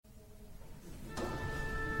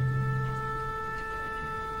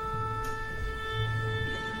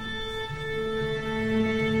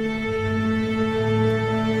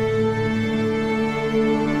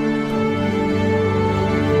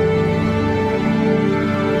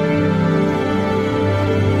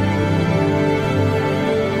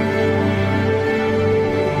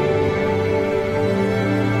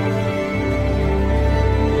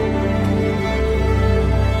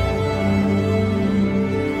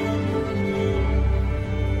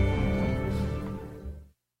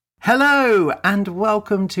Hello and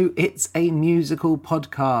welcome to It's a Musical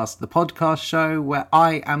Podcast, the podcast show where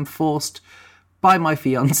I am forced by my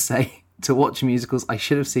fiance to watch musicals I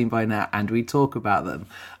should have seen by now and we talk about them.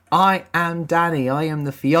 I am Danny, I am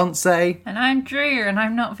the fiance. And I'm Drew, and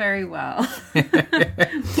I'm not very well.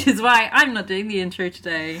 Which is why I'm not doing the intro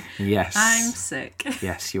today. Yes. I'm sick.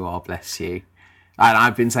 Yes, you are, bless you. And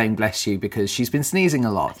I've been saying bless you because she's been sneezing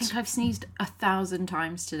a lot. I think I've sneezed 1,000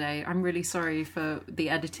 times today. I'm really sorry for the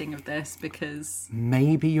editing of this because...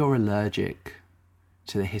 Maybe you're allergic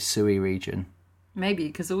to the Hisui region. Maybe,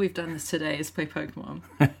 because all we've done today is play Pokemon.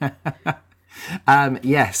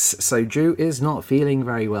 Yes, so Drew is not feeling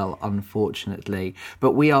very well, unfortunately,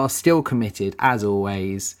 but we are still committed, as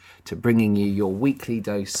always, to bringing you your weekly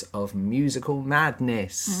dose of musical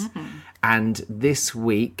madness. Mm-hmm. And this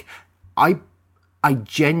week, I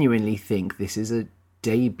genuinely think this is a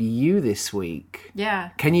debut this week. Yeah.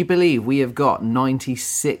 Can you believe we have got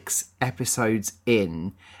 96 episodes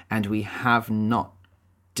in and we have not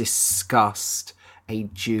discussed a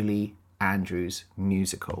Julie Andrews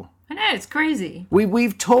musical? I know, it's crazy.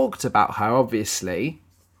 We've talked about her, obviously,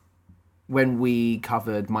 when we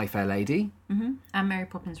covered My Fair Lady. Mm-hmm. And Mary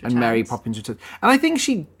Poppins Returns. And I think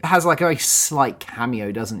she has like a very slight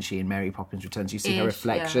cameo, doesn't she, in Mary Poppins Returns? You see her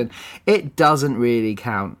reflection. Yeah. It doesn't really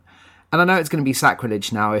count. And I know it's going to be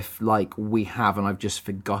sacrilege now if, like, we have, and I've just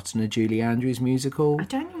forgotten a Julie Andrews musical. I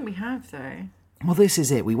don't think we have, though. Well, this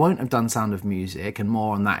is it. We won't have done Sound of Music, and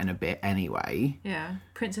more on that in a bit anyway. Yeah.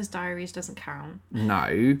 Princess Diaries doesn't count.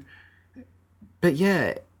 No. But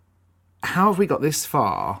yeah, how have we got this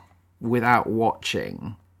far without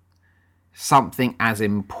watching something as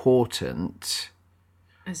important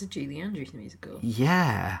as a Julie Andrews musical?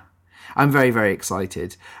 Yeah. I'm very, very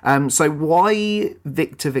excited. So why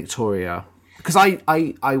Victor Victoria? Because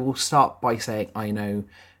I will start by saying I know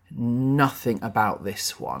nothing about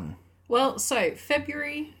this one. Well, so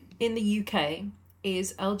February in the UK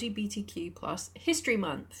is LGBTQ plus History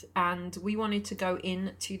Month, and we wanted to go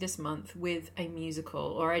into this month with a musical,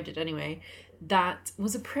 or I did anyway, that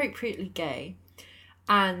was appropriately gay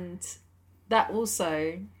and that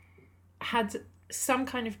also had some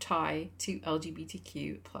kind of tie to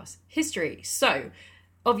LGBTQ plus history. So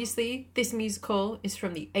obviously this musical is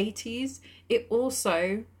from the 80s. It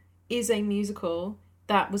also is a musical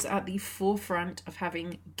that was at the forefront of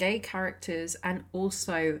having gay characters and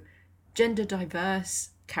also gender diverse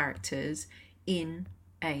characters in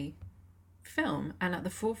a film, and at the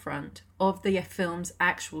forefront of the film's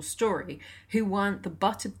actual story, who weren't the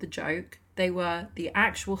butt of the joke. They were the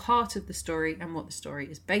actual heart of the story and what the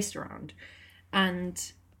story is based around.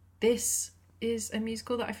 And this is a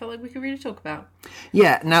musical that I felt like we could really talk about.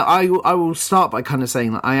 Yeah, now I will start by kind of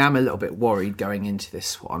saying that I am a little bit worried going into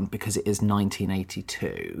this one because it is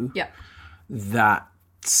 1982. Yeah.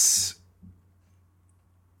 That's...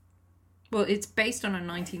 Well, it's based on a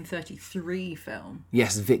 1933 film.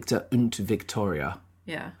 Yes, Victor und Victoria.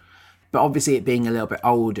 Yeah. But obviously it being a little bit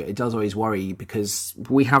older, it does always worry you because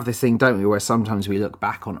we have this thing, don't we, where sometimes we look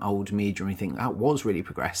back on old media and we think, that was really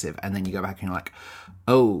progressive. And then you go back and you're like,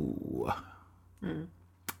 oh,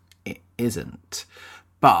 it isn't.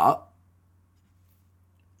 But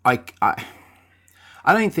I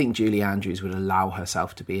don't think Julie Andrews would allow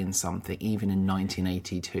herself to be in something, even in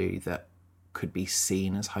 1982, that could be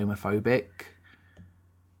seen as homophobic.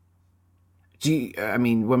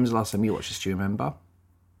 When was the last time you watched this? Do you remember?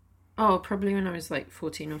 Oh, probably when I was like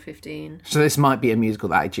 14 or 15. So this might be a musical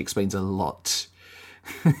that actually explains a lot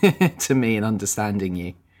to me in understanding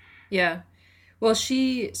you. Yeah. Well,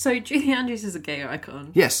 so Julie Andrews is a gay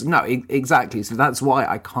icon. Yes, no, exactly. So that's why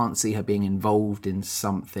I can't see her being involved in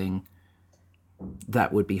something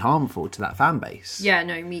that would be harmful to that fan base. Yeah,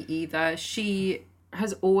 no, me either. She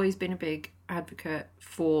has always been a big advocate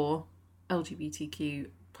for LGBTQ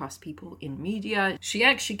plus people in media. She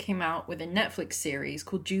actually came out with a Netflix series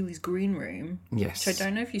called Julie's Green Room. Yes. Which I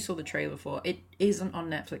don't know if you saw the trailer for. It isn't on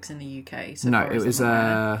Netflix in the UK. So no, it was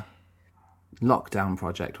a lockdown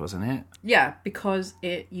project, wasn't it? Yeah, because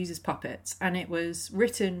it uses puppets. And it was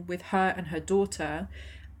written with her and her daughter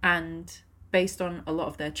and based on a lot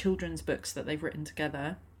of their children's books that they've written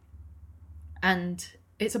together. And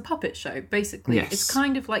it's a puppet show, basically. Yes. It's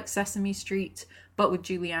kind of like Sesame Street, but with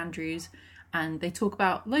Julie Andrews. And they talk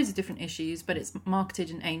about loads of different issues, but it's marketed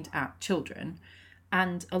and aimed at children.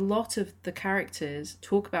 And a lot of the characters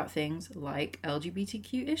talk about things like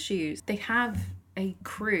LGBTQ issues. They have a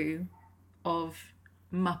crew of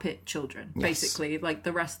Muppet children, basically. Like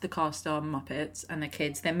the rest of the cast are Muppets and they're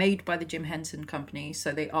kids. They're made by the Jim Henson Company,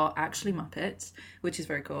 so they are actually Muppets, which is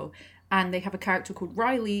very cool. And they have a character called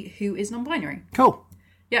Riley who is non-binary. Cool.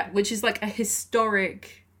 Yeah, which is like a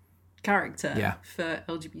historic character Yeah. for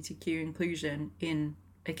LGBTQ inclusion in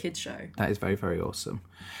a kids show. That is very, very awesome.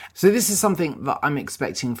 So this is something that I'm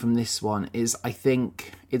expecting from this one is I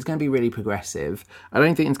think it's going to be really progressive. I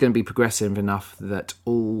don't think it's going to be progressive enough that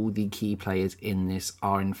all the key players in this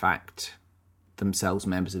are in fact themselves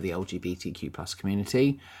members of the LGBTQ plus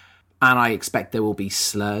community. And I expect there will be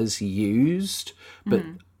slurs used, but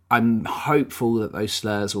I'm hopeful that those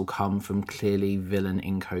slurs will come from clearly villain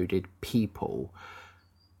encoded people.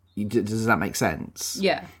 Does that make sense?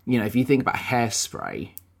 Yeah. You know, if you think about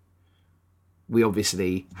Hairspray, we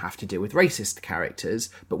obviously have to deal with racist characters,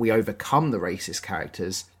 but we overcome the racist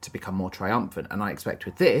characters to become more triumphant. And I expect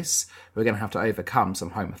with this, we're going to have to overcome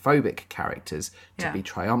some homophobic characters to be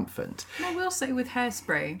triumphant. And I will say with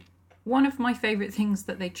Hairspray, one of my favourite things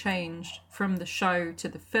that they changed from the show to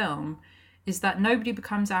the film is that nobody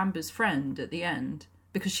becomes Amber's friend at the end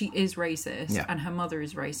because she is racist and her mother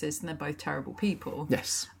is racist and they're both terrible people.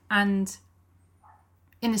 Yes. And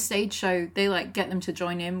in the stage show, they like get them to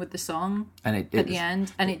join in with the song at the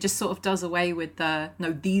end, and it just sort of does away with the,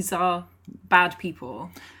 no, these are bad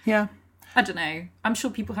people. Yeah. I don't know. I'm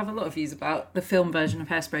sure people have a lot of views about the film version of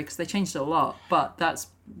Hairspray because they changed it a lot, but that's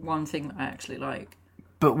one thing that I actually like.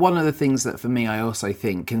 But one of the things that for me, I also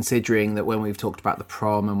think, considering that when we've talked about the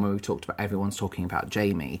prom and when we've talked about everyone's talking about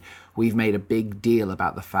Jamie, we've made a big deal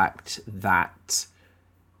about the fact that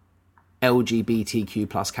LGBTQ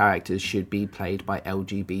plus characters should be played by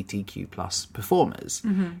LGBTQ plus performers.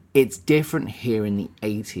 It's different here in the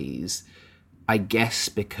 80s, I guess,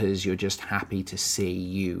 because you're just happy to see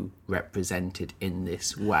you represented in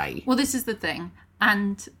this way. Well, this is the thing.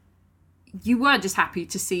 And you were just happy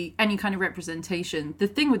to see any kind of representation. The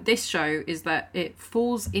thing with this show is that it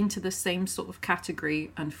falls into the same sort of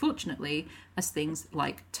category, unfortunately, as things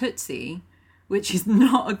like Tootsie, which is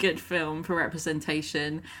not a good film for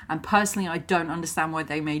representation. And personally, I don't understand why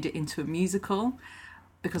they made it into a musical,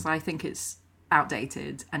 because I think it's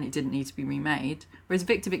outdated and it didn't need to be remade. Whereas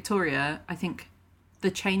Victor Victoria, I think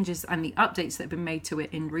the changes and the updates that have been made to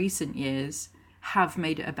it in recent years have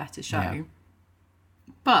made it a better show. Yeah.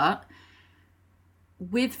 But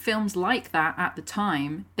with films like that at the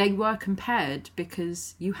time, they were compared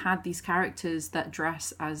because you had these characters that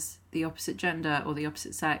dress as the opposite gender or the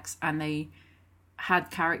opposite sex, and they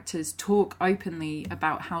had characters talk openly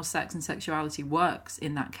about how sex and sexuality works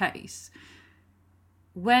in that case.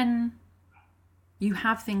 When you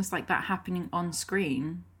have things like that happening on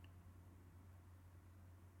screen,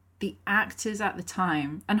 the actors at the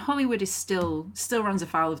time, and Hollywood is still runs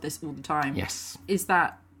afoul of this all the time, Yes. is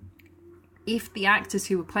that if the actors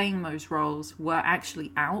who were playing those roles were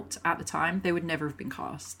actually out at the time, they would never have been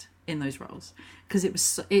cast in those roles, because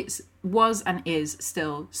it was and is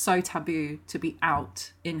still so taboo to be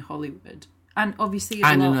out in Hollywood, and obviously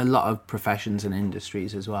in a lot of professions and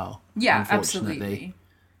industries as well. Yeah, unfortunately. absolutely.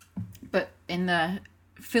 But in the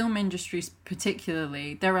film industries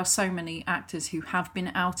particularly, there are so many actors who have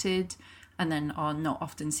been outed and then are not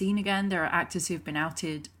often seen again. There are actors who have been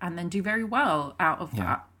outed and then do very well out of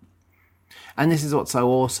that. And this is what's so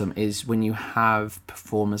awesome, is when you have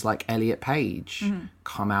performers like Elliot Page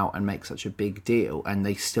come out and make such a big deal, and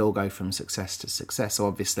they still go from success to success. So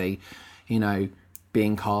obviously, you know,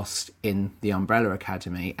 being cast in the Umbrella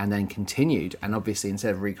Academy and then continued, and obviously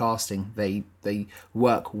instead of recasting, they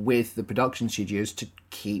work with the production studios to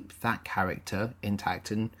keep that character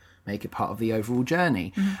intact and make it part of the overall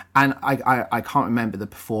journey. And I can't remember the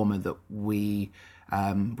performer that we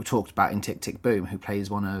talked about in Tick Tick Boom, who plays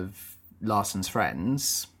one of Larson's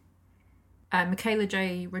friends. Michaela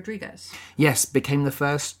J. Rodriguez. Yes, became the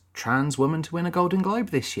first trans woman to win a Golden Globe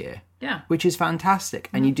this year. Yeah. Which is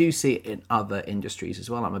fantastic. And you do see it in other industries as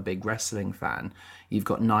well. I'm a big wrestling fan. You've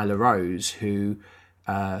got Nyla Rose, who,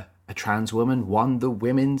 a trans woman, won the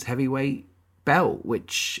women's heavyweight belt,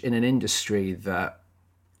 which in an industry that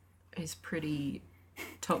is pretty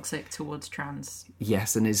toxic towards trans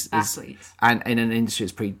and is athletes. And in an industry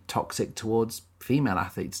that's pretty toxic towards female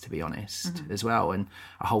athletes, to be honest, as well. And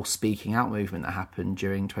a whole speaking out movement that happened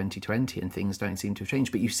during 2020, and things don't seem to have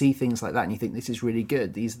changed. But you see things like that and you think, this is really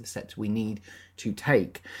good. These are the steps we need to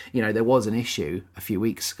take. You know, there was an issue a few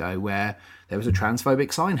weeks ago where there was a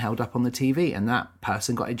transphobic sign held up on the TV and that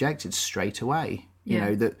person got ejected straight away. You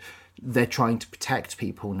know, that they're trying to protect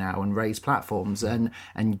people now and raise platforms and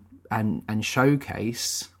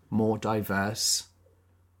showcase more diverse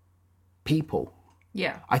people.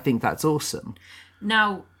 Yeah. I think that's awesome.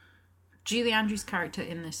 Now, Julie Andrews' character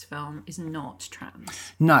in this film is not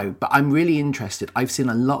trans. No, but I'm really interested. I've seen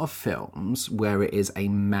a lot of films where it is a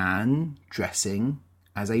man dressing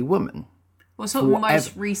as a woman. Well, sort of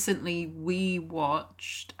most recently we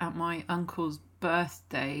watched at my uncle's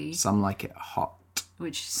birthday. Some Like It Hot.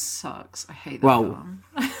 Which sucks. I hate that film.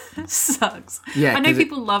 Sucks. Yeah, I know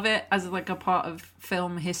people love it as like a part of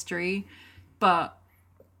film history, but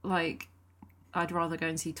like I'd rather go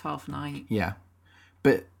and see 12th Night. Yeah.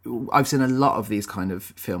 But I've seen a lot of these kind of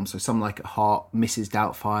films. So Some Like It Hot, Mrs.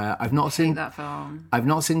 Doubtfire. I've not seen that film. I've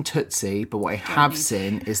not seen Tootsie, but what I have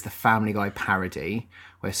seen is the Family Guy parody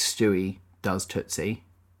where Stewie does Tootsie.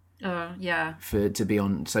 Yeah. To be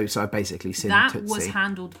on, so I've basically seen that Tootsie. was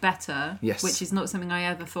handled better. Yes, which is not something I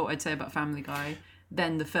ever thought I'd say about Family Guy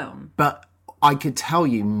than the film. But I could tell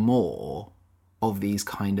you more of these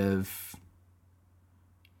kind of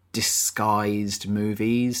disguised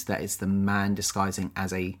movies that it's the man disguising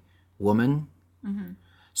as a woman. Mm-hmm.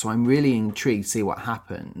 So I'm really intrigued to see what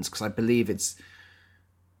happens because I believe it's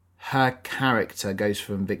her character goes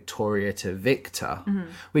from Victoria to Victor,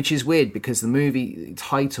 which is weird because the movie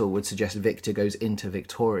title would suggest Victor goes into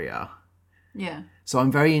Victoria. Yeah. So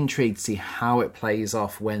I'm very intrigued to see how it plays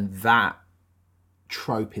off when that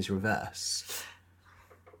trope is reversed.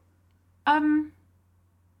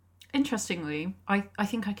 Interestingly, I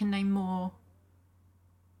think I can name more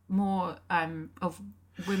of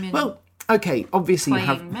women. Well, okay, obviously you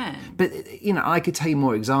have men. But I could tell you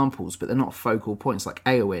more examples, but they're not focal points. Like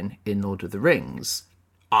Éowyn in Lord of the Rings,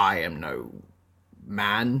 I am no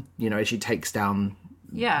man. She takes down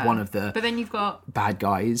one of the. But then you've got bad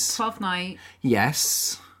guys. 12th Night.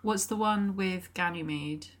 Yes. What's the one with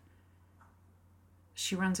Ganymede?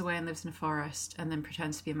 She runs away and lives in a forest and then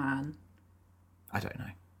pretends to be a man. I don't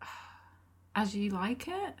know. As You Like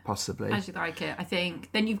It? Possibly. As You Like It, I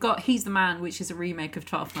think. Then you've got He's the Man, which is a remake of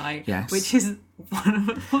 12th Night. Yes. Which is one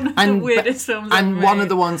of the weirdest films ever And made. one of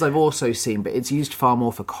the ones I've also seen, but it's used far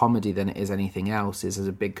more for comedy than it is anything else, is as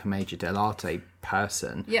a big commedia dell'arte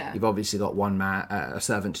person. Yeah. You've obviously got One Man, A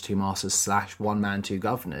Servant to Two Masters / One Man, Two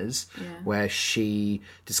Governors, where she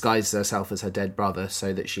disguises herself as her dead brother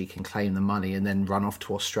so that she can claim the money and then run off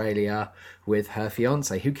to Australia with her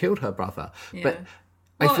fiancé who killed her brother. Yeah. But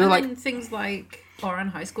I feel like then things like Oran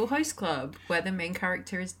High School Host Club, where the main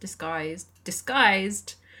character is disguised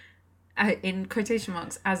in quotation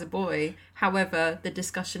marks as a boy. However, the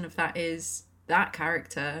discussion of that is that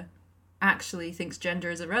character actually thinks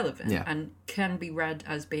gender is irrelevant and can be read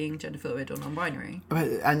as being gender fluid or non-binary.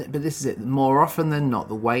 But this is it. More often than not,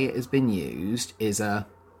 the way it has been used is a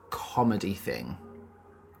comedy thing.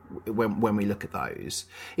 When we look at those,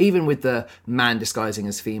 even with the man disguising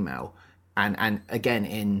as female. And again,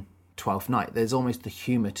 in 12th Night, there's almost the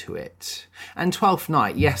humour to it. And 12th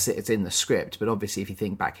Night, yes, it's in the script, but obviously if you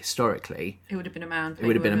think back historically... It would have been a man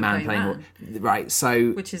playing Right,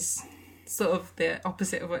 so... Which is sort of the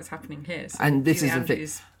opposite of what's happening here. So and this Julie is the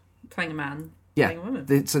Andrews playing a man, playing a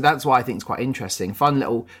woman. So that's why I think it's quite interesting. Fun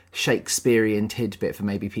little Shakespearean tidbit for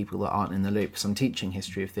maybe people that aren't in the loop, because I'm teaching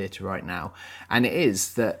history of theatre right now. And it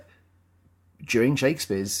is that during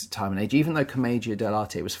Shakespeare's time and age, even though commedia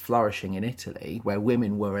dell'arte was flourishing in Italy, where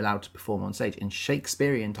women were allowed to perform on stage, in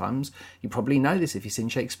Shakespearean times, you probably know this if you've seen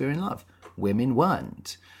Shakespeare in Love, women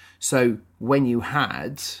weren't. So when you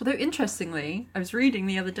had... Although, interestingly, I was reading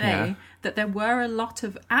the other day that there were a lot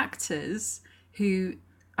of actors who...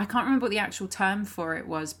 I can't remember what the actual term for it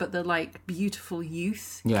was, but the, like, beautiful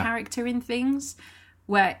youth character in things,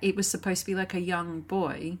 where it was supposed to be like a young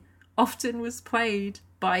boy, often was played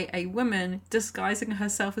by a woman disguising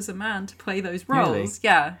herself as a man to play those roles. Really?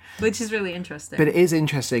 Yeah, which is really interesting. But it is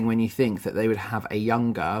interesting when you think that they would have a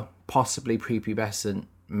younger, possibly prepubescent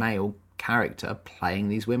male character playing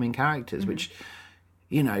these women characters, which,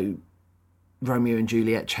 Romeo and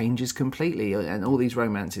Juliet changes completely, and all these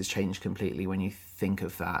romances change completely when you think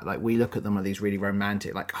of that. Like, we look at them as these really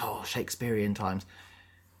romantic, like, Shakespearean times.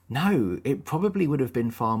 No, it probably would have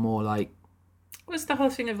been far more like... What's the whole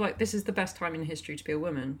thing of, like, this is the best time in history to be a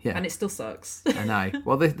woman, and it still sucks. I know.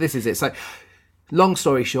 Well, this is it. So, long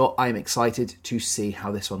story short, I'm excited to see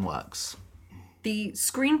how this one works. The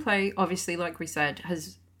screenplay, obviously, like we said,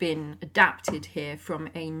 has been adapted here from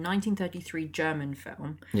a 1933 German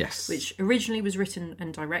film. Yes. Which originally was written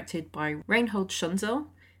and directed by Reinhold Schunzel,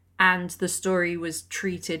 and the story was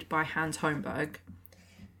treated by Hans Holmberg.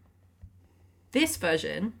 This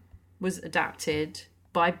version was adapted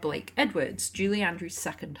by Blake Edwards, Julie Andrews'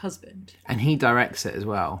 second husband. And he directs it as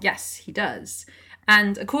well. Yes, he does.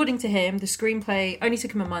 And according to him, the screenplay only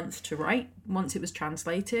took him a month to write once it was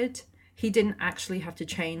translated. He didn't actually have to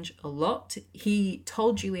change a lot. He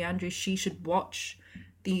told Julie Andrews she should watch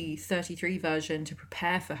the 33 version to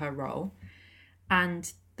prepare for her role.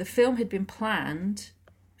 And the film had been planned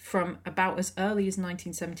from about as early as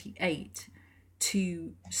 1978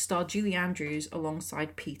 to star Julie Andrews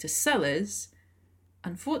alongside Peter Sellers.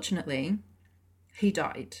 Unfortunately, he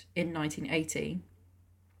died in 1980.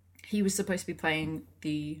 He was supposed to be playing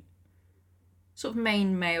the sort of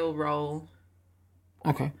main male role.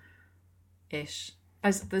 Okay. Ish.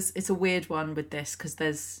 It's a weird one with this because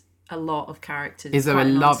there's a lot of characters. Is there a quite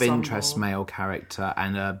an love ensemble. interest male character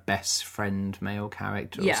and a best friend male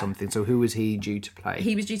character or Yeah. something? So who was he due to play?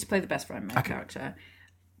 He was due to play the best friend male character.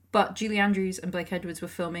 But Julie Andrews and Blake Edwards were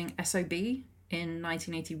filming SOB in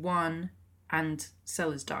 1981 and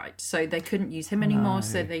Sellers died. So they couldn't use him anymore.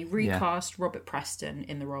 So they recast Robert Preston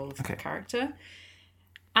in the role of the character.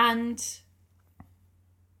 And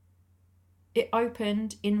it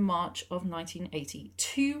opened in March of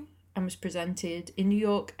 1982 and was presented in New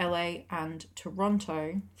York, LA, and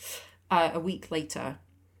Toronto a week later.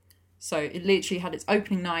 So it literally had its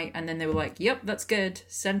opening night, and then they were like, yep, that's good,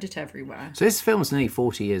 send it everywhere. So this film's nearly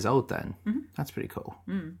 40 years old then. Mm-hmm. That's pretty cool.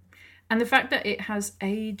 And the fact that it has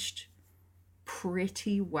aged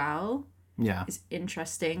pretty well is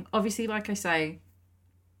interesting. Obviously, like I say,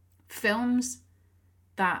 films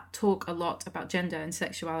that talk a lot about gender and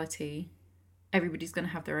sexuality, everybody's going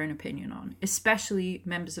to have their own opinion on, especially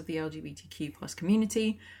members of the LGBTQ plus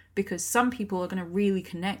community, because some people are going to really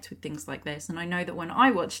connect with things like this. And I know that when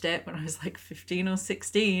I watched it, when I was like 15 or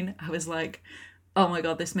 16, I was like, oh my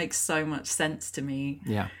God, this makes so much sense to me.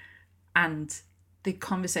 Yeah. And the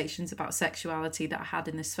conversations about sexuality that I had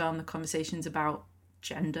in this film, the conversations about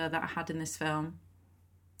gender that I had in this film,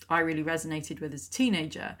 I really resonated with as a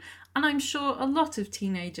teenager. And I'm sure a lot of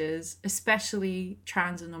teenagers, especially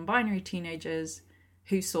trans and non-binary teenagers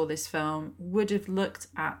who saw this film, would have looked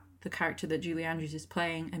at the character that Julie Andrews is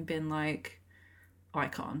playing and been like,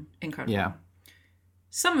 icon, incredible. Yeah.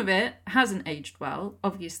 Some of it hasn't aged well,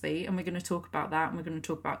 obviously, and we're going to talk about that, and we're going to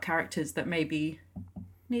talk about characters that maybe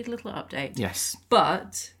need a little update. Yes.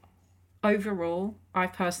 But overall, I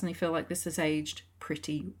personally feel like this has aged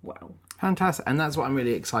pretty well. Fantastic. And that's what I'm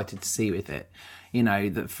really excited to see with it. You know,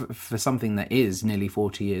 that for something that is nearly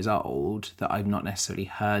 40 years old that I've not necessarily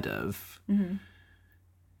heard of. Mm-hmm.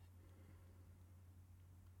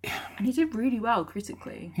 And he did really well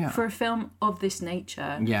critically. Yeah. For a film of this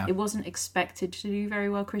nature, it wasn't expected to do very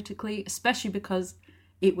well critically, especially because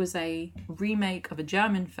it was a remake of a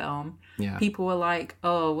German film. Yeah. People were like,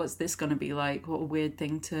 oh, what's this going to be like? What a weird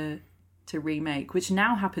thing to remake, which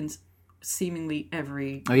now happens seemingly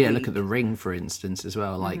every Oh, yeah, week. look at The Ring, for instance, as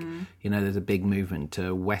well. Like, you know, there's a big movement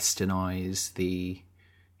to westernize the,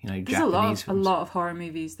 you know, There's Japanese a lot of horror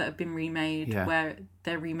movies that have been remade Yeah. where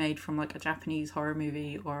they're remade from like a Japanese horror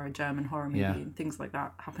movie or a German horror movie, and things like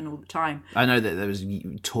that happen all the time. I know that there was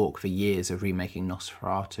talk for years of remaking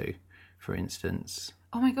Nosferatu, for instance.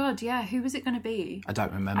 Oh my God, yeah. Who was it going to be? I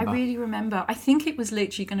don't remember. I really remember. I think it was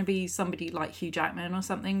literally going to be somebody like Hugh Jackman or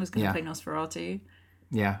something was going to play Nosferatu.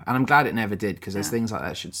 Yeah, and I'm glad it never did, because there's things like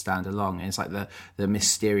that should stand along. And it's like the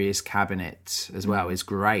mysterious cabinet as well is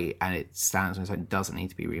great, and it stands and it doesn't need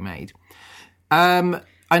to be remade.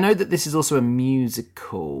 I know that this is also a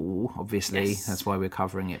musical, obviously, Yes. that's why we're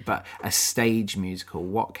covering it, but a stage musical.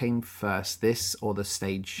 What came first, this or the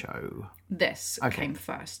stage show? This came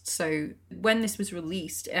first. So when this was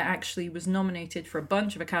released, it actually was nominated for a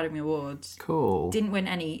bunch of Academy Awards. Cool. Didn't win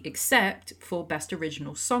any except for Best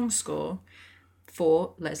Original Song Score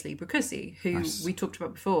for Leslie Bricusse, who we talked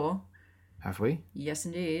about before. Have we? Yes,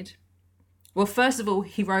 indeed. Well, first of all,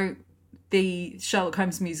 he wrote the Sherlock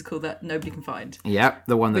Holmes musical that nobody can find. Yep,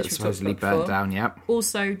 the one Which that's we talked supposedly about burnt before. down, yep.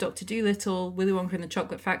 Also, Dr. Dolittle, Willy Wonka and the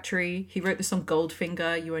Chocolate Factory. He wrote the song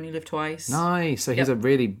Goldfinger, You Only Live Twice. Nice. So he's a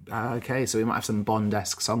really... okay, so we might have some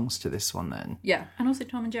Bond-esque songs to this one then. Yeah, and also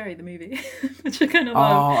Tom and Jerry, the movie, which I kind of Oh,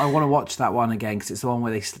 love. I want to watch that one again, because it's the one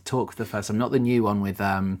where they talk for the first time. Not the new one with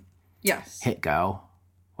Yes. Hit Girl,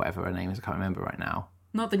 whatever her name is, I can't remember right now.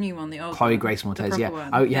 Not the new one, the old Chloe one. Grace The Moretz, proper yeah. one.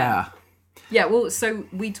 Oh, yeah. Yeah, well, so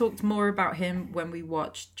we talked more about him when we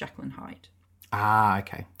watched Jekyll and Hyde. Ah,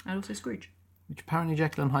 okay. And also Scrooge. Which apparently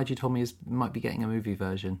Jekyll and Hyde, you told me, might be getting a movie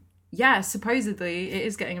version. Yeah, supposedly it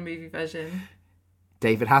is getting a movie version.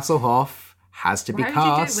 David Hasselhoff has to be Why would cast.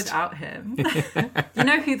 you do it without him? You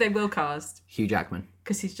know who they will cast? Hugh Jackman.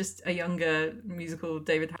 Because he's just a younger musical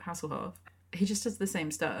David Hasselhoff. He just does the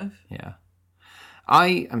same stuff. Yeah.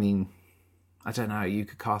 I mean, I don't know. You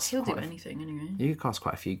could cast. He'll do anything anyway. You could cast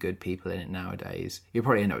quite a few good people in it nowadays. You'll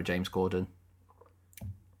probably end up with James Corden.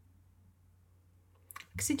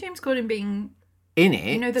 See James Corden being, In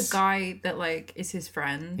it? you know, the guy that like is his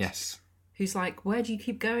friend. Yes. Who's like, where do you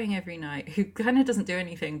keep going every night? Who kind of doesn't do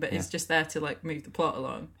anything, but is just there to like move the plot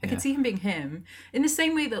along. I could see him being him in the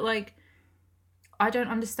same way that like I don't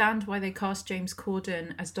understand why they cast James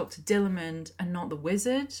Corden as Dr. Dillamond and not the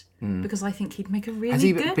Wizard, because I think he'd make a really Has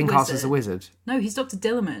he good been wizard. cast as a wizard? No, he's Dr.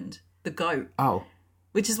 Dillamond, the goat. Oh.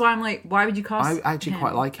 Which is why I'm like, why would you cast I actually him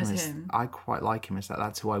quite like him as as him? I quite like him as that.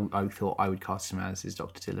 That's who I thought I would cast him as, is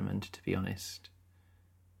Dr. Dillamond, to be honest.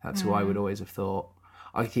 That's who I would always have thought.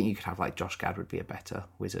 I think you could have, like, Josh Gad would be a better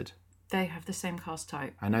wizard. They have the same cast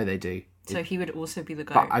type. I know they do. So he would also be the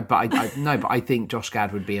goat. But I think Josh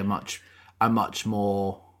Gad would be a much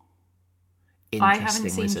more I interesting haven't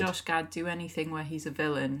seen wizard. Josh Gad do anything where he's a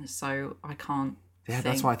villain, so I can't Yeah,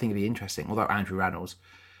 that's why I think it'd be interesting. Although Andrew Rannells,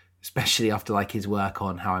 especially after, like, his work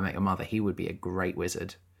on How I Met Your Mother, he would be a great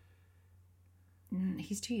wizard.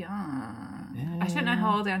 He's too young. Yeah. I don't know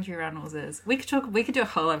how old Andrew Rannells is. We could do a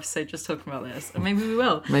whole episode just talking about this, and maybe we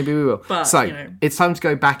will. Maybe we will. But, so, you know. it's time to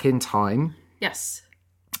go back in time. Yes.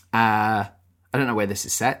 I don't know where this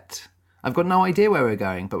is set. I've got no idea where we're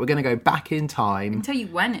going, but we're going to go back in I can time. tell you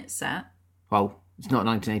when it's set. Well, it's not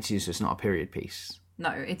 1982, so it's not a period piece. No,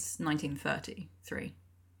 it's 1933.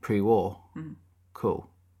 Pre-war. Cool.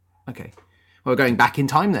 Okay. Well, we're going back in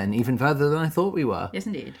time then, even further than I thought we were. Yes,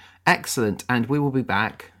 indeed. Excellent. And we will be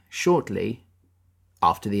back shortly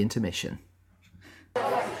after the intermission.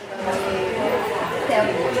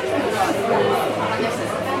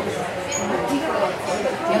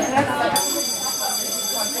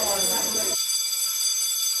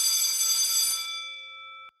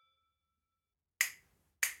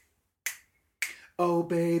 Oh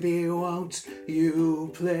baby, won't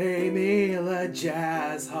you play me a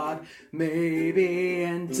jazz hot maybe,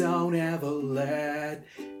 and don't ever let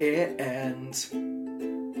it end.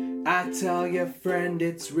 I tell your friend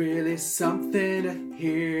it's really something to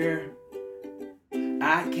hear.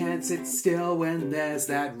 I can't sit still when there's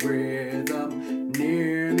that rhythm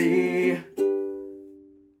near me.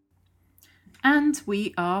 And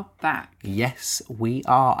we are back. Yes, we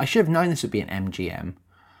are. I should have known this would be an MGM.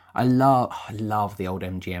 I love the old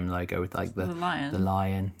MGM logo with, like, the lion. The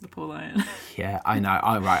lion. The poor lion. Yeah, I know.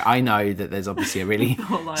 I know that there's obviously a really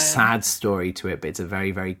Poor lion. sad story to it, but it's a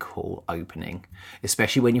very, very cool opening.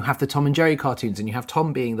 Especially when you have the Tom and Jerry cartoons and you have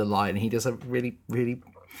Tom being the lion. He does a really, really,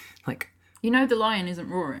 like... You know the lion isn't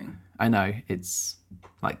roaring. I know, it's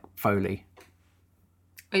like Foley.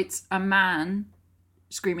 It's a man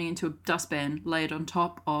screaming into a dustbin laid on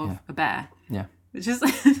top of a bear. Yeah. Which is...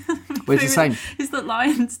 Well, it's the same. Is that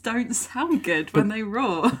lions don't sound good when they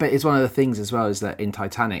roar. But it's one of the things as well is that in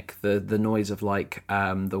Titanic, the noise of, like,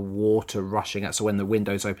 the water rushing out. So when the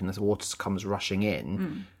windows open, the water comes rushing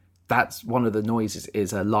in. That's one of the noises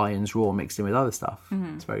is a lion's roar mixed in with other stuff.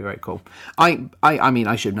 It's very, very cool. I mean,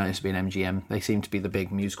 I should know this to be an MGM. They seem to be the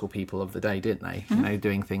big musical people of the day, didn't they? You know,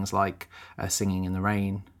 doing things like Singing in the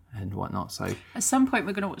Rain and whatnot. So At some point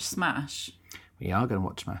we're going to watch Smash. we are going to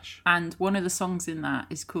watch Smash. And one of the songs in that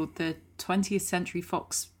is called the 20th Century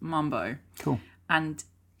Fox Mambo. Cool. And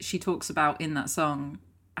she talks about in that song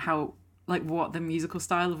how, like, what the musical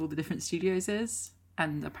style of all the different studios is.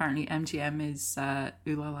 And apparently MGM is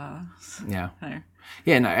ooh la la. Yeah. So,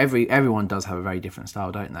 Yeah, no, everyone does have a very different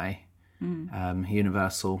style, don't they?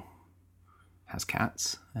 Universal has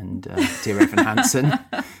cats and Dear Evan Hansen.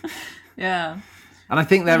 yeah. And I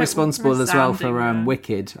think they're responsible as well for Resounding,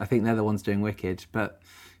 Wicked. I think they're the ones doing Wicked. But,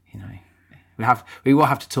 you know, we will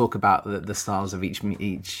have to talk about the styles of each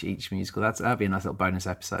musical. That'd be a nice little bonus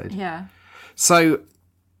episode. Yeah. So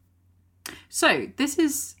this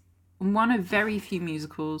is one of very few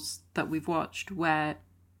musicals that we've watched where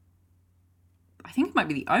I think it might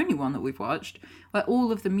be the only one that we've watched where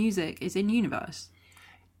all of the music is in universe.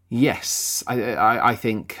 yes, I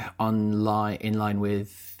think in line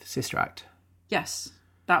with Sister Act. Yes,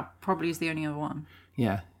 that probably is the only other one.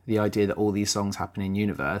 Yeah, the idea that all these songs happen in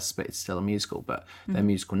universe, but it's still a musical, but they're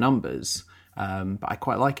musical numbers. But I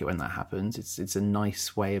quite like it when that happens. It's a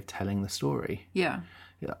nice way of telling the story. Yeah.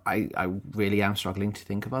 I really am struggling to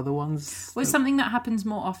think of other ones. Well, it's something that happens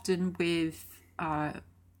more often with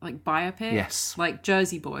like biopics. Yes. Like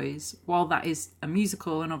Jersey Boys, while that is a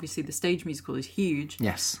musical and obviously the stage musical is huge,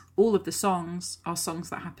 Yes. all of the songs are songs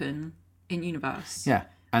that happen in universe. Yeah,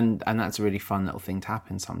 and that's a really fun little thing to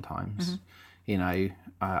happen sometimes. You know,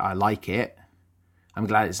 I like it. I'm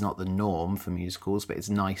glad it's not the norm for musicals, but it's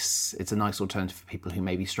nice. It's a nice alternative for people who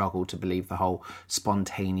maybe struggle to believe the whole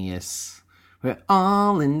spontaneous, we're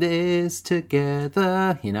all in this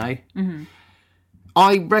together, you know?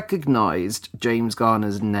 I recognised James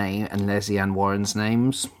Garner's name and Leslie Ann Warren's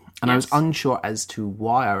names, and I was unsure as to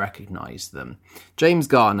why I recognised them. James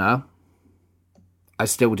Garner, I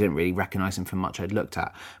still didn't really recognise him from much I'd looked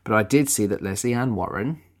at, but I did see that Leslie Ann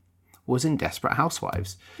Warren was in Desperate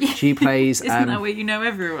Housewives. She plays... Isn't that where you know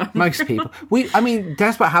everyone? Most people.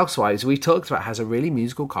 Desperate Housewives, we talked about, has a really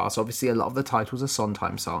musical cast. Obviously, a lot of the titles are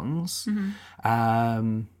Sondheim songs.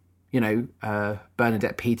 Bernadette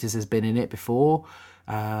Peters has been in it before.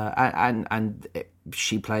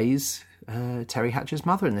 She plays Terry Hatcher's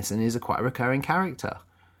mother in this and is quite a recurring character.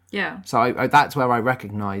 Yeah. So that's where I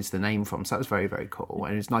recognised the name from. So that was very, very cool.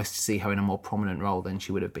 And it was nice to see her in a more prominent role than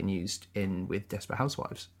she would have been used in with Desperate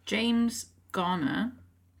Housewives. James Garner,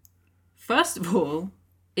 first of all,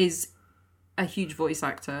 is a huge voice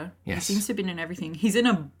actor. Yes. He seems to have been in everything. He's in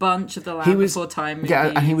a bunch of the Land Before Time movies. Yeah,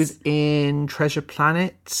 and he was in Treasure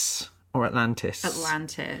Planet or Atlantis.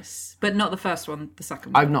 Atlantis. But not the first one, the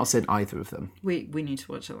second one. I've not seen either of them. We need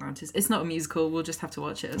to watch Atlantis. It's not a musical. We'll just have to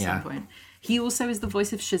watch it at some point. He also is the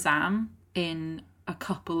voice of Shazam in a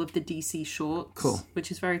couple of the DC shorts. Cool. Which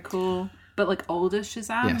is very cool. But like older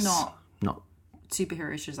Shazam, Yes. not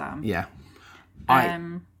superhero Shazam. Yeah. I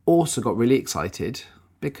also got really excited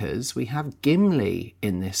because we have Gimli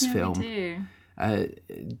in this film. We do.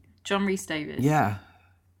 John Rhys Davies. Yeah.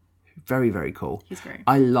 Very, very cool. He's great.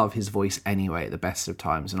 I love his voice anyway at the best of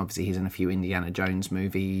times. And obviously he's in a few Indiana Jones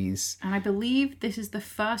movies. And I believe this is the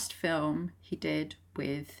first film he did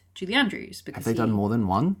with Julie Andrews. Because Have they done more than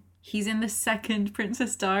one? He's in the second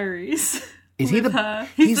Princess Diaries. Is he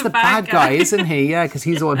He's the bad guy, isn't he? Yeah, because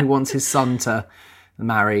he's the one who wants his son to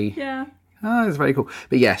marry. Yeah. Oh, it's very cool.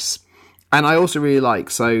 But yes. And I also really like,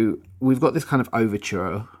 so we've got this kind of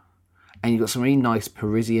overture and you've got some really nice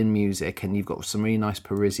Parisian music and you've got some really nice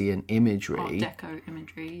Parisian imagery. Art Deco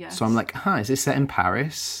imagery, yes. So I'm like, is this set in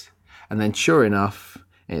Paris? And then sure enough,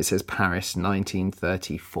 it says Paris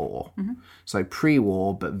 1934. Mm-hmm. So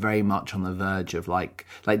pre-war, but very much on the verge of like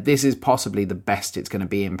this is possibly the best it's going to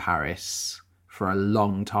be in Paris for a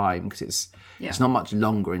long time because it's not much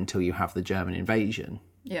longer until you have the German invasion.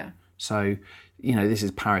 Yeah. So, this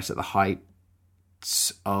is Paris at the height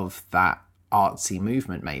of that artsy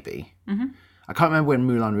movement, maybe. Mm-hmm. I can't remember when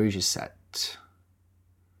Moulin Rouge is set.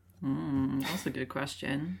 That's a good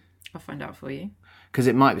question. I'll find out for you. Because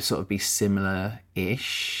it might sort of be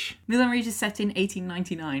similar-ish. Moulin Rouge is set in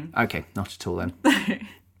 1899. Okay, not at all then.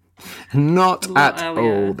 Not at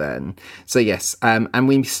all then. So yes, and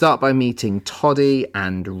we start by meeting Toddy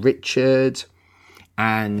and Richard.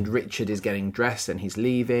 And Richard is getting dressed and he's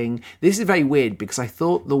leaving. This is very weird because I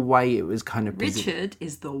thought the way it was kind of... Richard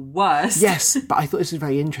is the worst. Yes, but I thought this was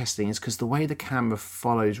very interesting is because the way the camera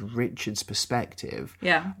follows Richard's perspective...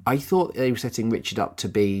 Yeah. I thought they were setting Richard up to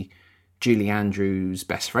be Julie Andrews'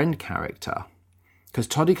 best friend character. Because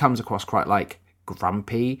Toddy comes across quite,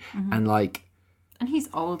 grumpy and, And he's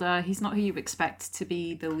older. He's not who you expect to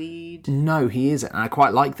be the lead. No, he isn't. And I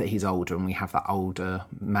quite like that he's older and we have that older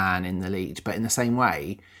man in the lead. But in the same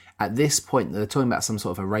way, at this point, they're talking about some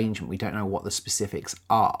sort of arrangement. We don't know what the specifics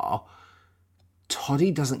are.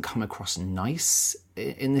 Toddy doesn't come across nice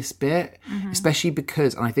in this bit, especially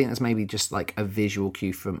because, and I think that's maybe just like a visual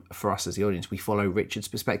cue for us as the audience. We follow Richard's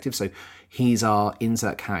perspective. So he's our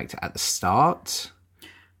insert character at the start.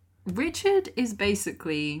 Richard is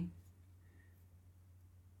basically...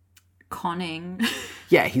 conning.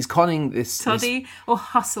 Yeah, he's conning this... Toddy, or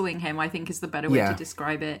hustling him, I think is the better way to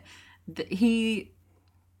describe it. He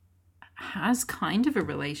has kind of a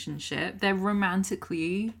relationship. They're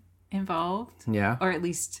romantically involved. Yeah. Or at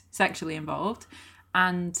least sexually involved.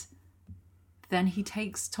 And then he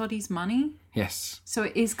takes Toddy's money. Yes. So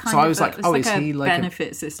it is kind of is a he like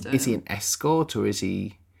benefit system. Is he an escort or is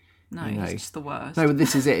he... No, he's just the worst. No, but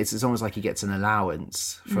this is it. It's almost like he gets an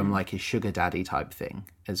allowance from his sugar daddy type thing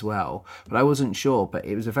as well. But I wasn't sure, but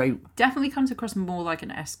it was a very... Definitely comes across more like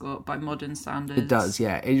an escort by modern standards. It does,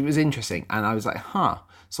 yeah. It was interesting. And I was like,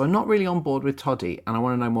 So I'm not really on board with Toddy and I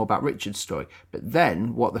want to know more about Richard's story. But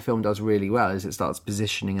then what the film does really well is it starts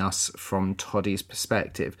positioning us from Toddy's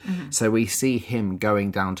perspective. So we see him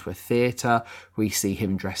going down to a theatre. We see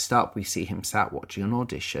him dressed up. We see him sat watching an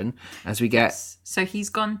audition as we get... Yes. So he's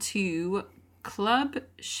gone to Club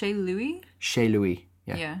Chez Louis. Chez Louis.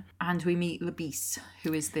 Yeah. And we meet Labisse,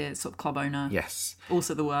 who is the sort of club owner. Yes.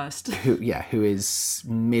 Also the worst. Who is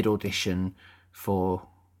mid-audition for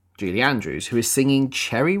Julie Andrews, who is singing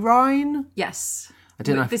Cherry Rhine. Yes. I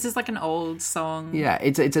don't know. This is like an old song. Yeah,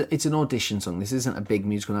 it's an audition song. This isn't a big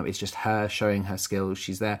musical number. It's just her showing her skills.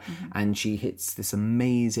 She's there and she hits this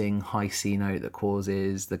amazing high C note that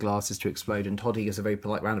causes the glasses to explode. And Toddy gives a very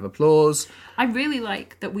polite round of applause. I really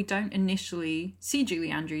like that we don't initially see Julie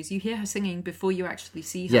Andrews. You hear her singing before you actually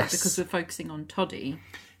see her because we're focusing on Toddy.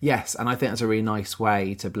 Yes, and I think that's a really nice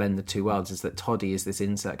way to blend the two worlds, is that Toddy is this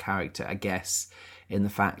insert character, I guess, in the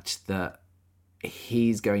fact that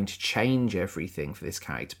he's going to change everything for this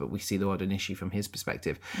character, but we see the world an issue from his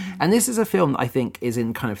perspective. And this is a film that I think is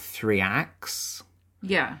in kind of 3 acts.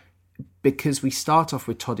 Yeah. Because we start off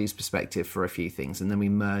with Toddy's perspective for a few things, and then we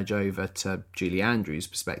merge over to Julie Andrews'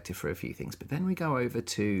 perspective for a few things. But then we go over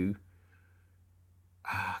to,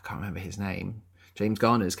 I can't remember his name, James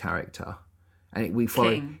Garner's character. And we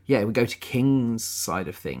follow, King. we go to King's side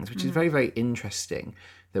of things, which is very, very interesting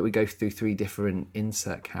that we go through 3 different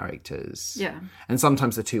insert characters. Yeah. And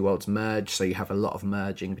sometimes the 2 worlds merge, so you have a lot of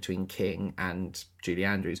merging between King and Julie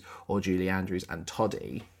Andrews, or Julie Andrews and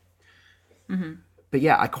Toddy. Mm-hmm. But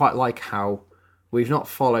yeah, I quite like how we've not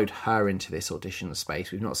followed her into this audition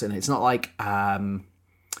space. We've not seen it. It's not like a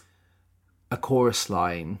chorus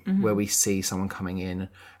line where we see someone coming in,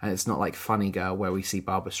 and it's not like Funny Girl where we see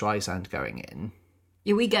Barbara Streisand going in.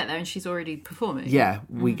 Yeah, we get there and she's already performing. Yeah,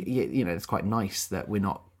 it's quite nice that we're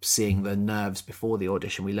not seeing the nerves before the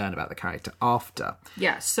audition. We learn about the character after.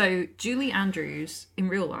 Yeah, so Julie Andrews in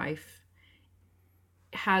real life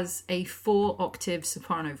has a 4-octave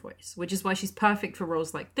soprano voice, which is why she's perfect for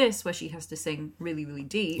roles like this, where she has to sing really, really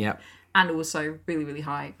deep. Yep. And also really, really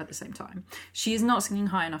high at the same time. She is not singing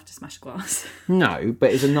high enough to smash glass. No,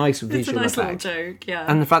 but it's a nice visual It's a nice effect. little joke, yeah.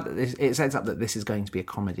 And the fact that it sets up that this is going to be a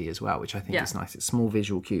comedy as well, which I think is nice. It's small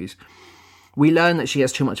visual cues. We learn that she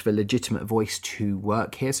has too much of a legitimate voice to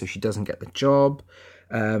work here, so she doesn't get the job.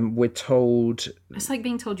 We're told... It's like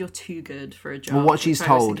being told you're too good for a job. Well, what she's which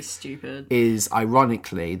I always told think is stupid. is,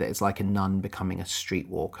 ironically, that it's like a nun becoming a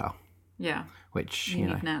streetwalker. Yeah. Which, You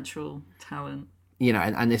need natural talent.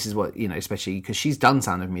 And this is what, especially because she's done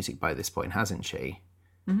Sound of Music by this point, hasn't she?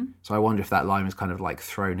 Mm-hmm. So I wonder if that line was kind of like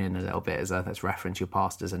thrown in a little bit as let's reference your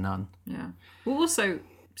past as a nun. Yeah. Well, also,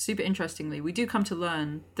 super interestingly, we do come to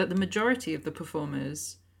learn that the majority of the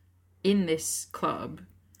performers in this club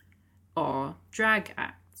are drag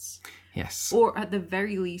acts. Yes. Or at the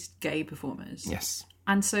very least, gay performers. Yes.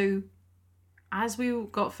 And so, as we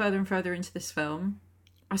got further and further into this film,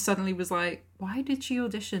 I suddenly was like, why did she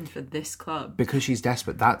audition for this club? Because she's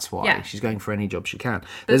desperate. That's why. Yeah. She's going for any job she can.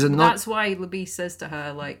 But that's why Libby says to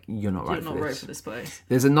her, like, you're not right for this place.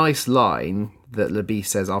 There's a nice line that Libby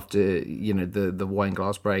says after, the wine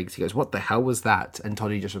glass breaks. He goes, what the hell was that? And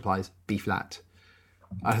Toddy just replies, B flat.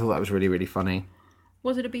 I thought that was really, really funny.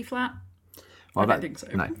 Was it a B flat? Well, I don't think so.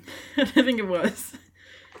 No. I don't think it was.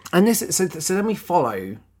 And this, so then we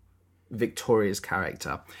follow Victoria's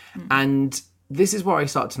character. And this is where I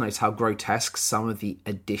start to notice how grotesque some of the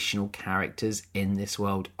additional characters in this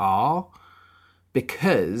world are.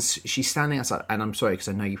 Because she's standing outside, and I'm sorry because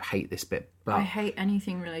I know you hate this bit, but I hate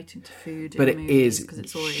anything relating to food. But in it movies, is 'cause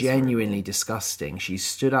it's always genuinely horrible. disgusting. She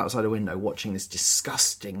stood outside a window watching this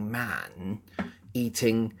disgusting man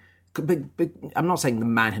eating. But I'm not saying the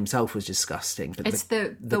man himself was disgusting. But It's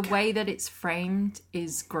the way that it's framed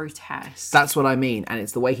is grotesque. that's what I mean. And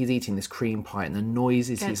it's the way he's eating this cream pie and the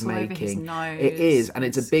noises Gets he's all over his making. nose. It is, and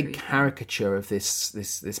it's a big creepy. caricature of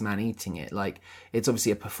this man eating it. Like, it's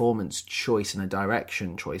obviously a performance choice and a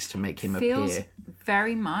direction choice to make him Feels appear.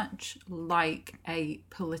 very much like a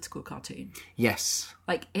political cartoon. Yes.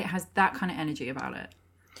 Like, it has that kind of energy about it.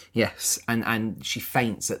 Yes, and she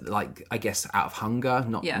faints at, like, I guess out of hunger,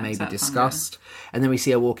 not Yeah, it's maybe out of disgust. And then we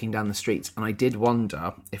see her walking down the streets, and I did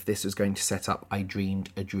wonder if this was going to set up I dreamed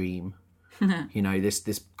a dream.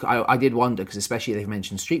 I did wonder, because especially they've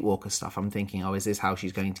mentioned streetwalker stuff. I'm thinking, is this how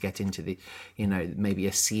she's going to get into the, maybe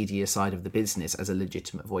a seedier side of the business as a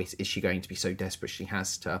legitimate voice? Is she going to be so desperate she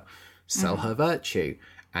has to sell her virtue?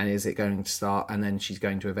 And is it going to start, and then she's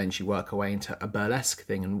going to eventually work her way into a burlesque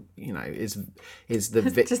thing, and is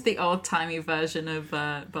the Just the old-timey version of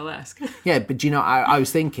burlesque. Yeah, but I was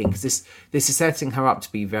thinking, because this is setting her up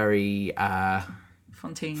to be very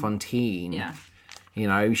Fontaine. Yeah.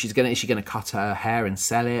 Is she gonna cut her hair and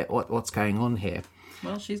sell it? What's going on here?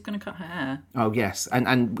 Well, she's going to cut her hair. Oh yes,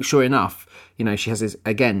 and sure enough, she has this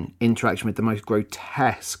again interaction with the most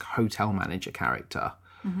grotesque hotel manager character.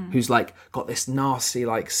 Mm-hmm. Who's like got this nasty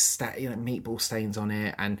meatball stains on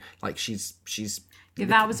it, and like she's Yeah,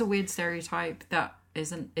 that was a weird stereotype that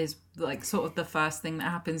is like sort of the first thing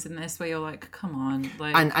that happens in this, where you're like, come on,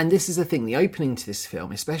 like. And this is the thing, the opening to this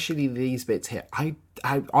film, especially these bits here, I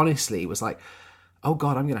honestly was like, oh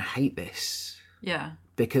god, I'm gonna hate this. Yeah.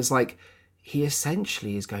 Because like he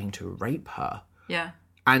essentially is going to rape her. Yeah.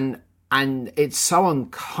 And it's so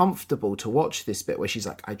uncomfortable to watch this bit where she's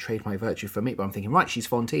like, I trade my virtue for meat. But I'm thinking, right, she's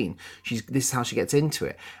Fontaine. This is how she gets into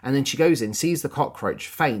it. And then she goes in, sees the cockroach,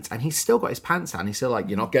 faints, and he's still got his pants down. He's still like,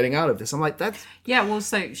 you're not getting out of this. I'm like, that's... Yeah, well,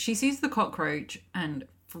 so she sees the cockroach and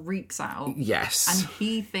freaks out. Yes. And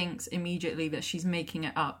he thinks immediately that she's making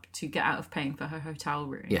it up to get out of paying for her hotel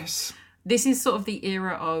room. Yes. This is sort of the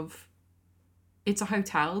era of, it's a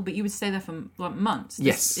hotel, but you would stay there for like months.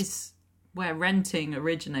 Yes. This is where renting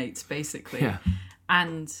originates, basically. Yeah.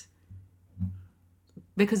 And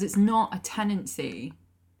because it's not a tenancy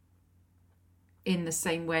in the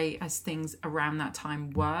same way as things around that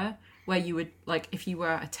time were, where you would, like, if you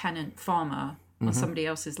were a tenant farmer on somebody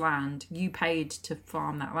else's land, you paid to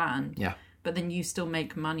farm that land. Yeah. But then you still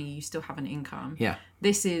make money, you still have an income. Yeah.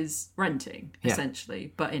 This is renting,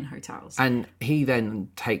 essentially, but in hotels. And he then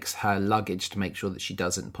takes her luggage to make sure that she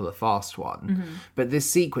doesn't pull a fast one. But this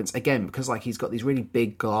sequence, again, because like he's got these really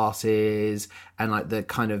big glasses and like the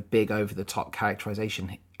kind of big over the top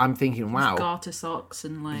characterization, I'm thinking, wow. Garter socks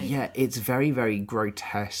and like... Yeah, it's very, very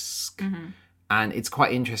grotesque. And it's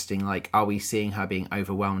quite interesting, like, are we seeing her being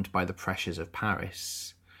overwhelmed by the pressures of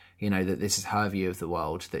Paris? You know, that this is her view of the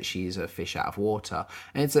world, that she's a fish out of water.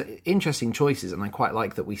 And it's interesting choices, and I quite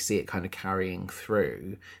like that we see it kind of carrying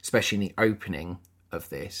through, especially in the opening of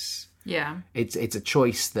this. Yeah. It's a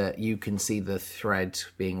choice that you can see the thread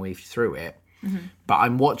being weaved through it. But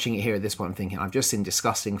I'm watching it here at this point, I'm thinking, I've just seen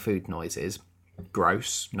disgusting food noises.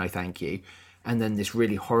 Gross, no thank you. And then this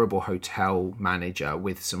really horrible hotel manager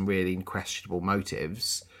with some really questionable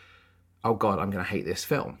motives. Oh God, I'm going to hate this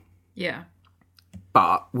film. Yeah.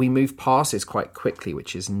 But we move past this quite quickly,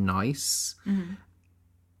 which is nice.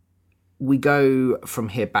 We go from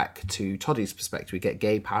here back to Toddy's perspective. We get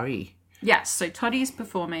Gay Paris. Yes, so Toddy is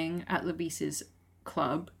performing at Levice's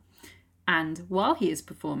club. And while he is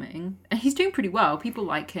performing, and he's doing pretty well, people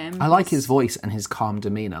like him. I like his voice and his calm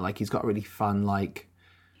demeanour. Like, he's got a really fun, like,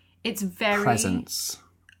 it's very presence.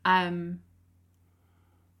 I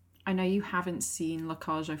know you haven't seen La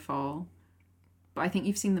Cage aux Folles, but I think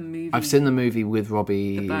you've seen the movie. I've seen the movie with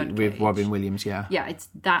Robin Birdcage. Williams, yeah. Yeah, it's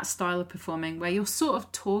that style of performing where you're sort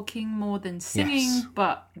of talking more than singing,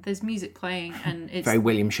 but there's music playing and it's... Very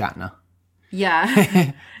William Shatner.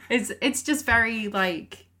 Yeah. it's just very,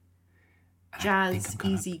 like, jazz,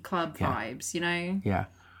 easy club vibes, you know? Yeah.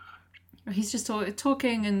 He's just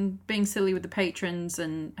talking and being silly with the patrons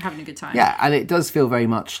and having a good time. Yeah, and it does feel very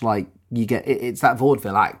much like you get... It's that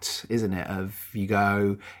vaudeville act, isn't it? Of you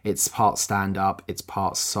go, it's part stand-up, it's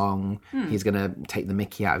part song. He's going to take the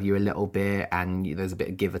mickey out of you a little bit and there's a bit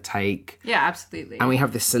of give or take. Yeah, absolutely. And we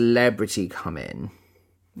have this celebrity come in.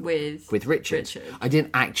 With Richard. I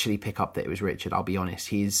didn't actually pick up that it was Richard, I'll be honest.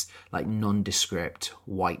 He's like nondescript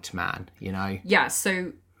white man, you know? Yeah,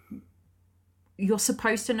 so you're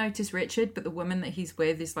supposed to notice Richard, but the woman that he's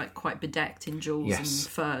with is like quite bedecked in jewels and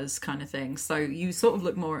furs kind of thing. So you sort of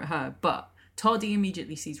look more at her. But Toddy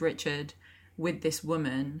immediately sees Richard with this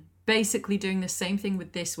woman, basically doing the same thing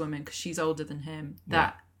with this woman because she's older than him,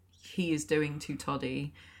 that he is doing to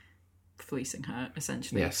Toddy, fleecing her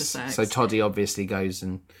essentially for sex. So Toddy obviously goes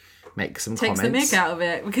and makes some comments. Takes the mick out of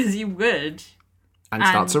it because you would. And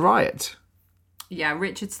starts a riot. Yeah,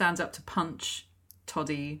 Richard stands up to punch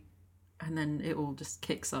Toddy and then it all just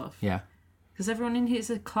kicks off. Yeah. Because everyone in here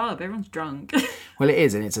is a club. Everyone's drunk. Well, it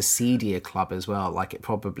is, and it's a seedier club as well. Like, it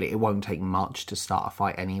won't take much to start a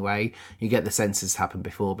fight anyway. You get the sense this happened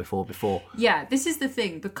before. Yeah, this is the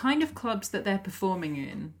thing. The kind of clubs that they're performing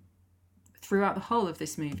in throughout the whole of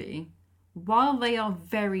this movie, while they are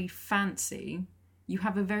very fancy, you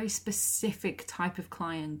have a very specific type of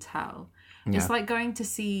clientele. Yeah. It's like going to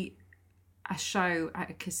see a show at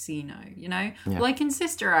a casino, you know? Yeah. Like in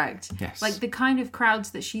Sister Act. Yes. Like the kind of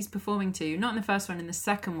crowds that she's performing to, not in the first one, in the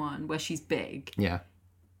second one, where she's big. Yeah.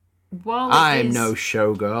 I'm no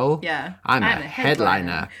showgirl. Yeah. I'm a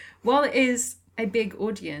headliner. While it is a big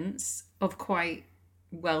audience of quite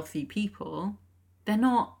wealthy people, they're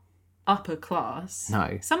not upper class.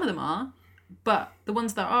 No. Some of them are. But the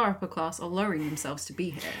ones that are upper class are lowering themselves to be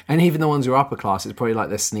here. And even the ones who are upper class, it's probably like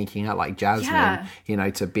they're sneaking out like Jasmine, you know,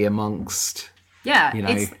 to be amongst... Yeah, you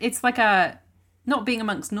know. It's like a... Not being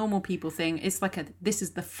amongst normal people thing. It's like this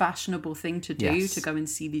is the fashionable thing to do, to go and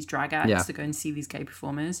see these drag acts, to go and see these gay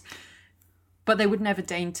performers. But they would never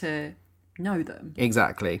deign to know them.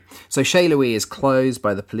 Exactly. So Chez Louis is closed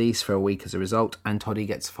by the police for a week as a result, and Toddy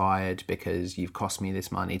gets fired because you've cost me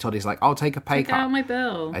this money. Toddy's like, I'll take a pay cut. Take out my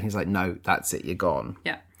bill. And he's like, no, that's it, you're gone.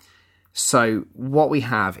 Yeah. So what we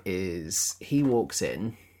have is he walks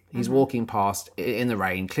in, he's walking past in the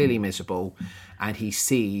rain, clearly miserable, and he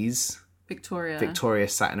sees Victoria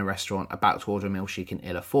sat in a restaurant about to order a meal she can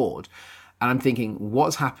ill afford. And I'm thinking,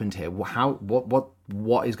 what's happened here?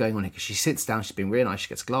 What is going on here? Because she sits down, she's been really nice, she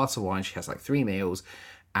gets a glass of wine, she has like 3 meals,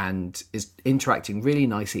 and is interacting really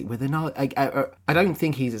nicely with another... I don't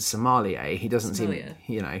think he's a sommelier. He doesn't seem,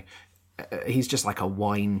 you know... he's just like a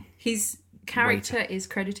wine... He's character is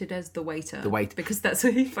credited as the waiter. The waiter. Because that's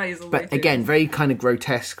who he plays all the way But through. again, very kind of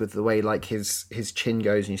grotesque with the way like his chin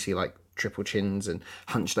goes, and you see like triple chins and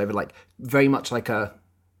hunched over, like very much like a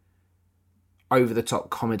over the top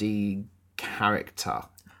comedy character.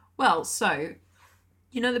 Well, so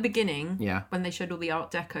you know the beginning, Yeah. when they showed all the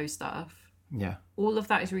Art Deco stuff. Yeah. All of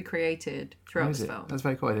that is recreated throughout Is the it? film. That's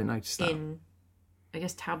very cool. I didn't notice that. In, I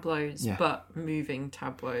guess, tableaus, Yeah. but moving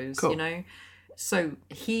tableaus, Cool. you know? So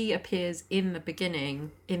he appears in the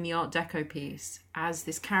beginning, in the Art Deco piece, as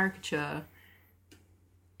this caricature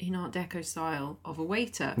in Art Deco style of a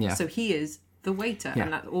waiter. Yeah. So he is the waiter, Yeah.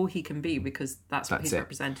 and that's all he can be because that's what he's it.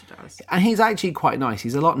 represented as. And he's actually quite nice.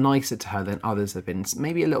 He's a lot nicer to her than others have been.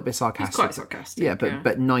 Maybe a little bit sarcastic. He's quite sarcastic. Yeah,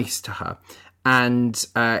 but nice to her. And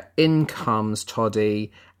in comes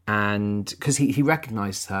Toddy, and because he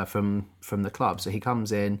recognised her from the club, so he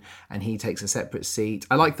comes in and he takes a separate seat.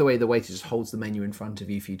 I like the way the waiter just holds the menu in front of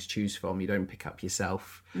you for you to choose from. You don't pick up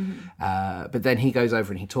yourself. But then he goes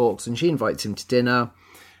over and he talks, and she invites him to dinner.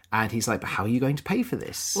 And he's like, but how are you going to pay for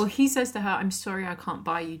this? Well, he says to her, I'm sorry I can't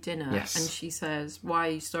buy you dinner. Yes. And she says, why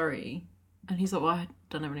are you sorry? And he's like, well, I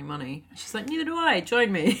don't have any money. And she's like, neither do I.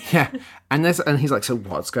 Join me. Yeah, and he's like, so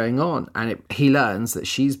what's going on? And he learns that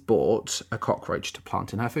she's bought a cockroach to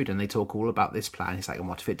plant in her food, and they talk all about this plan. He's like, and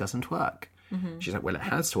what if it doesn't work? She's like, well, it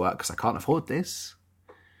has to work because I can't afford this.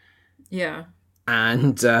 Yeah.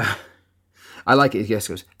 And I like it. He just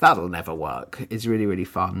goes, that'll never work. It's really, really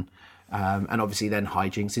fun. And obviously then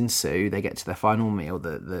hijinks ensue. They get to their final meal,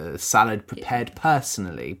 the salad prepared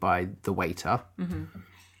personally by the waiter.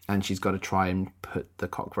 And she's got to try and put the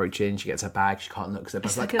cockroach in. She gets her bag. She can't look because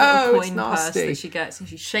It's like, like a little oh, it's coin purse nasty. that she gets, and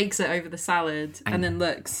she shakes it over the salad and then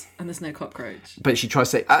looks, and there's no cockroach. But she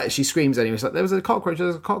tries to say, she screams anyway. She's like, there was a cockroach, there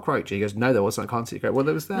was a cockroach. And he goes, no, there wasn't. I can't see it. Well,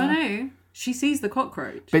 there was there. No, she sees the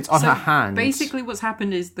cockroach. But it's on her hand. Basically, what's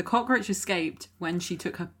happened is the cockroach escaped when she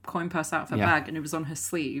took her coin purse out of her bag, and it was on her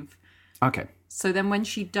sleeve. Okay. So then when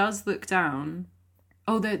she does look down,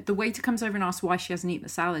 the waiter comes over and asks why she hasn't eaten the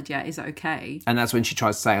salad yet. Is it okay? And that's when she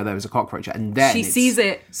tries to say, oh, there was a cockroach. And then She sees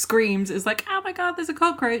it, screams, is like, oh my God, there's a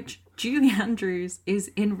cockroach. Julie Andrews is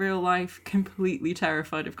in real life completely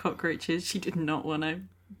terrified of cockroaches. She did not want to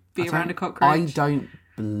be around a cockroach. I don't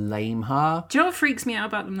blame her. Do you know what freaks me out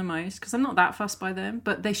about them the most? Because I'm not that fussed by them,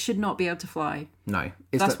 but they should not be able to fly. No.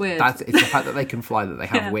 That's weird. It's the fact that they can fly, that they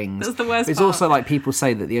have Yeah, wings. that's the worst It's part. also like people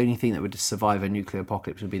say that the only thing that would survive a nuclear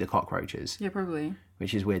apocalypse would be the cockroaches, Yeah, probably.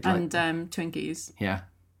 which is weird. And Twinkies. Yeah.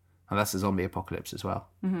 And that's a zombie apocalypse as well.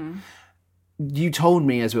 Mm-hmm. You told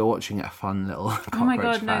me as we were watching it a fun little cockroach Oh my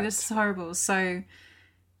God, fact. no, this is horrible. So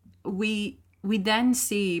we then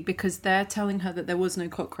see, because they're telling her that there was no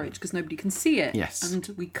cockroach because nobody can see it. Yes. And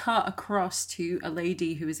we cut across to a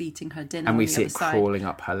lady who is eating her dinner And on we the see other it side. crawling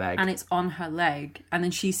up her leg. And it's on her leg. And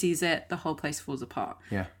then she sees it, the whole place falls apart.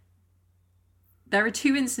 Yeah. There are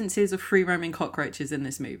 2 instances of free roaming cockroaches in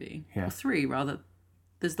this movie. Yeah. Or 3, rather.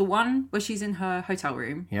 There's the one where she's in her hotel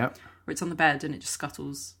room, Yep. where it's on the bed and it just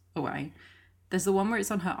scuttles away. There's the one where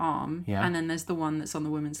it's on her arm, Yeah. and then there's the one that's on the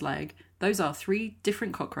woman's leg. Those are 3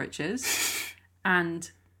 different cockroaches. And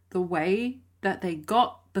the way that they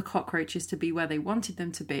got the cockroaches to be where they wanted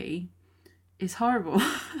them to be is horrible.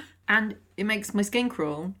 And it makes my skin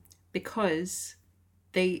crawl because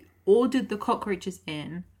they ordered the cockroaches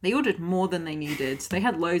in. They ordered more than they needed. So they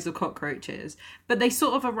had loads of cockroaches. But they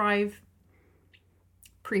sort of arrive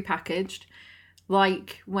pre-packaged.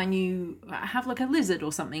 Like when you have like a lizard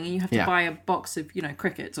or something and you have to buy a box of,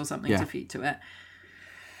 crickets or something to feed to it.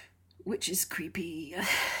 Which is creepy.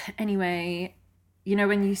 Anyway,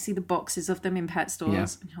 when you see the boxes of them in pet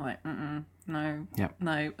stores, and you're like, no,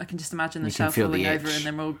 no. I can just imagine the shelf falling over and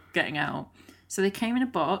them all getting out. So they came in a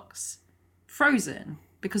box, frozen,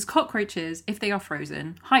 because cockroaches, if they are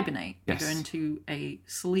frozen, hibernate. They go into a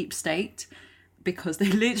sleep state because they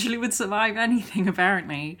literally would survive anything,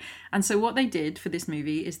 apparently. And so what they did for this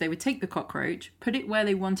movie is they would take the cockroach, put it where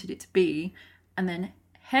they wanted it to be, and then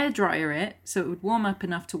hairdryer it so it would warm up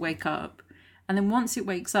enough to wake up. And then once it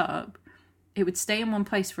wakes up, it would stay in one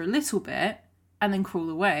place for a little bit and then crawl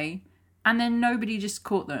away. And then nobody just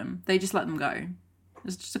caught them. They just let them go.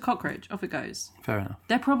 It's just a cockroach. Off it goes. Fair enough.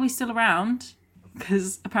 They're probably still around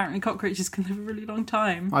because apparently cockroaches can live a really long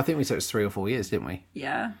time. I think we said it was 3 or 4 years, didn't we?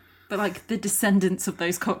 Yeah. But like the descendants of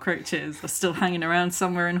those cockroaches are still hanging around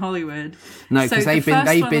somewhere in Hollywood. No, because So they've the been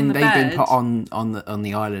first one on the bed- put on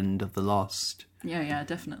the island of the lost. Yeah,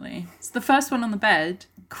 definitely. So the first one on the bed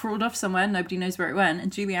crawled off somewhere, nobody knows where it went,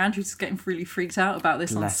 and Julie Andrews is getting really freaked out about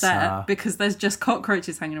this on Bless set her. because there's just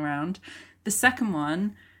cockroaches hanging around. The second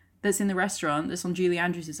one that's in the restaurant that's on Julie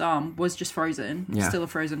Andrews' arm was just frozen, still a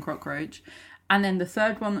frozen cockroach. And then the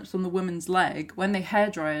third one that's on the woman's leg, when they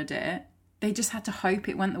hairdryered it, they just had to hope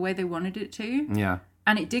it went the way they wanted it to. Yeah.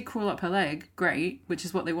 And it did crawl up her leg, great, which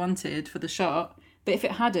is what they wanted for the shot. But if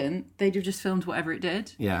it hadn't, they'd have just filmed whatever it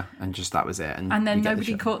did. Yeah, and just that was it. And then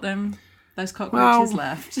nobody caught them. Those cockroaches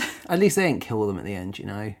left. At least they didn't kill them at the end, you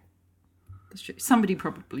know. That's true. Somebody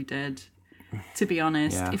probably did, to be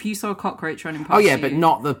honest. Yeah. If you saw a cockroach running past Oh, yeah, you... but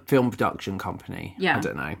not the film production company. Yeah. I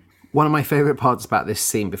don't know. One of my favourite parts about this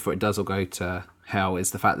scene before it does all go to hell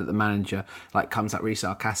is the fact that the manager comes up really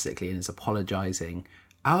sarcastically and is apologising.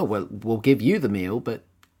 Oh, well, we'll give you the meal, but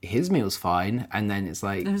his meal's fine. And then it's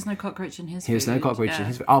like... There was no cockroach in his There's food. no cockroach in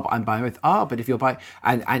his food. Oh, but I'm buying with... Oh, but if you're buying...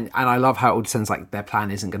 And I love how it all sounds like their plan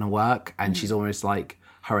isn't going to work. And she's almost like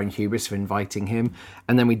her own hubris for inviting him.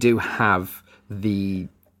 And then we do have the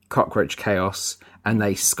cockroach chaos and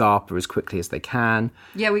they scarper as quickly as they can.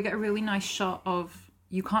 Yeah, we get a really nice shot of...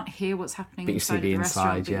 You can't hear what's happening But you inside see of the the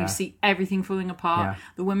restaurant, inside, but yeah. you see everything falling apart. Yeah.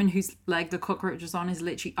 The woman whose leg the cockroach is on is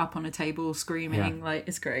literally up on a table screaming. Yeah. Like,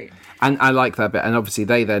 it's great. And I like that bit. And obviously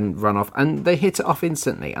they then run off and they hit it off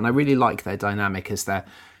instantly. And I really like their dynamic as they're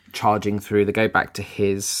charging through. They go back to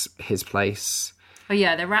his place. Oh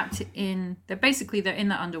yeah, they're wrapped in... They're in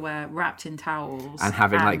their underwear, wrapped in towels. And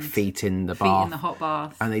having feet in the feet bath. in the hot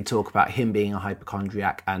bath. And they talk about him being a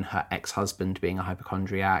hypochondriac and her ex-husband being a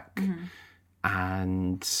hypochondriac.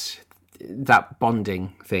 And that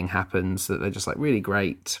bonding thing happens that they're just really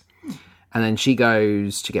great. And then she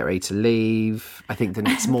goes to get ready to leave. I think the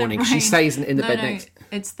next morning she stays in the bed next.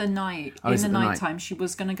 It's the night. Oh, is it the night? Nighttime, she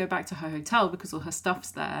was going to go back to her hotel because all her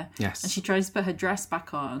stuff's there. Yes. And she tries to put her dress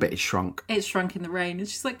back on. But it's shrunk. It's shrunk in the rain. And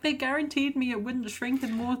she's like, they guaranteed me it wouldn't shrink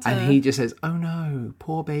in water. And he just says, "Oh no,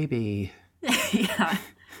 poor baby." Yeah.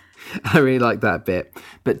 I really like that bit.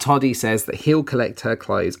 But Toddy says that he'll collect her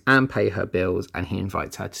clothes and pay her bills, and he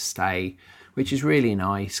invites her to stay, which is really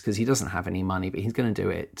nice because he doesn't have any money, but he's going to do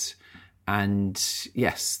it. And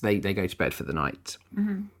yes, they go to bed for the night.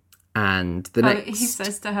 And the next... He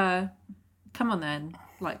says to her, come on then,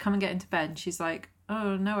 come and get into bed. And she's like,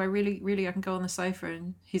 oh no, I really, I can go on the sofa.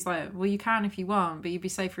 And he's like, well, you can if you want, but you'd be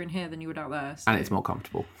safer in here than you would out there. So, and it's more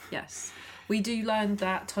comfortable. Yes. We do learn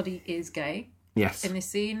that Toddy is gay. Yes. In this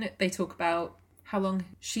scene, they talk about how long...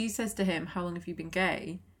 She says to him, how long have you been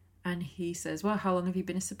gay? And he says, well, how long have you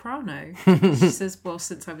been a soprano? She says, well,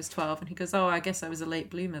 since I was 12. And he goes, oh, I guess I was a late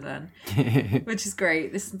bloomer then. Which is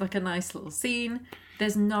great. This is a nice little scene.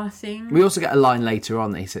 There's nothing... We also get a line later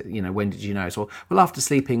on that he said, when did you know? So, well, after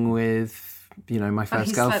sleeping with, my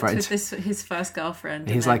first girlfriend. Slept with his first girlfriend.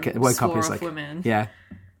 He's woke up, he's like... women. Yeah.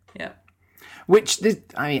 Yeah. Which,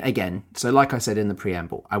 again, so like I said in the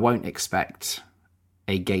preamble, I won't expect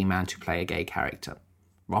a gay man to play a gay character.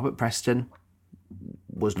 Robert Preston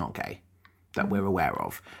was not gay, that we're aware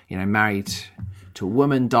of. Married to a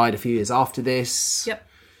woman, died a few years after this. Yep.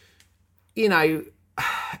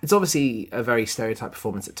 It's obviously a very stereotyped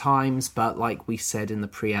performance at times, but like we said in the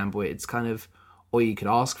preamble, it's kind of all you could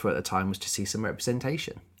ask for at the time was to see some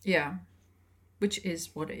representation. Yeah. Which is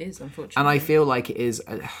what it is, unfortunately. And I feel like it is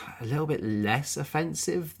a little bit less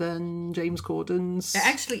offensive than James Corden's. It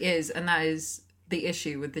actually is, and that is the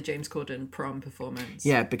issue with the James Corden prom performance.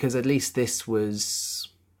 Yeah, because at least this was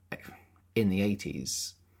in the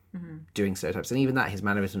 80s doing stereotypes. And even that, his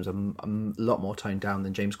mannerisms are a lot more toned down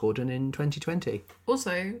than James Corden in 2020.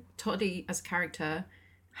 Also, Toddy, as a character,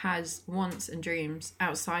 has wants and dreams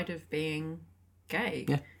outside of being gay.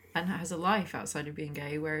 Yeah. And has a life outside of being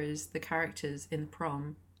gay, whereas the characters in the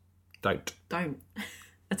prom Don't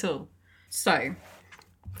at all. So,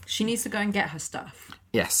 she needs to go and get her stuff.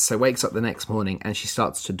 Yes, so wakes up the next morning and she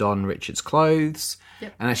starts to don Richard's clothes.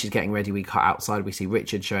 Yep. And as she's getting ready, we cut outside. We see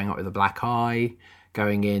Richard showing up with a black eye,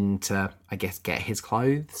 going in to, I guess, get his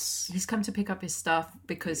clothes. He's come to pick up his stuff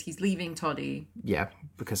because he's leaving Toddy. Yeah,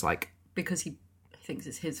 because he thinks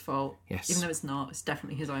it's his fault. Yes. Even though it's not, it's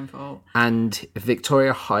definitely his own fault. And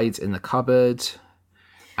Victoria hides in the cupboard.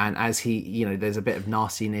 And as he, there's a bit of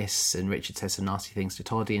nastiness and Richard says some nasty things to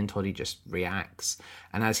Toddy and Toddy just reacts.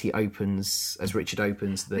 And as Richard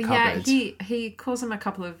opens the cupboard... Yeah, he calls him a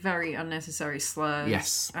couple of very unnecessary slurs.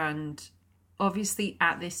 Yes. And obviously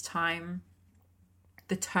at this time,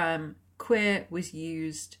 the term queer was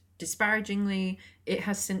used disparagingly. It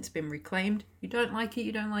has since been reclaimed. You don't like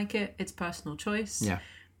it, it's personal choice. Yeah.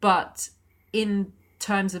 But in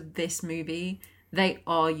terms of this movie, they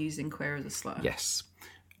are using queer as a slur. Yes.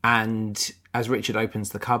 And as Richard opens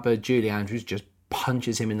the cupboard, Julie Andrews just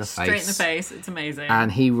punches him in the face. Straight in the face. It's amazing.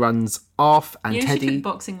 And he runs off, and Teddy... She took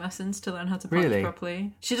boxing lessons to learn how to punch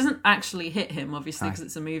properly. She doesn't actually hit him, obviously, because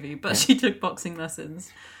it's a movie, but she took boxing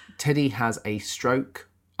lessons. Teddy has a stroke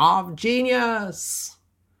of genius,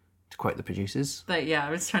 to quote the producers. But yeah, I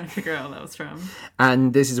was trying to figure out what that was from.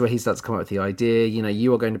 And this is where he starts to come up with the idea,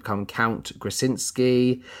 you are going to become Count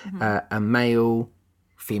Grasinski, a male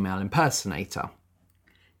female impersonator.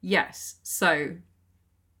 Yes. So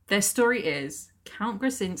their story is Count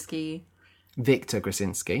Grasinski Victor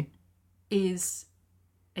Grasinski, is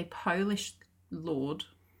a Polish lord,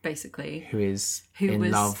 basically. who is in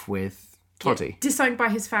love with Toddy. Yeah, disowned by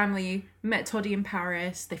his family, met Toddy in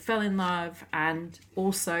Paris, they fell in love, and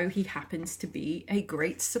also he happens to be a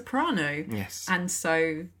great soprano. Yes. And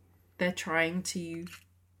so they're trying to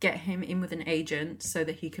get him in with an agent so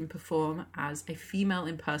that he can perform as a female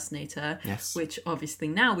impersonator, Yes. which obviously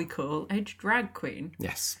now we call a drag queen.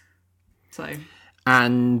 Yes. So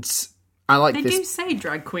And I like they this. do say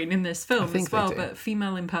drag queen in this film think as well, they do. but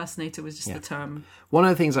female impersonator was just the term. One of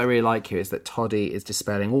the things I really like here is that Toddy is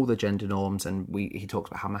dispelling all the gender norms, and he talks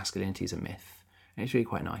about how masculinity is a myth. And it's really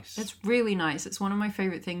quite nice. It's really nice. It's one of my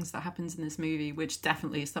favourite things that happens in this movie, which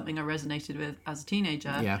definitely is something I resonated with as a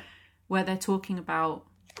teenager. Yeah. Where they're talking about,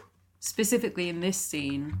 specifically in this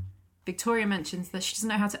scene, Victoria mentions that she doesn't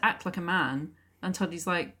know how to act like a man, and Toddy's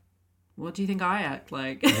like, what do you think I act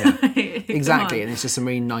like? Yeah. Come Exactly, on. and it's just some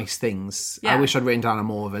really nice things. I Yeah. wish I'd written down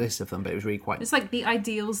more of a list of them, but it was really quite... It's like the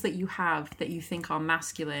ideals that you have that you think are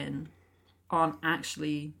masculine aren't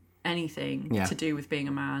actually anything Yeah. to do with being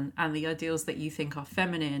a man, and the ideals that you think are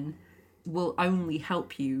feminine will only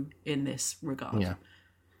help you in this regard. Yeah.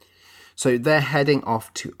 So they're heading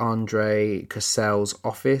off to Andre Cassell's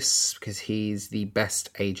office because he's the best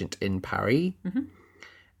agent in Paris. Mm-hmm.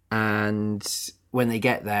 And when they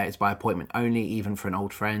get there, it's by appointment only, even for an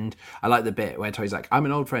old friend. I like the bit where Tony's like, I'm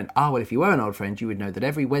an old friend. Ah, well, if you were an old friend, you would know that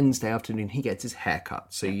every Wednesday afternoon he gets his hair cut,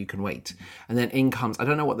 so you can wait. And then in comes, I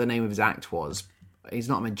don't know what the name of his act was. He's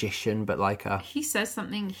not a magician, but like a... He says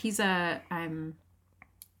something. He's a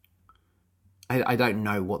I don't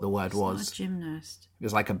know what the word not was. a gymnast. It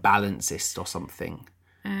was like a balancist or something.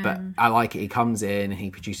 But I like it. He comes in and he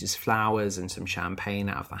produces flowers and some champagne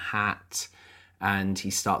out of the hat. And he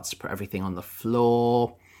starts to put everything on the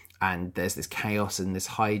floor. And there's this chaos and this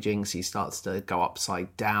hijinks. He starts to go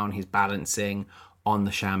upside down. He's balancing on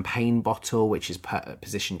the champagne bottle, which is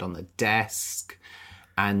positioned on the desk.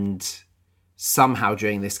 And somehow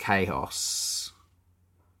during this chaos,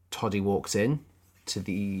 Toddy walks in to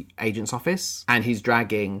the agent's office. And he's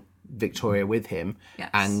dragging Victoria with him. Yes.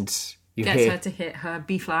 And you Gets hear... her to hit her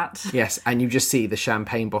B flat. Yes, and you just see the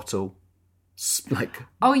champagne bottle, like...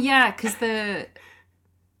 Oh yeah, because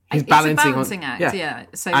He's it's balancing a balancing on, act, yeah.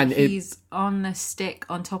 So And he's on the stick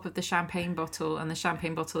on top of the champagne bottle, and the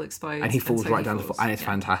champagne bottle explodes. and he falls so right down the floor, and it's Yeah.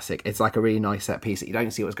 fantastic. It's like a really nice set piece that you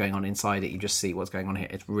don't see what's going on inside it, you just see what's going on here.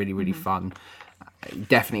 It's really, really Mm-hmm. fun.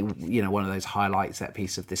 Definitely, one of those highlight set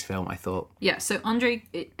pieces of this film, I thought. Yeah, so Andre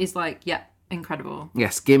is like, yeah, incredible.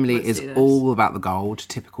 Yes, Gimli Let's is do this. all about the gold,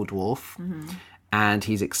 typical dwarf. And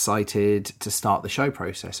he's excited to start the show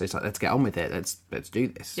process. So he's like, let's get on with it. Let's do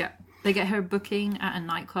this. Yeah. They get her booking at a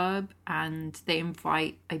nightclub, and they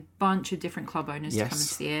invite a bunch of different club owners to come and Yes.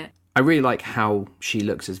 see it. I really like how she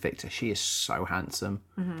looks as Victor. She is so handsome.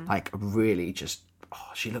 Like, really just...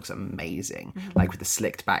 Oh, she looks amazing. Like, with the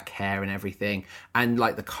slicked back hair and everything. And,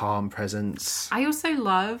 like, the calm presence. I also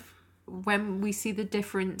love when we see the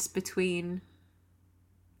difference between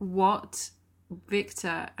what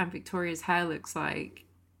Victor and Victoria's hair looks like,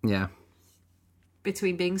 Yeah.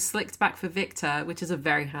 between being slicked back for Victor, which is a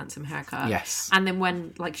very handsome haircut. Yes. And then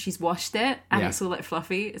when, like, she's washed it and Yeah. it's all, like,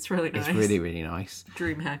 fluffy, it's really nice. It's really, really nice.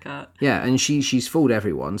 Dream haircut. Yeah, and she's fooled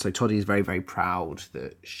everyone. So Toddy's very, very proud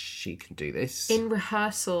that she can do this. In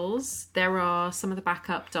rehearsals, there are some of the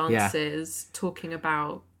backup dancers talking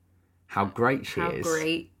about how great she how is.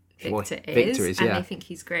 great Well, Victor is, Victor is, and yeah. they think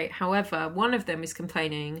he's great. However, one of them is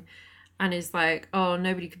complaining and is like, oh,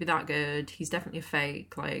 nobody could be that good. He's definitely a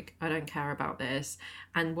fake. Like, I don't care about this.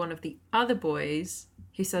 And one of the other boys,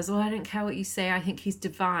 who says, oh, I don't care what you say. I think he's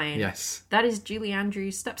divine. Yes. That is Julie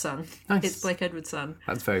Andrews' stepson. Nice. It's Blake Edwards' son.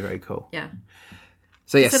 That's very, very cool. Yeah.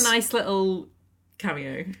 So yes. It's a nice little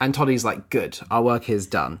cameo. And Toddy's like, good, our work is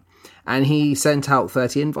done. And he sent out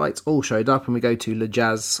 30 invites, all showed up, and we go to Le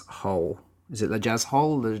Jazz Hole. Is it Le Jazz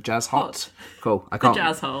Hole? Le Jazz Hot? Hot. Cool. I can't.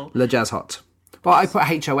 Jazz Hole. Le Jazz Hot. Well, I put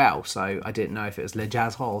HOL, so I didn't know if it was Le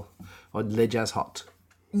Jazz Hole or Le Jazz Hot.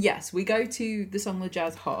 Yes, we go to the song Le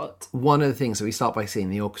Jazz Hot. One of the things, so we start by seeing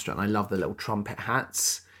the orchestra, and I love the little trumpet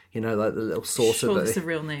hats. Like the little saucer. Sure, that that's a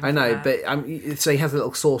real name I for know, that. but so he has a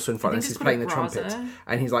little saucer in front, and think he's it's called playing a the trumpet, braza.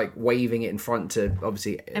 and he's like waving it in front to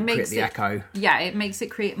obviously create makes the it- echo. Yeah, it makes it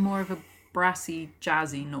create more of a brassy,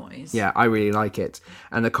 jazzy noise. Yeah, I really like it.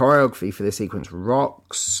 And the choreography for this sequence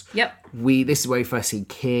rocks. Yep. This is where we first see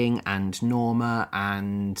King and Norma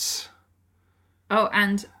and... Oh,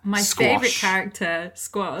 and my Squash. favourite character,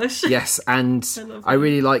 Squash. Yes, and love I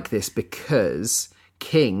really like this because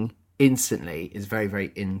King instantly is very,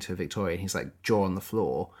 very into Victoria. And he's like, jaw on the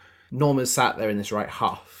floor. Norma's sat there in this right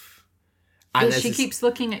huff. And But there's she this- keeps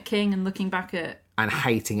looking at King and looking back at and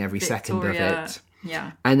hating every second of Victoria. it.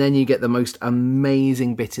 Yeah. And then you get the most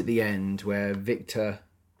amazing bit at the end where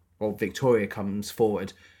Victoria comes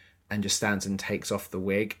forward and just stands and takes off the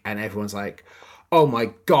wig. And everyone's like, oh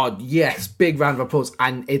my God, yes, big round of applause.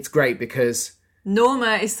 And it's great because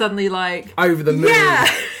Norma is suddenly like, over the moon. yeah,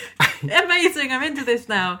 amazing, I'm into this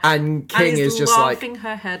now. And King is just laughing like,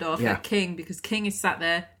 her head off Yeah. at King because King is sat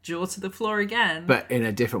there, jaw to the floor again. but in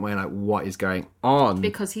a different way, like, what is going on?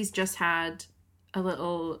 Because he's just had a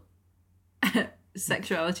little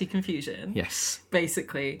sexuality confusion. Yes.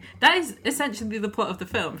 Basically. That is essentially the plot of the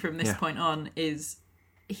film from this Yeah. point on, is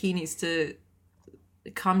he needs to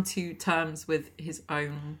come to terms with his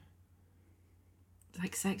own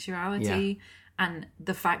like sexuality and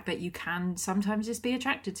the fact that you can sometimes just be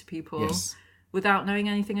attracted to people Yes. without knowing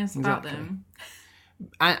anything else about Exactly. them.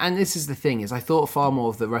 And this is the thing, is I thought far more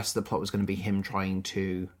of the rest of the plot was going to be him trying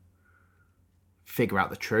to figure out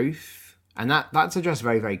the truth. And that's addressed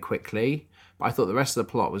very, very quickly. But I thought the rest of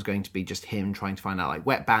the plot was going to be just him trying to find out, like,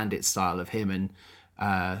 Wet Bandit style of him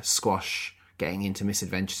and Squash getting into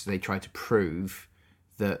misadventures. So they try to prove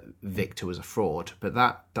that Victor was a fraud. But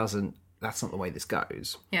that's not the way this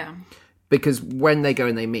goes. Yeah. Because when they go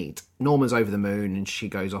and they meet, Norma's over the moon and she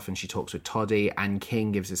goes off and she talks with Toddy, and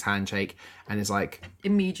King gives his handshake and is like,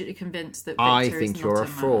 Immediately convinced that Victor I is think not you're a man.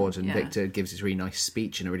 fraud. And Yeah. Victor gives his really nice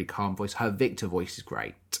speech in a really calm voice. Her Victor voice is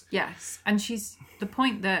great. Yes. And she's the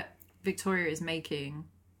point that Victoria is making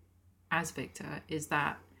as Victor is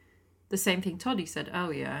that the same thing Toddy said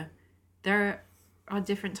earlier. There are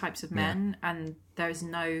different types of men and there's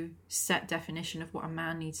no set definition of what a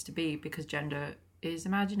man needs to be because gender is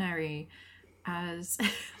imaginary, as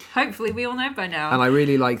hopefully we all know by now. And I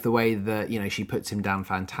really like the way that, she puts him down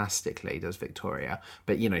fantastically, does Victoria.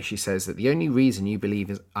 But, she says that the only reason you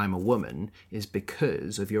believe I'm a woman is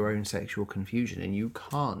because of your own sexual confusion. And you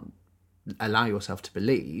can't allow yourself to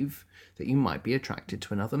believe that you might be attracted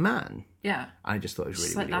to another man. Yeah. I just thought it was really,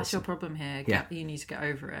 It's like, really that's awesome. your problem here. Yeah. You need to get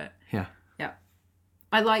over it. Yeah. Yeah.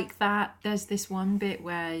 I like that there's this one bit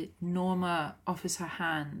where Norma offers her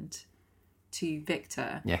hand to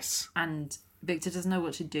Victor. Yes. And Victor doesn't know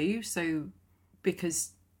what to do. So,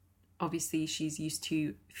 because obviously she's used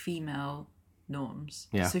to female norms.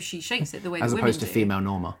 Yeah. So she shakes it the way As that women opposed to do. female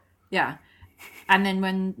Norma. Yeah. And then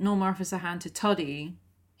when Norma offers her hand to Toddy,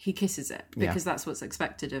 he kisses it because that's what's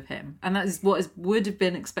expected of him. And that is what would have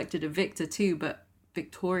been expected of Victor too, but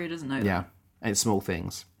Victoria doesn't know that. Yeah, it's small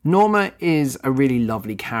things. Norma is a really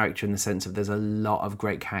lovely character in the sense of there's a lot of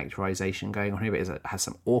great characterization going on here, but it has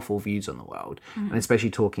some awful views on the world. And especially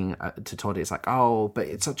talking to Toddy, it's like, oh, but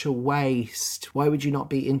it's such a waste. Why would you not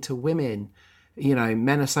be into women?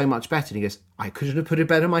 Men are so much better. And he goes, I couldn't have put it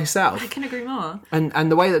better myself. I can agree more.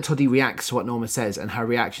 And the way that Toddy reacts to what Norma says, and her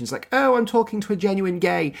reaction is like, oh, I'm talking to a genuine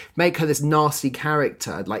gay, make her this nasty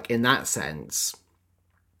character, like in that sense.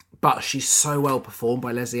 But she's so well performed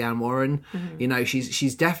by Leslie Ann Warren. Mm-hmm.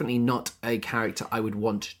 She's definitely not a character I would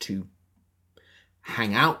want to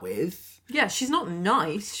hang out with. Yeah, she's not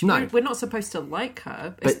nice. No. We're not supposed to like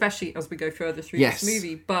her, especially as we go further through Yes. this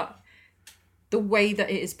movie. But the way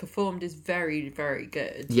that it is performed is very, very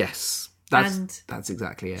good. Yes, And that's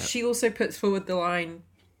exactly it. She also puts forward the line,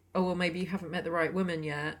 oh, well, maybe you haven't met the right woman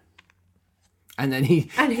yet. And then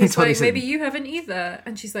And he's Toddy like, said- maybe you haven't either.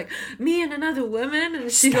 And she's like, me and another woman? And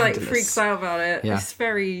she like Scandalous. freaks out about it. Yeah. It's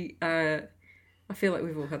very, I feel like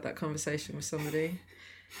we've all had that conversation with somebody.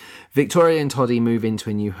 Victoria and Toddy move into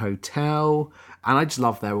a new hotel, and I just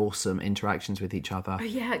love their awesome interactions with each other. Oh,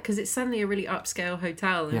 yeah, because it's suddenly a really upscale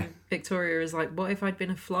hotel. And Yeah. Victoria is like, what if I'd been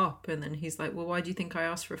a flop? And then he's like, well, why do you think I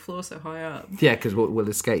asked for a floor so high up? Yeah, because we'll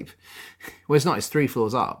escape. Well, it's not. It's 3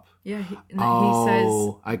 floors up. Yeah, he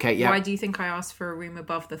Oh, says, okay, yeah. why do you think I asked for a room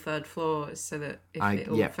above the 3rd floor so that if it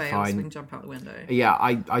all fails, fine. we can jump out the window? Yeah,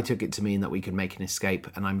 I took it to mean that we could make an escape,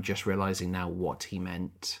 and I'm just realising now what he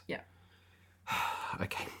meant. Yeah,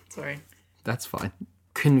 Okay, sorry. that's fine.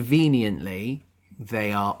 Conveniently,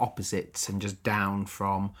 they are opposites and just down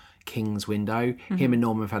from King's window. Him and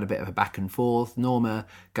Norma have had a bit of a back and forth. Norma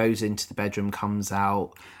goes into the bedroom, comes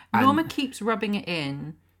out. And Norma keeps rubbing it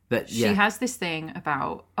in. She yeah, has this thing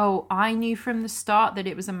about, oh, I knew from the start that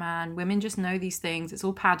it was a man. Women just know these things. It's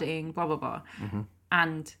all padding, blah, blah, blah.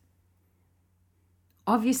 And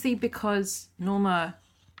obviously because Norma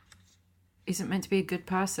isn't meant to be a good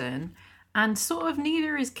person, and sort of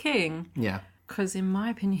neither is King. Yeah. Because in my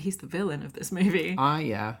opinion, he's the villain of this movie.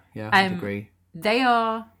 Yeah, I'd agree. They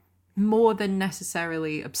are more than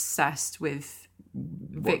necessarily obsessed with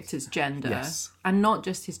Victor's gender. Yes. And not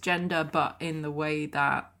just his gender, but in the way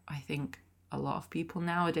that I think a lot of people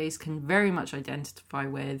nowadays can very much identify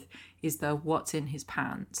with, is the what's in his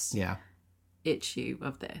pants issue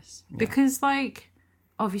of this. Yeah. Because, like,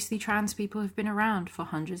 obviously trans people have been around for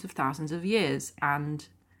hundreds of thousands of years, and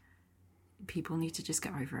people need to just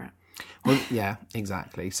get over it. Well, yeah,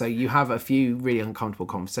 exactly. So you have a few really uncomfortable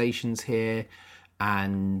conversations here,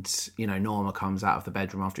 and, you know, Norma comes out of the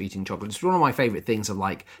bedroom after eating chocolates. It's one of my favourite things of,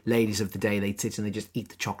 like, ladies of the day. They sit and they just eat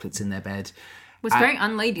the chocolates in their bed. It's very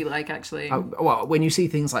unladylike, actually. Well, when you see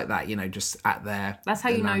things like that, you know, just at their... That's how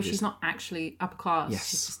you know lounges. she's not actually upper class. Yes.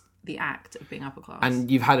 She's just the act of being upper class. And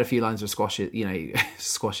you've had a few lines of Squash, you know,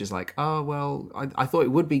 Squash is like, oh, well, I thought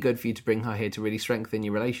it would be good for you to bring her here to really strengthen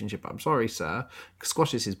your relationship. But I'm sorry, sir.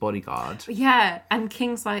 Squash is his bodyguard. Yeah, and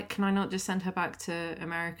King's like, can I not just send her back to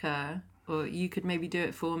America? Or you could maybe do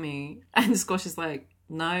it for me. And Squash is like,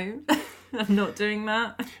 no, I'm not doing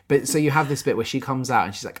that. But so you have this bit where she comes out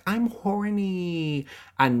and she's like, I'm horny.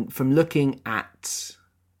 And from looking at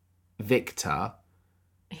Victor...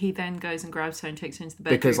 He then goes and grabs her and takes her into the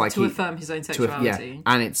bedroom to affirm his own sexuality.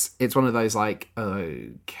 And it's one of those like,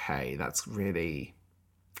 okay, that's really...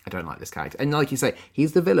 I don't like this character. And like you say,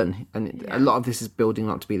 he's the villain. And a lot of this is building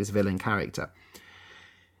up to be this villain character.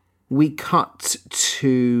 We cut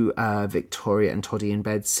to Victoria and Toddy in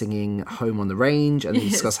bed singing Home on the Range, and they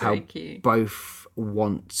discuss how both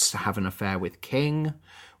want to have an affair with King,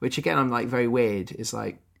 which again, I'm like, very weird. It's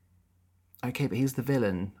like, okay, but he's the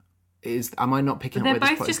villain. Am I not picking up where this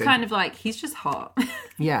plot is going? They're both just kind of like, he's just hot.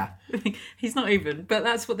 Yeah. He's not even, but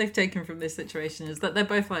that's what they've taken from this situation, is that they're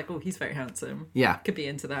both like, oh, he's very handsome. Yeah. Could be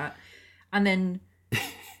into that. And then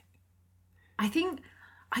I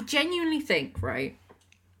genuinely think, right,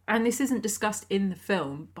 and this isn't discussed in the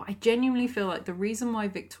film, but I genuinely feel like the reason why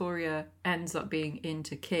Victoria ends up being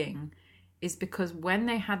into King is because when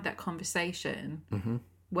they had that conversation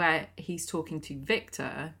where he's talking to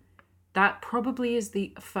Victor, that probably is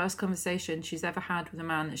the first conversation she's ever had with a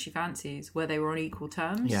man that she fancies where they were on equal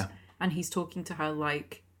terms. Yeah. And he's talking to her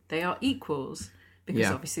like they are equals,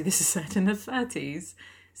 because obviously this is set in the 30s.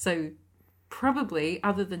 So probably,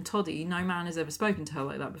 other than Toddy, no man has ever spoken to her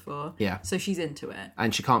like that before. Yeah. So she's into it.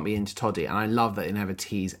 And she can't be into Toddy. And I love that they never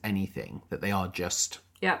tease anything, that they are just,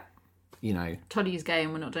 you know... Toddy is gay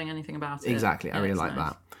and we're not doing anything about it. Exactly. I really like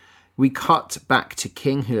that. We cut back to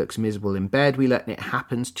King, who looks miserable in bed. We learn it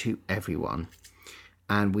happens to everyone.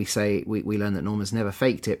 And we learn that Norma's never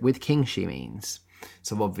faked it. With King, she means.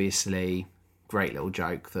 So obviously, great little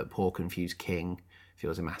joke that poor confused King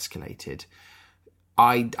feels emasculated.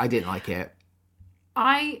 I didn't like it.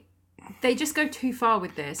 They just go too far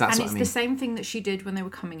with this. That's and what it's I mean. The same thing that she did when they were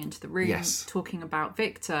coming into the room, Yes. talking about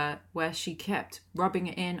Victor, where she kept rubbing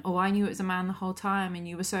it in, oh, I knew it was a man the whole time and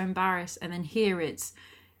you were so embarrassed. And then here it's,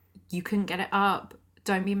 you couldn't get it up.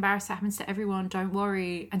 Don't be embarrassed. It happens to everyone. Don't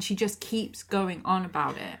worry. And she just keeps going on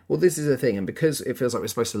about it. Well, this is the thing. And because it feels like we're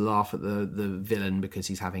supposed to laugh at the villain because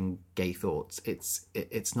he's having gay thoughts,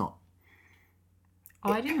 it's not.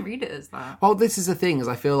 Oh, I didn't read it as that. Well, this is the thing, is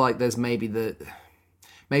I feel like there's maybe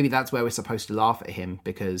that's where we're supposed to laugh at him,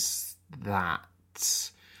 because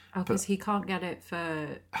because he can't get it for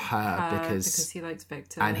her because he likes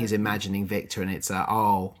Victor. And he's imagining Victor, and it's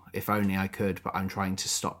oh, if only I could, but I'm trying to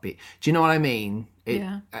stop it. Do you know what I mean?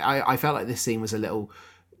 I felt like this scene was a little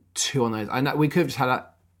too on those. I know we could have just had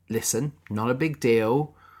that. Listen, not a big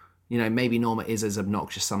deal. You know, maybe Norma is as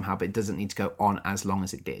obnoxious somehow, but it doesn't need to go on as long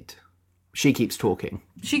as it did. She keeps talking.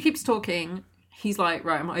 He's like,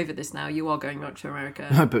 right, I'm over this now. You are going back to America.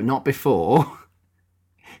 No, but not before.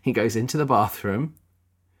 He goes into the bathroom.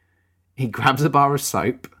 He grabs a bar of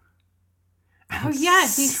soap. Oh yeah,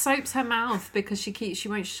 he soaps her mouth because she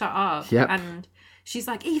won't shut up. Yep. And she's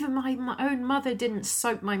like, even my own mother didn't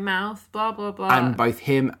soap my mouth, blah, blah, blah. And both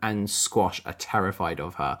him and Squash are terrified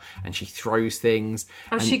of her. And she throws things.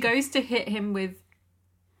 Oh, she goes to hit him with,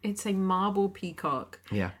 it's a marble peacock.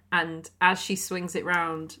 Yeah. And as she swings it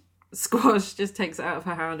round, Squash just takes it out of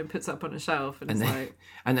her hand and puts it up on a shelf.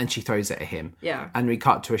 And then she throws it at him. Yeah. And we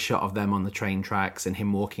cut to a shot of them on the train tracks and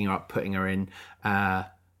him walking up, putting her in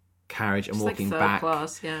carriage and just walking like back.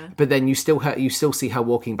 Class, yeah. But then you still see her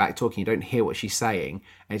walking back, talking. You don't hear what she's saying.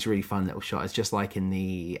 And it's a really fun little shot. It's just like in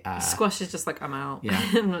the... Squash is just like, I'm out. Yeah.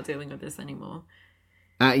 I'm not dealing with this anymore.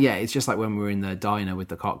 Yeah, it's just like when we were in the diner with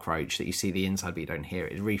the cockroach that you see the inside but you don't hear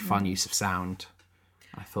it. It's a really fun use of sound.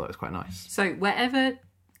 I thought it was quite nice. So wherever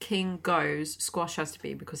King goes, Squash has to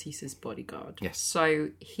be because he's his bodyguard. Yes. So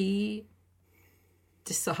he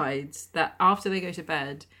decides that after they go to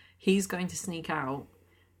bed, he's going to sneak out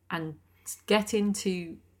and get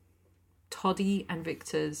into Toddy and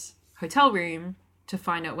Victor's hotel room to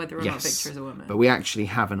find out whether or not Victor is a woman. But we actually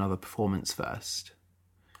have another performance first.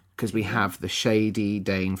 Because we have the shady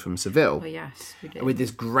Dane from Seville. Oh, yes, we did. With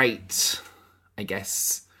this great, I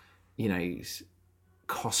guess,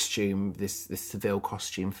 costume, this Seville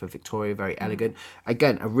costume for Victoria, very elegant.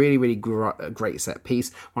 Again, a really, really great set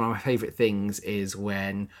piece. One of my favourite things is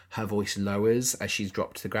when her voice lowers as she's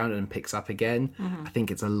dropped to the ground and picks up again. I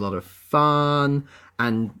think it's a lot of fun.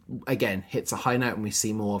 And again, hits a high note and we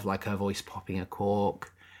see more of like her voice popping a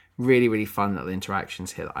cork. Really, really fun little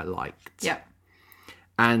interactions here that I liked. Yeah.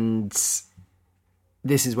 And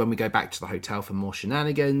this is when we go back to the hotel for more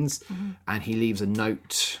shenanigans. And he leaves a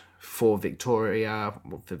note for Victoria,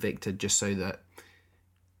 for Victor, just so that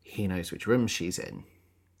he knows which room she's in.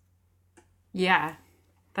 Yeah,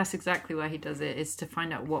 that's exactly why he does it, is to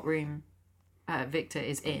find out what room Victor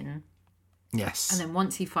is in. Yes. And then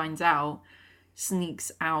once he finds out,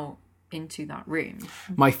 sneaks out into that room.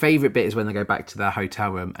 My favourite bit is when they go back to their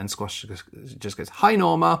hotel room and Squash just goes, "Hi,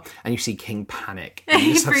 Norma," and you see King panic. And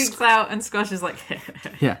He freaks out and Squash is like...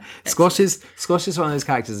 Yeah. Squash is one of those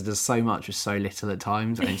characters that does so much with so little at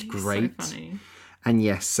times, and it's great. So funny. And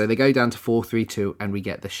yes, so they go down to 432 and we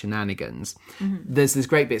get the shenanigans. There's this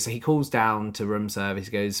great bit. So he calls down to room service.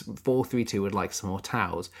 He goes, 432 would like some more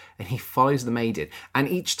towels. And he follows the maid in. And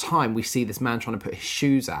each time we see this man trying to put his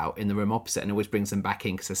shoes out in the room opposite and always brings them back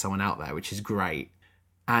in because there's someone out there, which is great.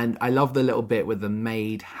 And I love the little bit where the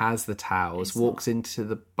maid has the towels, walks into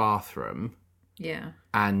the bathroom Yeah.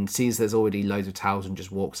 and sees there's already loads of towels and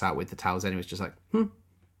just walks out with the towels anyway. It's just like,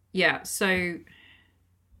 Yeah, so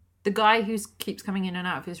the guy who keeps coming in and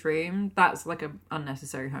out of his room, that's like an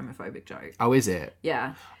unnecessary homophobic joke. Oh, is it?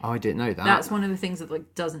 Yeah. Oh, I didn't know that. That's one of the things that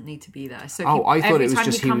like doesn't need to be there. So I thought every it was time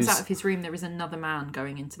just he comes he was... out of his room, there is another man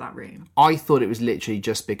going into that room. I thought it was literally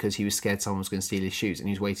just because he was scared someone was going to steal his shoes and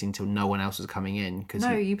he was waiting until no one else was coming in.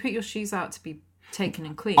 No, you put your shoes out to be taken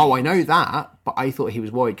and clean. Oh, I know that, but I thought he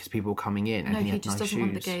was worried because people were coming in and No, he he had just no doesn't shoes.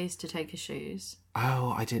 want the gays to take his shoes.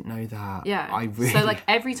 Oh, I didn't know that. Yeah. I really... So like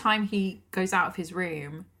every time he goes out of his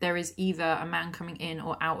room, there is either a man coming in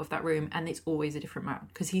or out of that room, and it's always a different man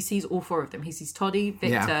because he sees all four of them. He sees Toddy,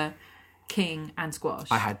 Victor, King, and Squash.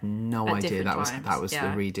 I had no idea that different was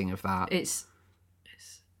times. the reading of that. It's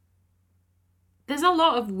there's a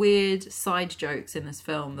lot of weird side jokes in this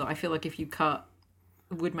film that I feel like if you cut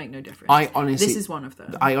would make no difference. This is one of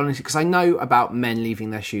them. Because I know about men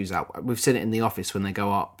leaving their shoes out. We've seen it in The Office when they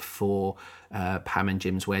go up for Pam and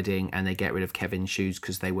Jim's wedding and they get rid of Kevin's shoes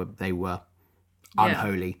because they were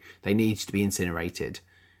unholy. They needed to be incinerated.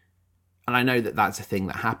 And I know that that's a thing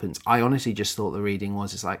that happens. I honestly just thought the reading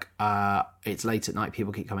was, it's like, it's late at night,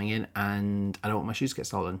 people keep coming in, and I don't want my shoes to get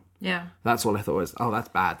stolen. Yeah. That's all I thought was, oh, that's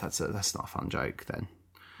bad. That's not a fun joke then.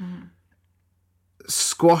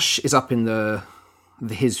 Squash is up in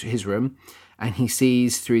his room, and he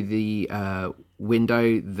sees through the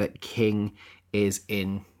window that King is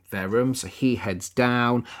in their room, so he heads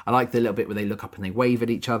down. I like the little bit where they look up and they wave at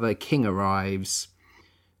each other. King arrives,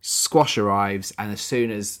 Squash arrives, and as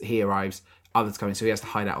soon as he arrives, others come in, so he has to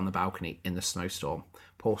hide out on the balcony in the snowstorm.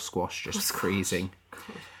 Poor Squash, just freezing.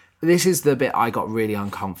 This is the bit I got really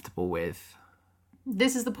uncomfortable with.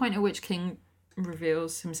 This is the point at which King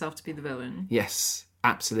reveals himself to be the villain. Yes,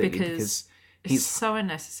 absolutely, because it's so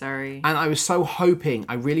unnecessary. And I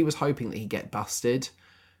really was hoping that he'd get busted.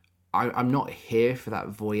 I'm not here for that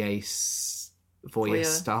voyeur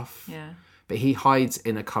stuff. Yeah. But he hides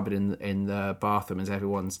in a cupboard in the bathroom as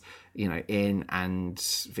everyone's, in, and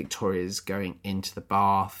Victoria's going into the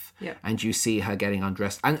bath. Yeah. And you see her getting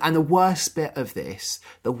undressed. And the worst bit of this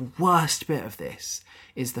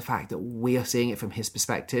is the fact that we are seeing it from his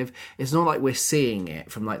perspective. It's not like we're seeing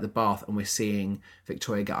it from like the bath and we're seeing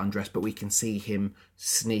Victoria get undressed, but we can see him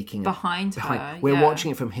sneaking behind her. We're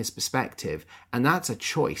watching it from his perspective, and that's a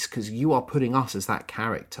choice because you are putting us as that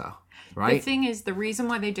character, right? The thing is, the reason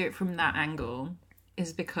why they do it from that angle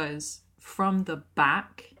is because from the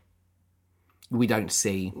back, we don't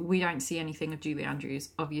see anything of Julie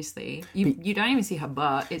Andrews. Obviously, you don't even see her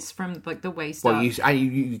butt. It's from like the waist up. Well,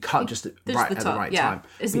 you cut just right at the right time.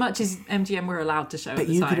 As much as MGM were allowed to show. But at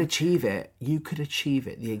the you time. could achieve it. You could achieve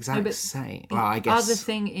it the exact same. Well, I guess. The other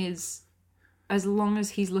thing is, as long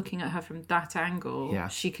as he's looking at her from that angle,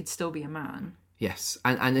 she could still be a man. Yes,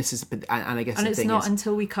 and this is, and I guess, and the it's thing not is,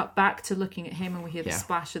 until we cut back to looking at him and we hear the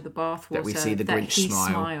splash of the bathwater that we see the Grinch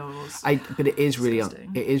smile. smiles. But it is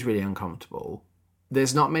really uncomfortable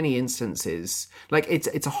there's not many instances, like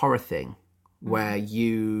it's a horror thing where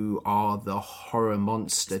you are the horror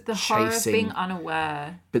monster The chasing, horror of being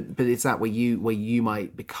unaware. but it's that where you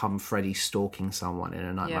might become Freddy stalking someone in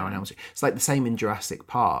a Nightmare on Elm Street. It's like the same in Jurassic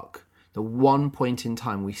Park. The one point in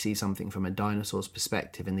time we see something from a dinosaur's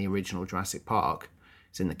perspective in the original Jurassic Park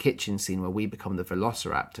is in the kitchen scene where we become the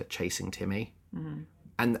Velociraptor chasing Timmy. Mm-hmm.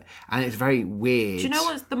 And it's very weird. Do you know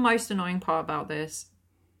what's the most annoying part about this?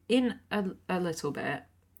 In a little bit,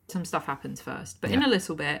 some stuff happens first, but in a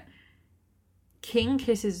little bit, King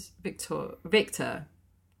kisses Victor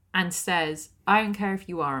and says, I don't care if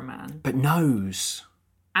you are a man. But knows.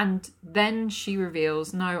 And then she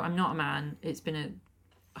reveals, no, I'm not a man. It's been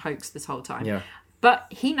a hoax this whole time. Yeah. But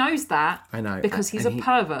he knows that. I know. Because he's a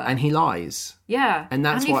pervert. And he lies. Yeah. And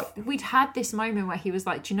that's if what... we'd had this moment where he was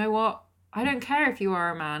like, do you know what? I don't care if you are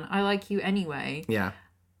a man. I like you anyway. Yeah.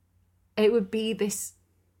 It would be this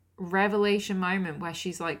revelation moment where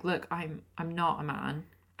she's like, look, I'm not a man.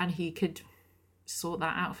 And he could sort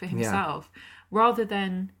that out for himself rather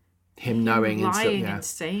than him knowing lying and and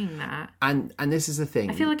saying that. And this is the thing.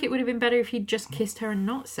 I feel like it would have been better if he'd just kissed her and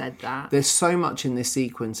not said that. There's so much in this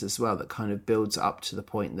sequence as well that kind of builds up to the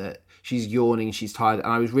point that she's yawning, she's tired,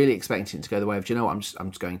 and I was really expecting it to go the way of, do you know what,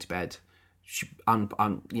 I'm just going to bed.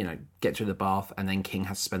 Get through the bath, and then King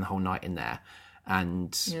has to spend the whole night in there.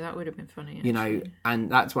 And yeah, that would have been funny, actually. You know,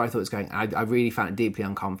 and that's where I thought it was going. I really found it deeply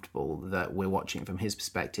uncomfortable that we're watching from his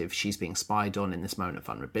perspective. She's being spied on in this moment of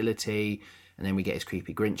vulnerability, and then we get his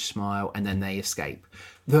creepy Grinch smile, and then they escape.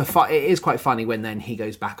 It is quite funny when then he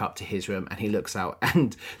goes back up to his room and he looks out,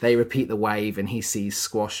 and they repeat the wave, and he sees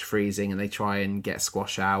Squash freezing, and they try and get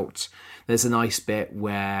Squash out. There's a nice bit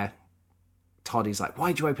where Toddy's like,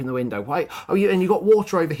 why'd you open the window? Why? Oh, and you got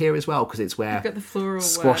water over here as well, because it's where you've got the floor all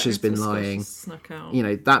Squash wet, has been Squash lying. has snuck out. You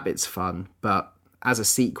know, that bit's fun, but as a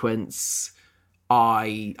sequence,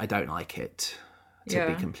 I don't like it, to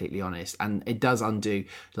be completely honest. And it does undo,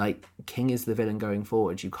 like, King is the villain going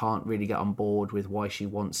forward. You can't really get on board with why she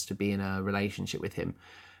wants to be in a relationship with him.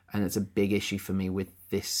 And it's a big issue for me with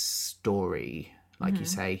this story. Like you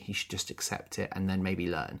say, he should just accept it and then maybe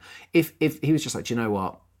learn. If he was just like, do you know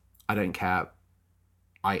what? I don't care.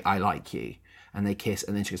 I like you. And they kiss,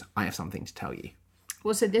 and then she goes, I have something to tell you.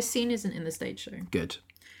 Well, so this scene isn't in the stage show. Good.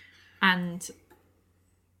 And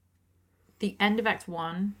the end of Act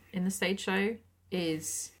 1 in the stage show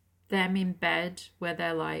is them in bed where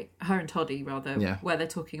they're like, her and Toddy rather, where they're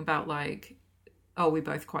talking about like, oh, we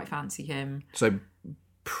both quite fancy him. So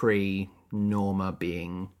pre-Norma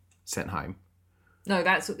being sent home. No,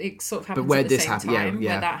 it sort of happens where at the this same happen- time,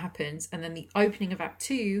 yeah. where that happens. And then the opening of Act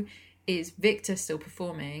 2 is Victor still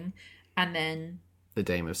performing, and then The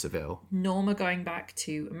Dame of Seville. Norma going back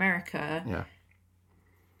to America. Yeah.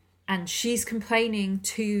 And she's complaining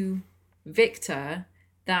to Victor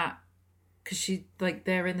that, because she, like,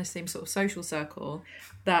 they're in the same sort of social circle,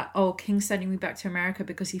 that, oh, King's sending me back to America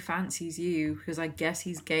because he fancies you, because I guess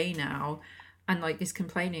he's gay now, and, like, is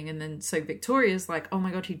complaining. And then, so Victoria's like, oh my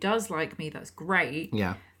God, he does like me, that's great.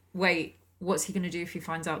 Yeah. Wait, what's he going to do if he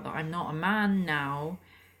finds out that I'm not a man now?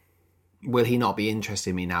 Will he not be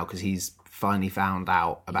interested in me now because he's finally found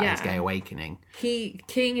out about his gay awakening?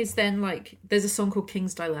 King is then like, there's a song called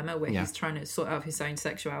King's Dilemma where he's trying to sort out his own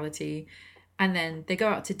sexuality, and then they go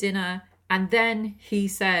out to dinner, and then he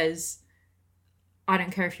says, I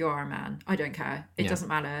don't care if you are a man, I don't care, it doesn't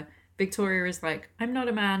matter. Victoria is like, I'm not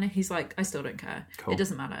a man. He's like, I still don't care, it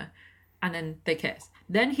doesn't matter. And then they kiss.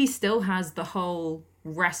 Then he still has the whole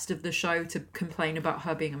rest of the show to complain about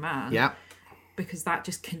her being a man. Yeah. Because that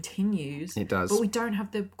just continues. It does. But we don't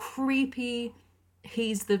have the creepy,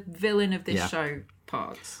 he's the villain of this show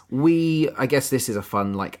parts. I guess this is a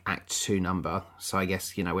fun, like, Act 2 number. So I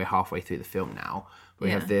guess, you know, we're halfway through the film now. We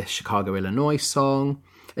have the Chicago, Illinois song.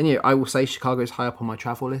 And, you know, I will say Chicago is high up on my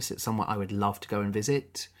travel list. It's somewhere I would love to go and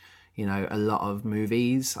visit. You know, a lot of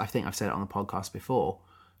movies. I think I've said it on the podcast before.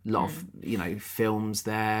 A lot of, you know, films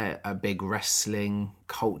there. A big wrestling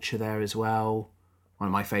culture there as well. One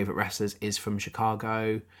of my favourite wrestlers is from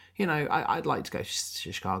Chicago. You know, I'd like to go to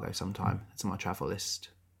Chicago sometime. It's on my travel list.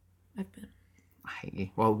 I've been. I hate you.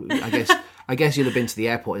 Well, I guess you'll have been to the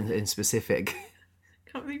airport in specific.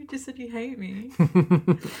 Can't believe you just said you hate me.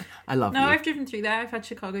 I love you. No, I've driven through there. I've had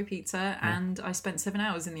Chicago pizza, and I spent 7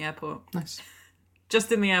 hours in the airport. Nice.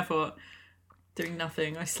 Just in the airport. Doing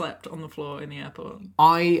nothing. I slept on the floor in the airport.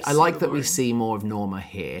 I like that we boring. see more of Norma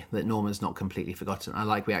here, that Norma's not completely forgotten. I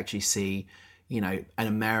like we actually see, you know, an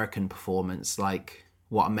American performance, like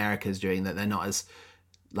what America's doing, that they're not as,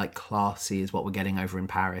 like, classy as what we're getting over in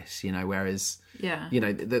Paris, you know, whereas, you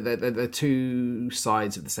know, the two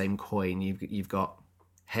sides of the same coin. You've got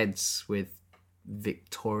heads with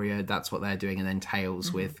Victoria. That's what they're doing. And then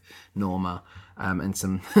Tails with Norma, and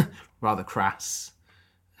some rather crass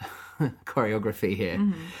choreography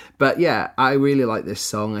here. But yeah, I really like this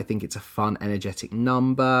song. I think it's a fun, energetic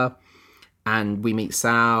number. And we meet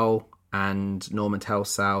Sal, and Norma tells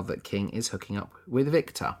Sal that King is hooking up with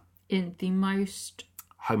Victor. In the most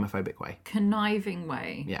Homophobic way. conniving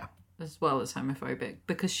way. Yeah. As well as homophobic.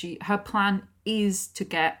 Because her plan is to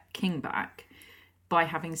get King back by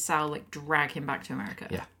having Sal, like, drag him back to America.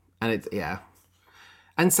 Yeah.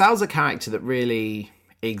 And Sal's a character that really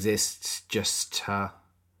exists just to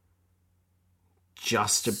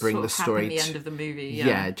bring the story the end of the movie.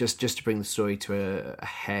 just to bring the story to a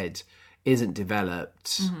head. Isn't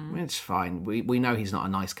developed. It's fine. We know he's not a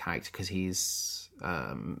nice character because he's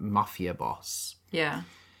mafia boss. Yeah.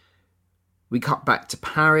 We cut back to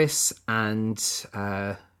Paris, and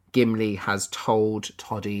Gimli has told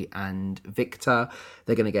Toddy and Victor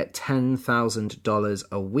they're going to get $10,000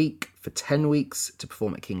 a week for 10 weeks to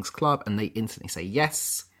perform at King's Club, and they instantly say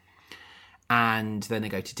yes. And then they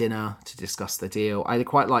go to dinner to discuss the deal. I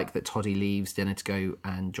quite like that Toddy leaves dinner to go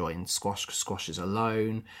and join Squash, because Squash is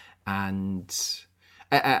alone. And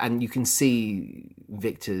you can see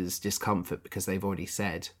Victor's discomfort because they've already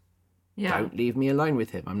said, don't leave me alone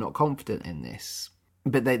with him. I'm not confident in this.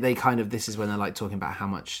 But they kind of, this is when they're like talking about how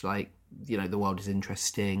much, like, you know, the world is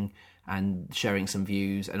interesting and sharing some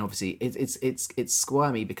views. And obviously it's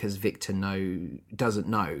squirmy because Victor doesn't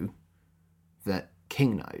know that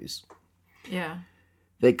King knows. Yeah.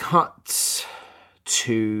 They cut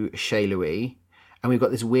to Chez Louis, and we've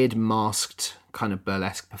got this weird masked kind of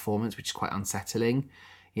burlesque performance, which is quite unsettling.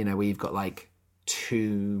 You know, where you've got like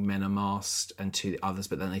two men are masked and two others,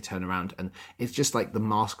 but then they turn around, and it's just like the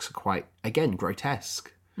masks are quite, again,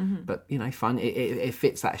 grotesque. But, you know, fun. It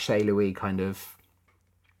fits that Chez Louis kind of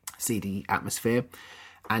seedy atmosphere.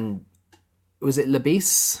 And was it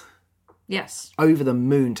Labisse? Yes. Over the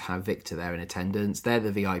moon to have Victor there in attendance. They're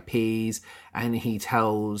the VIPs, and he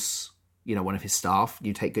tells, you know, one of his staff,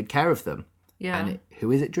 you take good care of them. Yeah. And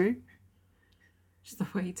who is it, Drew? Just the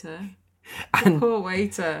waiter. And Poor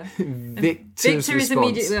waiter. Victor is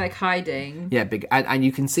immediately like hiding. Yeah, big, and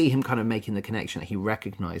you can see him kind of making the connection that he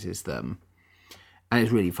recognises them. And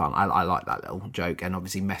it's really fun. I like that little joke. And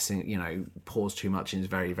obviously messing, you know, pours too much and is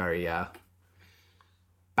very, very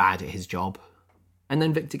bad at his job. And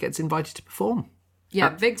then Victor gets invited to perform.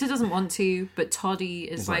 Yeah, Victor doesn't want to, but Toddy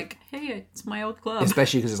is like, hey, it's my old club.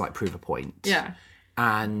 Especially because it's like prove a point. Yeah.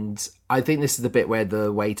 And I think this is the bit where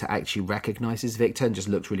the waiter actually recognises Victor and just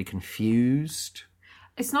looks really confused.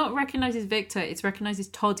 It's not recognises Victor, it's recognises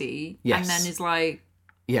Toddy. Yes. And then is like,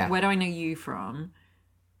 where do I know you from?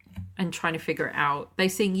 And trying to figure it out. They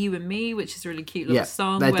sing You and Me, which is a really cute little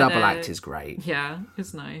song. Their double act is great. Yeah,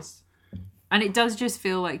 it's nice. And it does just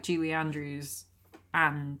feel like Julie Andrews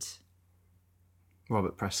and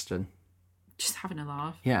Robert Preston. Just having a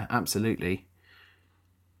laugh. Yeah, absolutely.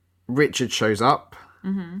 Richard shows up,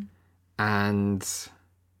 and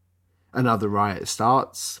another riot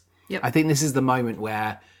starts. Yep. I think this is the moment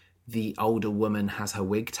where the older woman has her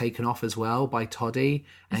wig taken off as well by Toddy,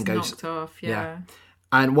 and goes knocked off. Yeah.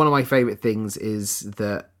 And one of my favourite things is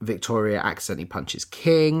that Victoria accidentally punches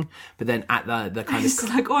King, but then at the kind It's of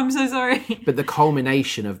like, oh, I'm so sorry. but the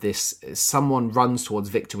culmination of this is someone runs towards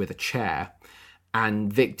Victor with a chair,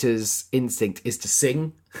 and Victor's instinct is to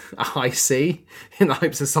sing a high C in the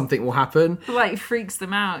hopes that something will happen. Like, freaks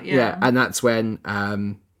them out. Yeah, and that's when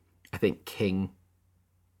I think King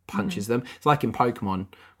punches them. It's like in Pokemon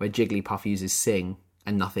where Jigglypuff uses Sing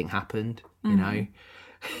and nothing happened, you know?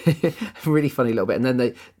 Really funny little bit. And then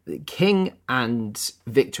the King and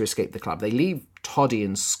Victor escape the club. They leave Toddy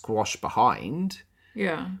and Squash behind.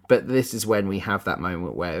 Yeah. But this is when we have that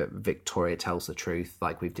moment where Victoria tells the truth,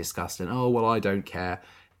 like we've discussed, and oh, well, I don't care.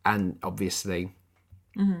 And obviously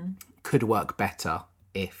could work better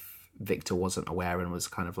if Victor wasn't aware and was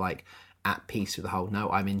kind of like at peace with the whole, no,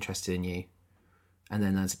 I'm interested in you. And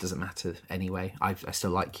then as it doesn't matter anyway, I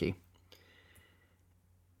still like you.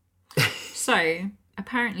 So,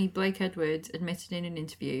 apparently Blake Edwards admitted in an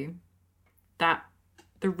interview that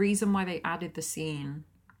the reason why they added the scene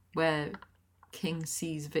where King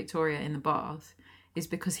sees Victoria in the bath is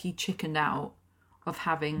because he chickened out of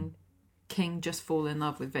having King just fall in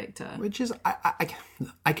love with Victor. Which is,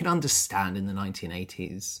 I can understand in the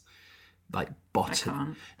 1980s, like bottom. I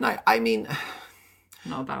can't. No, I mean,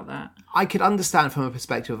 Not about that. I could understand from a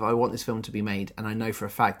perspective of I want this film to be made, and I know for a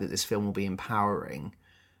fact that this film will be empowering,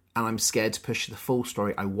 and I'm scared to push the full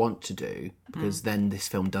story I want to do, because then this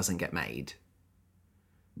film doesn't get made.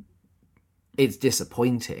 It's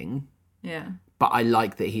disappointing. Yeah. But I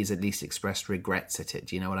like that he's at least expressed regrets at it.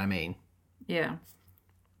 Do you know what I mean? Yeah.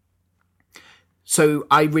 So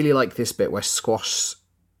I really like this bit where Squash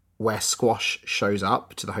shows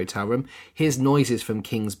up to the hotel room, hears noises from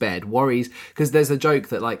King's bed, worries, because there's a joke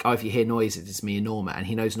that, like, oh, if you hear noises, it's me and Norma, and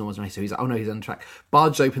he knows Norma's away, so he's like, oh no, he's on track.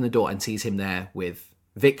 Barges open the door and sees him there with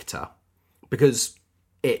Victor, because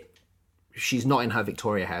she's not in her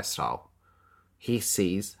Victoria hairstyle. He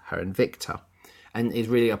sees her and Victor, and is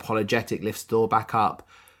really apologetic, lifts the door back up,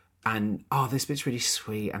 and this bit's really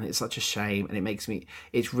sweet, and it's such a shame, and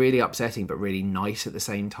it's really upsetting but really nice at the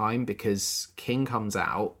same time, because King comes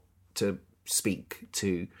out to speak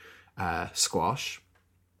to Squash,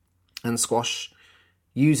 and Squash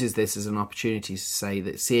uses this as an opportunity to say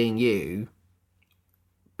that seeing you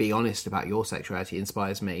be honest about your sexuality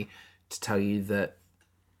inspires me to tell you that,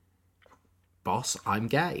 boss, I'm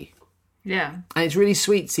gay. Yeah. And it's really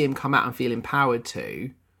sweet to see him come out and feel empowered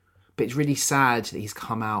too, but it's really sad that he's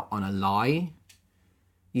come out on a lie,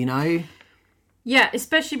 you know? Yeah,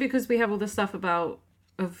 especially because we have all the stuff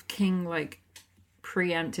of King, like,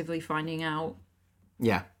 preemptively finding out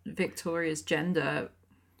Victoria's gender.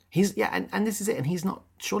 And this is it, and he's not,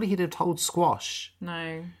 surely he'd have told Squash.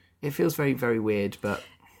 No. It feels very, very weird, but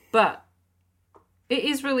it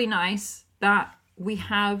is really nice that we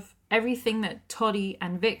have everything that Toddy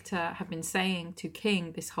and Victor have been saying to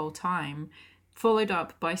King this whole time, followed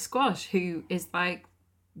up by Squash, who is like,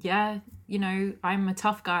 yeah, you know, I'm a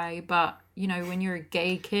tough guy, but, you know, when you're a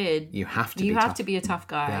gay kid, you have to be a tough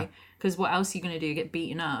guy, because what else are you going to do? Get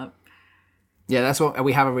beaten up? Yeah, that's what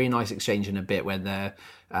we have, a really nice exchange in a bit when they're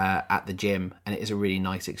at the gym, and it is a really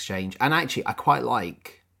nice exchange. And actually, I quite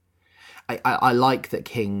like, I like that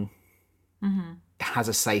King has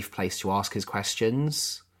a safe place to ask his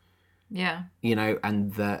questions. Yeah. You know,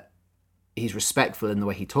 and that he's respectful in the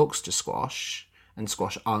way he talks to Squash, and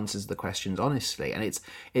Squash answers the questions honestly. And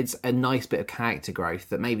it's a nice bit of character growth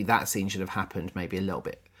that maybe that scene should have happened maybe a little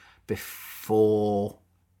bit before.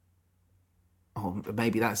 Or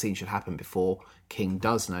maybe that scene should happen before King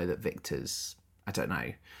does know that Victor's, I don't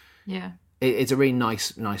know. Yeah. It's a really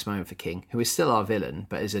nice moment for King, who is still our villain,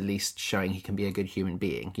 but is at least showing he can be a good human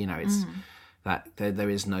being. You know, it's that there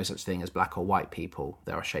is no such thing as black or white people.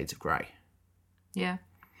 There are shades of grey. Yeah.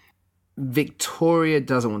 Victoria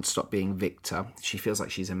doesn't want to stop being Victor. She feels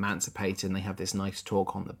like she's emancipated, and they have this nice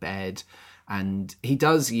talk on the bed. And he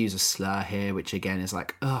does use a slur here, which again is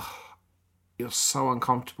like, ugh, you're so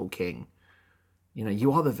uncomfortable, King. You know,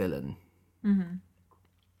 you are the villain. Mm-hmm.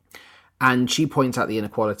 And she points out the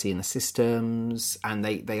inequality in the systems, and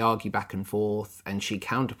they argue back and forth, and she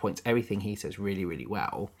counterpoints everything he says really, really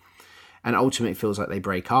well. And ultimately it feels like they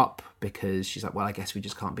break up, because she's like, well, I guess we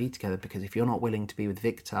just can't be together, because if you're not willing to be with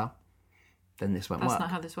Victor, then this won't work. That's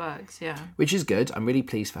not how this works, yeah. Which is good. I'm really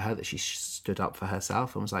pleased for her that she stood up for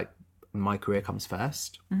herself and was like, my career comes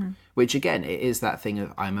first. Mm-hmm. Which, again, it is that thing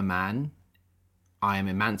of, I'm a man, I am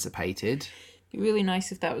emancipated. It'd be really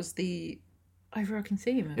nice if that was the overarching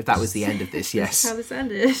theme. If that was the end of this, yes. That's how this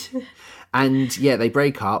ended. And, yeah, they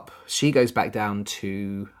break up. She goes back down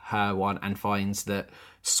to her one and finds that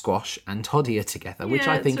Squash and Toddy are together, which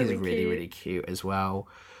I think is really, really cute as well.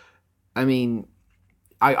 I mean,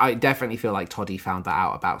 I definitely feel like Toddy found that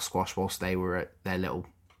out about Squash whilst they were at their little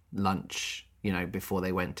lunch, you know, before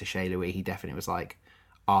they went to Chez Louis. He definitely was, like,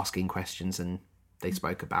 asking questions, and they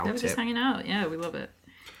spoke about it. They were just hanging out. Yeah, we love it.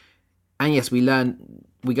 And yes, we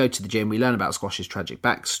go to the gym, we learn about Squash's tragic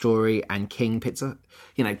backstory, and King picks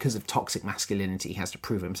you know, because of toxic masculinity, he has to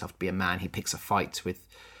prove himself to be a man. He picks a fight with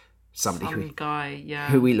somebody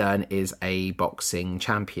who we learn is a boxing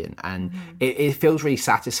champion. And it feels really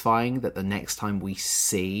satisfying that the next time we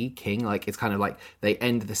see King, like, it's kind of like they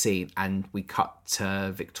end the scene and we cut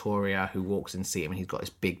to Victoria, who walks in to see him, and he's got this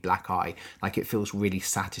big black eye. Like, it feels really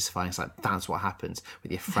satisfying. It's like, that's what happens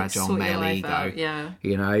with your fragile male ego,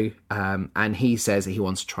 you know. And he says that he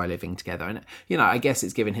wants to try living together, and, you know, I guess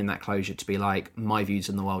it's given him that closure to be like, my views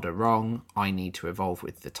on the world are wrong, I need to evolve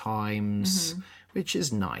with the times. Which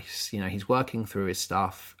is nice. You know, he's working through his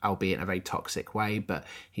stuff, albeit in a very toxic way, but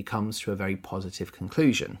he comes to a very positive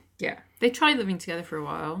conclusion. Yeah. They tried living together for a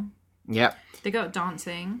while. Yep. They go out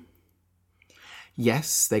dancing.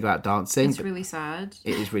 Yes, they go out dancing. It's really sad.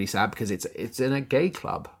 It is really sad because it's in a gay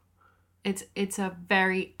club. It's a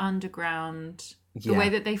very underground... The way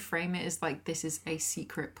that they frame it is like, this is a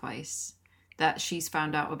secret place that she's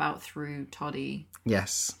found out about through Toddy.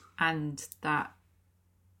 Yes. And that...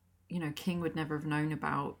 you know, King would never have known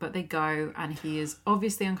about, but they go, and he is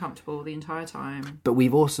obviously uncomfortable the entire time. But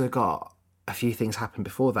we've also got a few things happen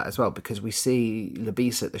before that as well, because we see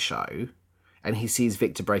Labisse at the show, and he sees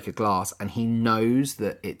Victor break a glass, and he knows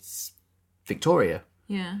that it's Victoria.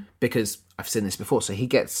 Yeah. Because I've seen this before. So he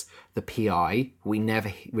gets the PI. We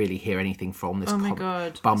never really hear anything from this Oh my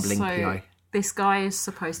god. bumbling So PI. this guy is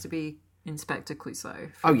supposed to be Inspector Clouseau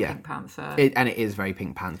Oh, from yeah. Pink Panther. And it is very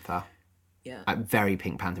Pink Panther. Yeah. Very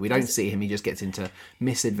Pink Panther. We don't see him. He just gets into Really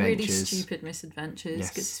misadventures. stupid misadventures. Yes.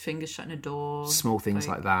 Gets his fingers shut in a door. Small things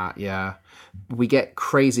like that, yeah. We get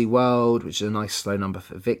Crazy World, which is a nice slow number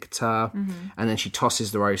for Victor. And then she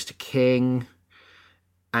tosses the rose to King.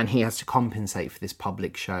 And he has to compensate for this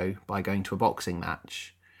public show by going to a boxing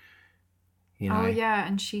match. You know? Oh yeah,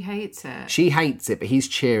 and she hates it. She hates it, but he's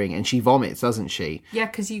cheering and she vomits, doesn't she? Yeah,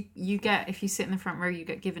 because you get, if you sit in the front row, you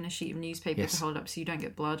get given a sheet of newspaper Yes. to hold up so you don't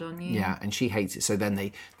get blood on you. Yeah, and she hates it. So then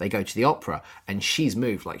they go to the opera and she's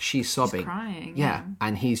moved, like she's sobbing. Crying. Yeah,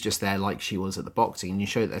 and he's just there like she was at the boxing. And you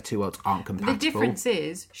show that their two worlds aren't compatible. The difference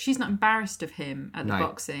is she's not embarrassed of him at the No.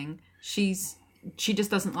 boxing. She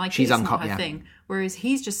just doesn't like She's it. It's not her yeah. thing. Whereas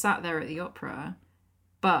he's just sat there at the opera,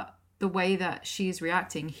 but the way that she is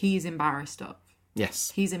reacting, he's embarrassed of.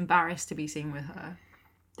 Yes, He's embarrassed to be seen with her.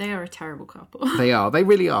 They are a terrible couple. they are. They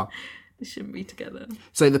really are. They shouldn't be together.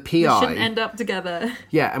 So the They PI... shouldn't end up together.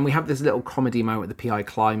 Yeah, and we have this little comedy moment where the PI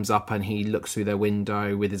climbs up and he looks through their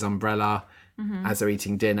window with his umbrella as they're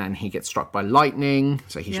eating dinner and he gets struck by lightning,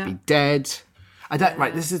 so he should be dead. I don't...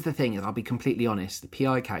 Right, this is the thing, I'll be completely honest. The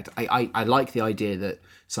PI character, I like the idea that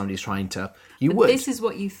somebody's trying to... This is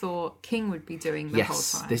what you thought King would be doing the whole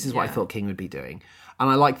time. This is what I thought King would be doing. And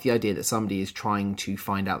I like the idea that somebody is trying to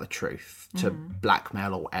find out the truth, to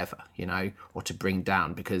blackmail or whatever, you know, or to bring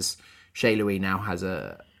down, because Shea Louis now has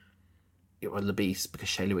LaBeiste, because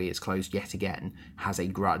Shea Louis is closed yet again, has a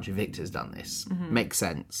grudge. Victor's done this. Makes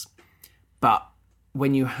sense. But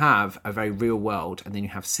when you have a very real world and then you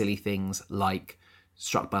have silly things like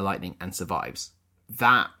struck by lightning and survives,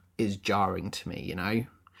 that is jarring to me, you know?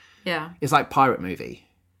 Yeah. It's like pirate movie.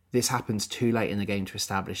 This happens too late in the game to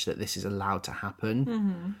establish that this is allowed to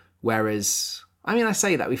happen. Whereas, I mean, I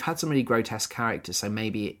say that we've had some really grotesque characters, so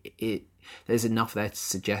maybe there's enough there to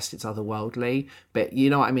suggest it's otherworldly. But you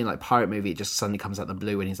know what I mean? Like pirate movie, it just suddenly comes out of the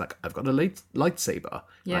blue and he's like, I've got a lightsaber.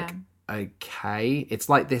 Yeah. Like, okay. It's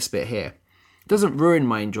like this bit here. It doesn't ruin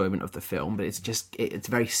my enjoyment of the film, but it's just, it's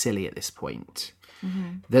very silly at this point.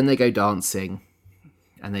 Then they go dancing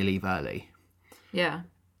and they leave early. Yeah.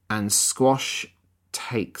 And Squash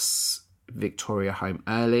takes Victoria home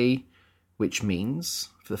early, which means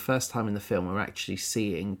for the first time in the film we're actually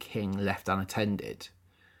seeing King left unattended.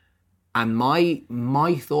 And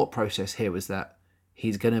my thought process here was that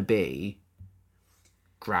he's going to be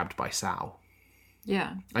grabbed by Sal.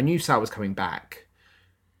 Yeah. I knew Sal was coming back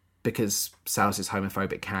because Sal's this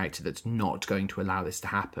homophobic character that's not going to allow this to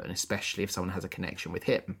happen, especially if someone has a connection with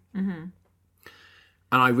him.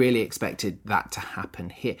 And I really expected that to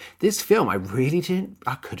happen here. This film, I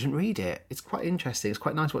couldn't read it. It's quite interesting. It's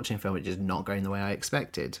quite nice watching a film that's just not going the way I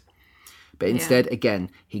expected. But instead,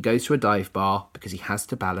 again, he goes to a dive bar because he has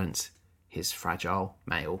to balance his fragile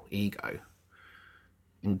male ego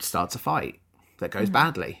and starts a fight that goes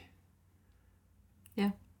badly.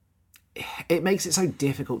 Yeah. It makes it so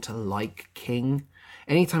difficult to like King.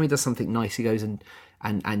 Anytime he does something nice, he goes and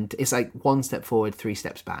it's like one step forward, three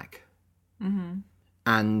steps back.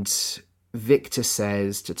 And Victor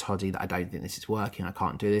says to Toddy that I don't think this is working. I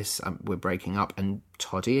can't do this. We're breaking up. And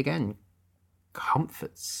Toddy, again,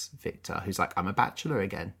 comforts Victor, who's like, I'm a bachelor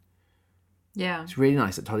again. Yeah. It's really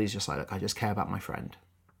nice that Toddy's just like, look, I just care about my friend.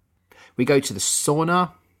 We go to the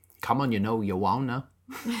sauna. Come on, you know you wanna.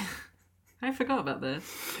 I forgot about this.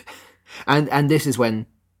 And this is when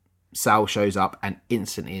Sal shows up and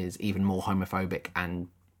instantly is even more homophobic and,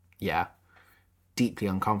 yeah, deeply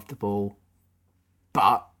uncomfortable,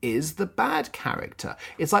 but is the bad character.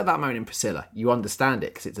 It's like that moment in Priscilla. You understand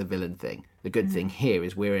it because it's a villain thing. The good thing here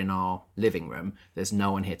is we're in our living room. There's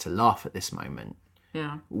no one here to laugh at this moment.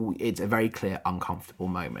 Yeah. It's a very clear, uncomfortable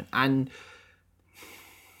moment. And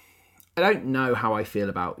I don't know how I feel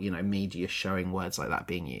about, media showing words like that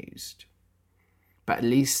being used. But at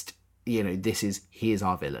least, he is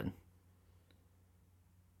our villain.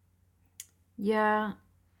 Yeah.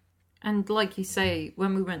 And like you say,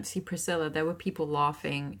 when we went to see Priscilla, there were people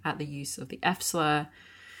laughing at the use of the F slur.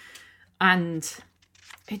 And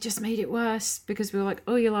it just made it worse because we were like,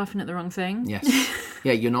 oh, you're laughing at the wrong thing. Yes.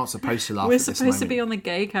 Yeah, you're not supposed to laugh We're at this moment. supposed to be on the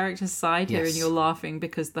gay character's side here Yes. and you're laughing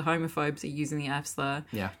because the homophobes are using the F slur.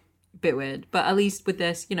 Yeah. Bit weird. But at least with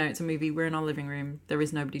this, it's a movie. We're in our living room. There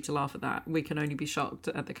is nobody to laugh at that. We can only be shocked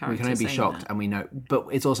at the character. We can only be saying shocked, that. and we know. But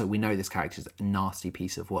it's also, we know this character's a nasty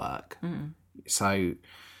piece of work. So,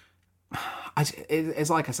 it's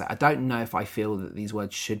like I said, I don't know if I feel that these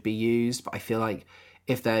words should be used, but I feel like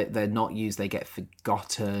if they're not used, they get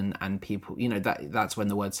forgotten, and people, that's when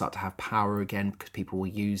the words start to have power again, because people will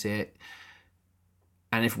use it.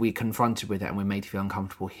 And if we're confronted with it and we're made to feel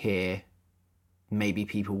uncomfortable here, maybe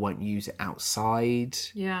people won't use it outside.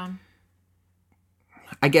 Yeah.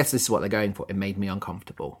 I guess this is what they're going for. It made me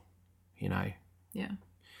uncomfortable, Yeah.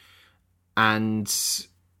 And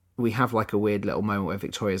we have like a weird little moment where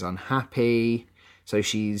Victoria's unhappy. So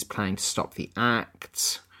she's planning to stop the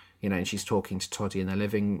act, and she's talking to Toddy in their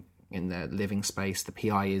living space. The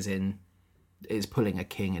PI is pulling a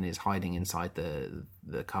king and is hiding inside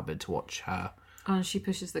the cupboard to watch her. Oh, and she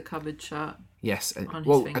pushes the cupboard shut. Yes, on his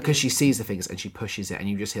well, fingers. because she sees the fingers and she pushes it, and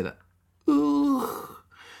you just hear that, ooh,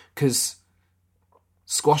 because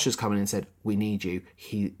Squash has come in and said, "We need you."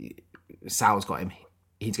 Sal's got him.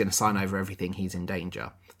 He's going to sign over everything. He's in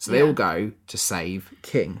danger. So they all go to save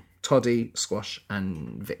King, Toddy, Squash,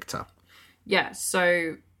 and Victor. Yeah.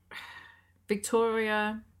 So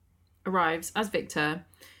Victoria arrives as Victor,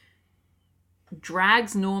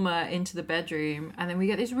 drags Norma into the bedroom, and then we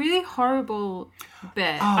get this really horrible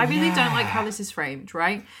bit. I really don't like how this is framed,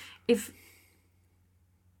 right? If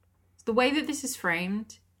the way that this is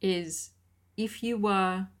framed is, if you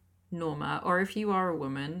were Norma, or if you are a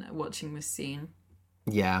woman watching this scene,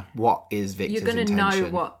 what is Victor's you're going to intention? know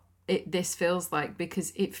what this feels like,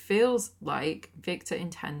 because it feels like Victor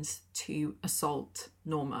intends to assault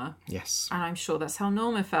Norma. Yes. And I'm sure that's how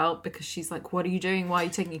Norma felt, because she's like, what are you doing? Why are you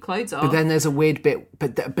taking your clothes off? But then there's a weird bit,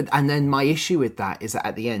 and then my issue with that is that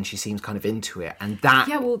at the end she seems kind of into it, and that...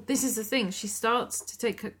 Yeah, well, this is the thing.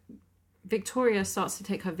 Victoria starts to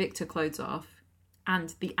take her Victor clothes off,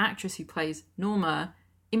 and the actress who plays Norma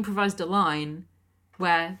improvised a line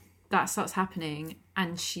where that starts happening,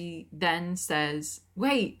 and she then says,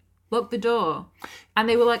 wait, lock the door. And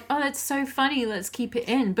they were like, oh, that's so funny, let's keep it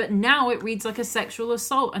in. But now it reads like a sexual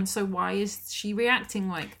assault, and so why is she reacting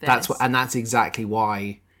like this? That's exactly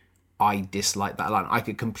why I dislike that line. I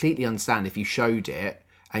could completely understand if you showed it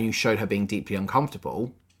and you showed her being deeply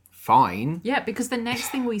uncomfortable, fine. Yeah, because the next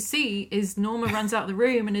thing we see is Norma runs out the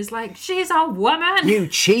room and is like, she's a woman! You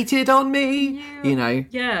cheated on me!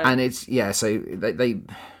 Yeah. And it's, so they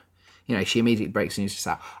she immediately breaks the news to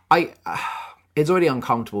Sal. It's already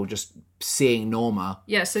uncomfortable just seeing Norma.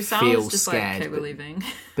 Yeah, so Sal feel is just scared, like, okay, we're leaving.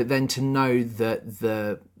 But then to know that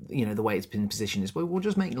the way it's been positioned is, we'll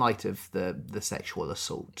just make light of the sexual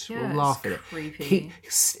assault. Yeah, we'll laugh at creepy.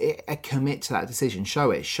 it. Commit to that decision.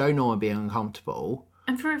 Show it. Show Norma being uncomfortable.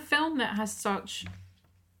 And for a film that has such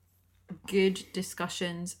good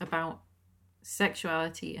discussions about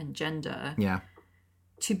sexuality and gender,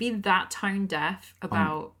 to be that tone deaf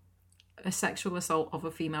about a sexual assault of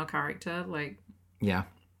a female character,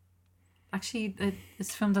 actually,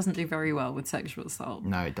 this film doesn't do very well with sexual assault.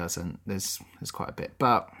 No, it doesn't. There's quite a bit,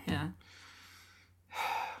 but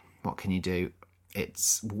what can you do?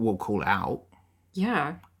 We'll call it out.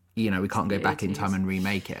 Yeah. We can't go back in time and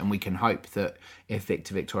remake it, and we can hope that if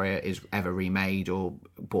Victoria is ever remade or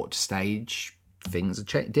brought to stage, things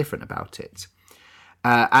are different about it.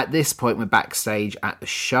 At this point, we're backstage at the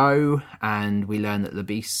show, and we learn that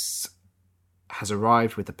Labisse has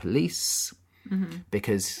arrived with the police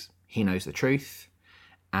because he knows the truth,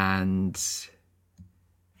 and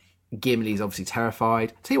Gimli's obviously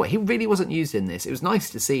terrified. Tell you what, he really wasn't used in this. It was nice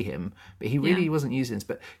to see him, but he really wasn't used in this.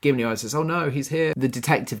 But Gimli always says, oh no, he's here. The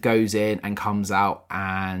detective goes in and comes out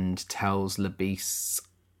and tells Labisse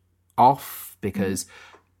off because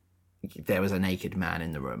there was a naked man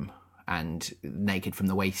in the room, and naked from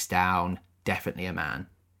the waist down, definitely a man.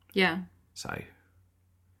 Yeah. So.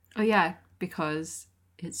 Oh yeah, because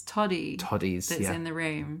it's Toddy's that's yeah. in the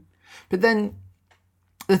room. But then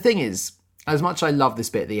the thing is, as much as I love this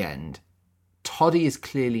bit at the end, Toddy is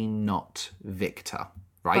clearly not Victor,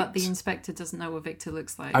 right? But the inspector doesn't know what Victor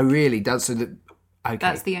looks like. Oh, really? Does so? Okay.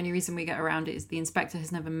 That's the only reason we get around it, is the inspector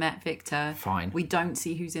has never met Victor. Fine. We don't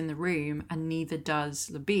see who's in the room, and neither does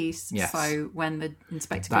Labisse. Yes. So when the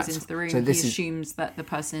inspector goes into the room, he assumes that the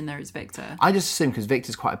person in there is Victor. I just assume because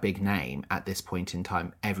Victor's quite a big name at this point in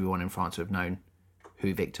time, everyone in France would have known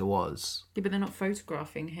who Victor was. Yeah, but they're not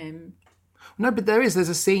photographing him. No, but there's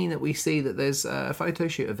a scene that we see that there's a photo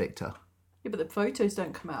shoot of Victor. Yeah, but the photos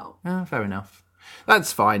don't come out. Fair enough.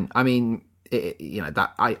 That's fine. I mean,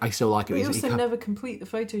 that I still like it. We also never complete the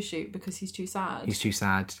photo shoot because he's too sad. He's too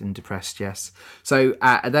sad and depressed. Yes. So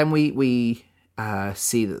then we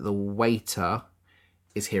see that the waiter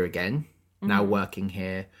is here again, now working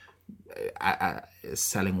here,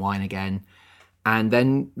 selling wine again. And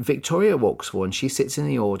then Victoria walks forward, and she sits in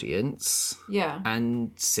the audience. Yeah. And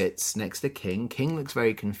sits next to King. King looks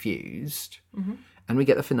very confused. And we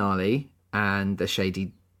get the finale, and the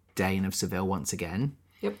shady Dane of Seville once again.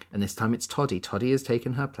 Yep. And this time it's Toddy. Toddy has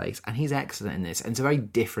taken her place, and he's excellent in this. And it's a very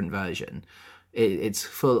different version. It's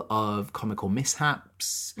full of comical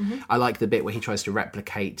mishaps. I like the bit where he tries to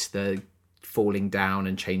replicate the falling down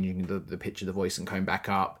and changing the pitch of the voice and coming back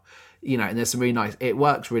up. You know, and there's some really nice... It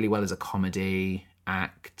works really well as a comedy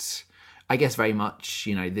act. I guess very much,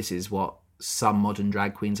 you know, this is what some modern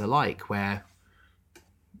drag queens are like, where,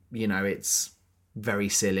 you know, it's very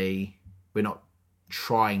silly. We're not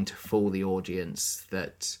trying to fool the audience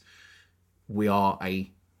that we are a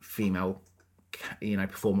female, you know,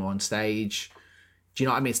 performer on stage. Do you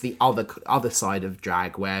know what I mean? It's the other side of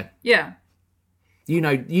drag where Yeah. you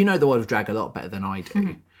know the world of drag a lot better than I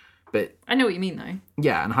do. But I know what you mean, though.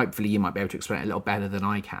 yeah, and hopefully you might be able to explain it a little better than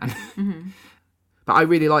I can. But I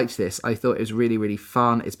really liked this. I thought it was really, really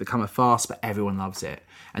fun. It's become a farce, but everyone loves it.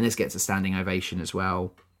 And this gets a standing ovation as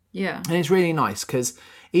well. Yeah. And it's really nice because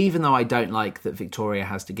even though I don't like that Victoria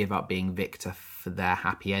has to give up being Victor for their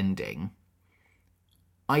happy ending,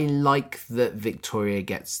 I like that Victoria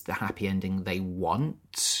gets the happy ending they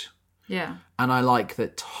want. Yeah. And I like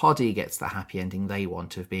that Toddy gets the happy ending they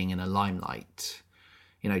want of being in a limelight.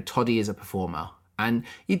 You know, Toddy is a performer. And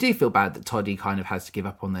you do feel bad that Toddy kind of has to give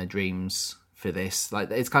up on their dreams for this.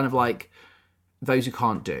 Like, it's kind of like those who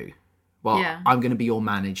can't do. Well, Yeah. I'm going to be your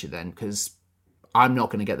manager then because I'm not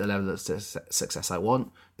going to get the level of success I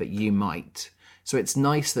want, but you might. So it's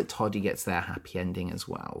nice that Toddy gets their happy ending as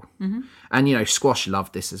well. And, you know, Squash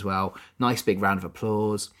loved this as well. Nice big round of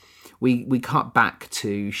applause. We cut back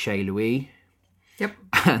to Chez Louis. Yep.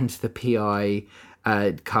 And the PI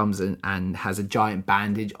comes and has a giant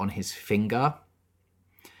bandage on his finger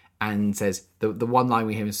and says, the one line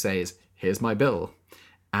we hear him say is, "Here's my bill."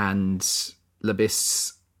 And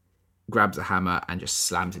Labis grabs a hammer and just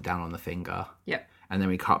slams it down on the finger. Yep. And then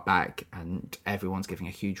we cut back and everyone's giving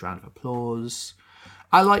a huge round of applause.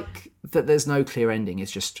 I like that there's no clear ending.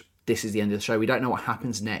 It's just, this is the end of the show. We don't know what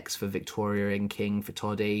happens next for Victoria and King, for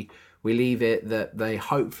Toddy. We leave it that they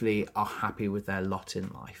hopefully are happy with their lot in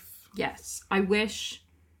life. Yes. I wish...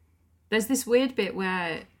 There's this weird bit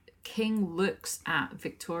where King looks at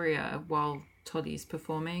Victoria while Toddy's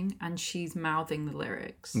performing and she's mouthing the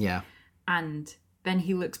lyrics. Yeah. And then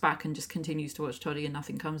he looks back and just continues to watch Toddy and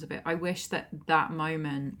nothing comes of it. I wish that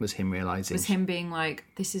moment Was him realising. was him being like,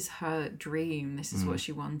 this is her dream. This is what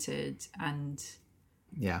she wanted. And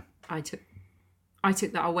Yeah. I took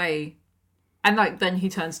that away. And like, then he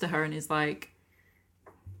turns to her and is like,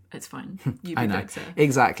 it's fine. You be I know. Victor.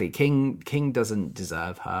 Exactly. King doesn't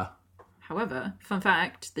deserve her. However, fun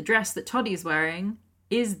fact, the dress that Toddy is wearing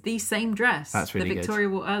is the same dress That's really that good. Victoria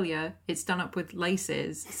wore earlier. It's done up with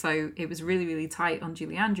laces, so it was really, really tight on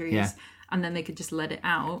Julie Andrews, Yeah. and then they could just let it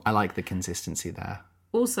out. I like the consistency there.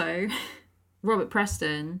 Also, Robert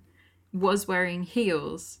Preston was wearing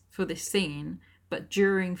heels for this scene, but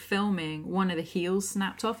during filming, one of the heels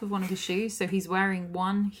snapped off of one of his shoes, so he's wearing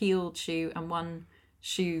one heeled shoe and one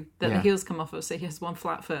shoe that the Yeah. heels come off of, so he has one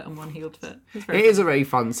flat foot and one heeled foot. It's It very is a very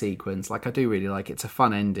fun sequence. Like, I do really like it. It's a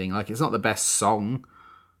fun ending. Like, it's not the best song,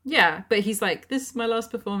 Yeah, but he's like, this is my last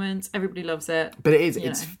performance. Everybody loves it. but it is.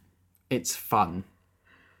 You It's fun.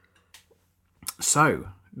 So,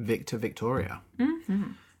 Victoria.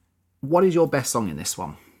 What is your best song in this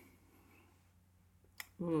one?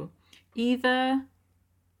 Ooh. Either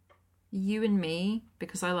You and Me,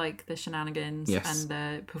 because I like the shenanigans Yes. and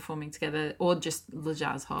the performing together, or just Le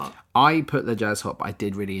Jazz Hop. I put the Jazz Hop, but I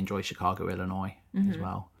did really enjoy Chicago, Illinois as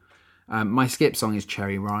well. My skip song is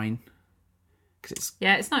Cherry Rhine. Because it's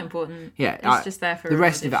Yeah, it's not important. Yeah, It's just there for the a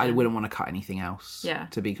rest of it. I audition. wouldn't want to cut anything else. Yeah.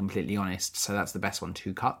 To be completely honest, so that's the best one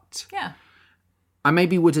to cut. Yeah. I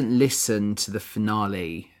maybe wouldn't listen to the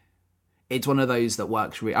finale. It's one of those that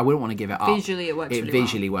works. I wouldn't want to give it up. Visually, it works It really well.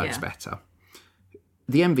 visually works Yeah. better.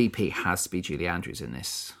 The MVP has to be Julie Andrews in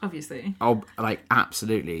this. Obviously. Oh, like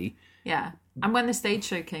absolutely. Yeah. And when the stage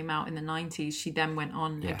show came out in the 90s, she then went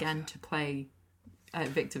on again to play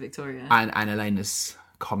Victor Victoria. And Elena's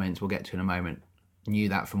comments we'll get to in a moment. Knew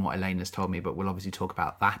that from what Elena's told me, but we'll obviously talk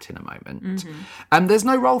about that in a moment. There's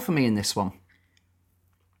no role for me in this one.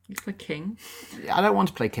 You play King. I don't want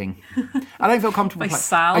to play King. I don't feel comfortable. Like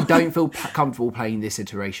Sal. I don't feel comfortable playing this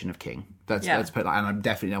iteration of King. Let's put that. And I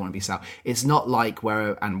definitely don't want to be Sal. It's not like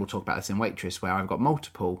where, and we'll talk about this in Waitress, where I've got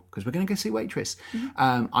multiple, because we're going to go see Waitress.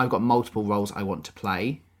 I've got multiple roles I want to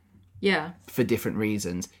play Yeah. for different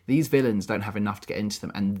reasons. These villains don't have enough to get into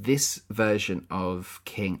them, and this version of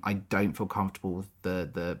King, I don't feel comfortable with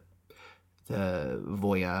the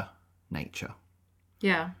voyeur nature.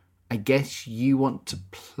 Yeah. I guess you want to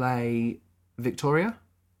play Victoria?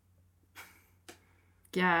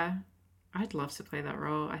 Yeah. I'd love to play that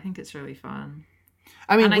role. I think it's really fun.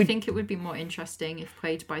 I mean, And I think it would be more interesting if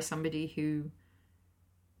played by somebody who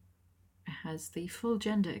has the full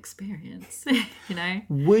gender experience, you know?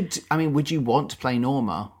 would you want to play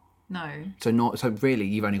Norma? No. So really,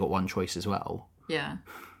 you've only got one choice as well. Yeah.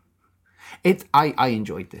 I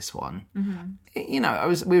enjoyed this one. You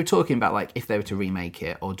know, we were talking about like if they were to remake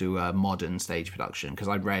it or do a modern stage production, because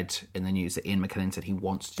I read in the news that Ian McKellen said he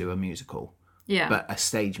wants to do a musical. Yeah. But a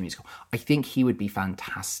stage musical. I think he would be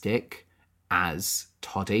fantastic as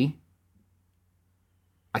Toddy.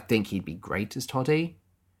 I think he'd be great as Toddy.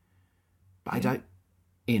 But I don't...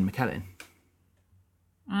 Ian McKellen.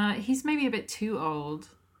 He's maybe a bit too old.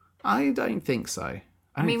 I don't think so.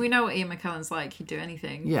 I mean, we know what Ian McKellen's like. He'd do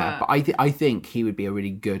anything. Yeah, but I think he would be a really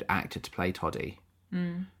good actor to play Toddy.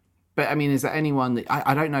 But, I mean, is there anyone that...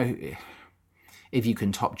 I don't know if you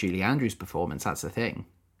can top Julie Andrews' performance. That's the thing.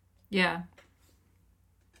 Yeah.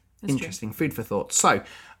 That's Interesting. Food for thought. So,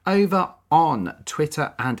 over on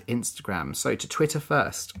Twitter and Instagram. So, to Twitter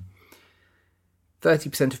first.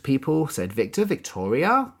 30% of people said Victor,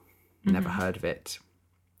 Victoria. Never heard of it.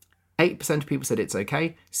 8% of people said it's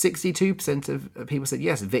okay. 62% of people said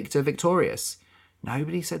yes, Victor, victorious.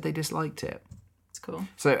 Nobody said they disliked it. It's cool.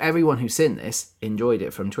 So everyone who's seen this enjoyed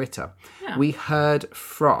it from Twitter. Yeah. We heard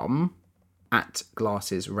from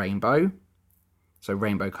 @GlassesRainbow. So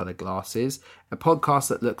rainbow coloured glasses. A podcast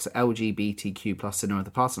that looks at LGBTQ plus cinema of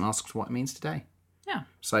the past and asks what it means today. Yeah.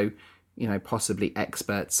 So, you know, possibly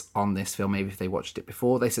experts on this film, maybe if they watched it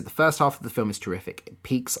before. They said the first half of the film is terrific. It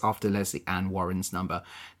peaks after Leslie Ann Warren's number.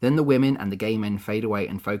 Then the women and the gay men fade away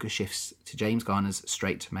and focus shifts to James Garner's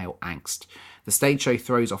straight male angst. The stage show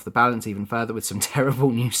throws off the balance even further with some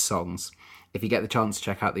terrible new songs. If you get the chance to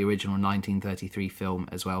check out the original 1933 film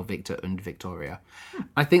as well, Victor and Victoria.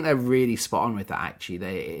 I think they're really spot on with that,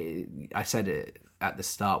 actually. I said it at the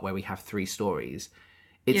start where we have 3 stories.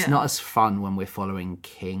 It's not as fun when we're following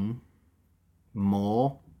King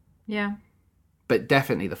more. Yeah. But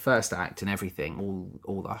definitely the first act and everything,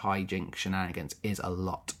 all the hijink shenanigans, is a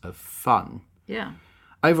lot of fun. Yeah.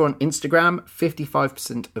 Over on Instagram,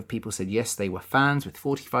 55% of people said yes, they were fans, with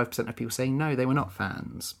 45% of people saying no, they were not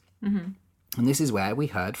fans. And this is where we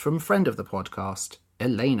heard from friend of the podcast,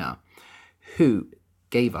 Elena, who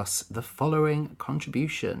gave us the following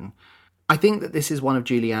contribution. I think that this is one of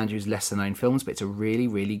Julie Andrews' lesser-known films, but it's a really,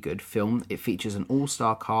 really good film. It features an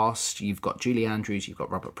all-star cast. You've got Julie Andrews, you've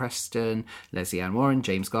got Robert Preston, Leslie Ann Warren,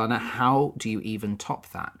 James Garner. How do you even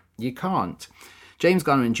top that? You can't. James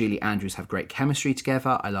Garner and Julie Andrews have great chemistry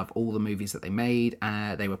together. I love all the movies that they made.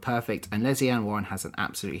 They were perfect. And Leslie Ann Warren has an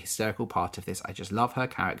absolutely hysterical part of this. I just love her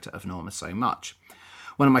character of Norma so much.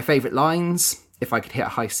 One of my favourite lines, if I could hit a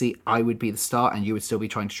high C, I would be the star and you would still be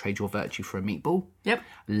trying to trade your virtue for a meatball. Yep.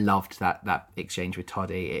 Loved that exchange with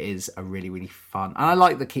Toddy. It is a really, really fun. And I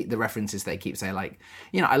like the references they keep saying. Like,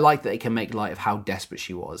 you know, I like that they can make light of how desperate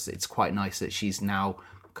she was. It's quite nice that she's now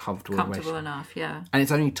comfortable enough, yeah. And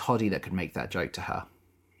it's only Toddy that could make that joke to her.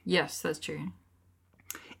 Yes, that's true.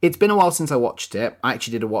 It's been a while since I watched it. I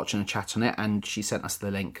actually did a watch and a chat on it, and she sent us the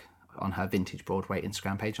link on her Vintage Broadway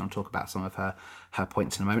Instagram page, and I'll talk about some of her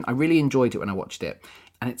points in a moment. I really enjoyed it when I watched it,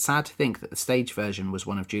 and it's sad to think that the stage version was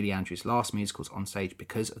one of Julie Andrews' last musicals on stage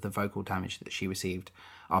because of the vocal damage that she received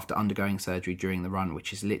after undergoing surgery during the run,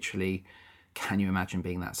 which is literally, can you imagine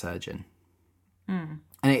being that surgeon? And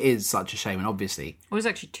it is such a shame, and obviously... It was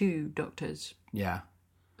actually 2 doctors. Yeah.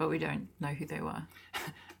 But we don't know who they were.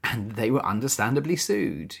 And they were understandably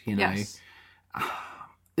sued, you know. Yes.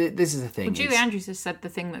 This is the thing. Well, Julie Andrews has said the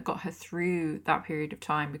thing that got her through that period of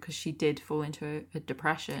time, because she did fall into a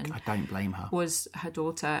depression. I don't blame her. Was her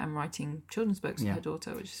daughter and writing children's books with her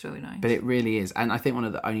daughter, which is really nice. But it really is. And I think one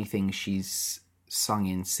of the only things she's sung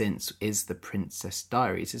in since is the Princess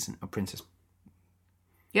Diaries, isn't it? Princess...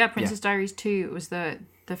 Yeah, Princess Diaries 2. It was the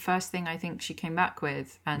first thing I think she came back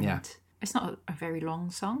with. And it's not a very long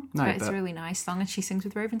song, but it's a really nice song. And she sings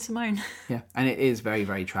with Raven Simone. Yeah, and it is very,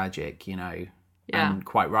 very tragic, you know. Yeah. And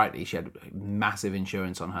quite rightly, she had massive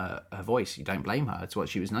insurance on her voice. You don't blame her. It's what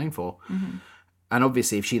she was known for. Mm-hmm. And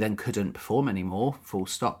obviously, if she then couldn't perform anymore, full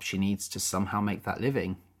stop, she needs to somehow make that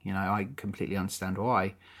living. You know, I completely understand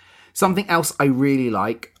why. Something else I really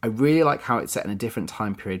like how it's set in a different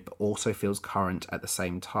time period, but also feels current at the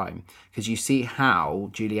same time. Because you see how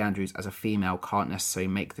Julie Andrews, as a female, can't necessarily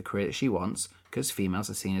make the career that she wants, because females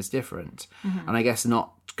are seen as different. Mm-hmm. And I guess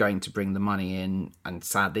not going to bring the money in, and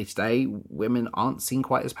sadly today, women aren't seen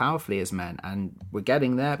quite as powerfully as men. And we're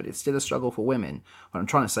getting there, but it's still a struggle for women. What I'm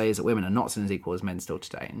trying to say is that women are not seen as equal as men still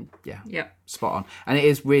today. And spot on. And it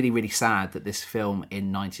is really, really sad that this film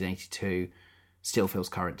in 1982 still feels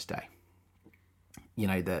current today. You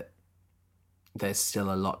know, that there's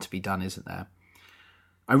still a lot to be done, isn't there?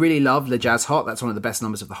 I really love Le Jazz Hot. That's one of the best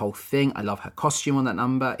numbers of the whole thing. I love her costume on that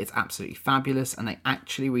number. It's absolutely fabulous. And they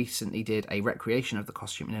actually recently did a recreation of the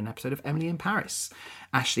costume in an episode of Emily in Paris.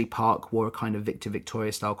 Ashley Park wore a kind of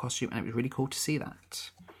Victoria style costume, and it was really cool to see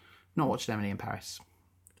that. Not watched Emily in Paris.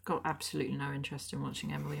 Got absolutely no interest in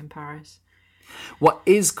watching Emily in Paris. What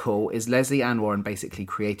is cool is Leslie Ann Warren basically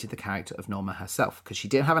created the character of Norma herself, because she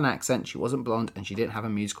didn't have an accent, she wasn't blonde, and she didn't have a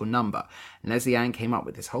musical number. And Leslie Ann came up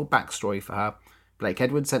with this whole backstory for her. Blake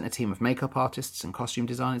Edwards sent a team of makeup artists and costume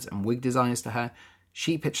designers and wig designers to her.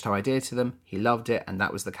 She pitched her idea to them, he loved it, and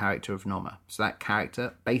that was the character of Norma. So that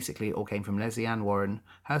character basically all came from Leslie Ann Warren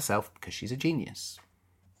herself, because she's a genius.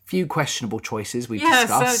 Few questionable choices we've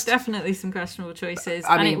discussed. So definitely some questionable choices.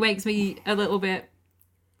 I mean, it makes me a little bit...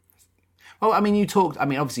 Well, I mean,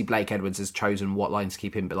 obviously Blake Edwards has chosen what lines to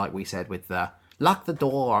keep in, but like we said with the lock the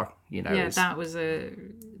door, Yeah, that was a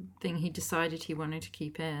thing he decided he wanted to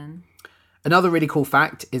keep in. Another really cool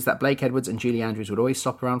fact is that Blake Edwards and Julie Andrews would always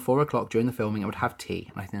stop around 4 o'clock during the filming and would have tea.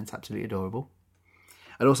 And I think that's absolutely adorable.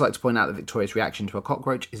 I'd also like to point out that Victoria's reaction to a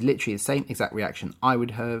cockroach is literally the same exact reaction I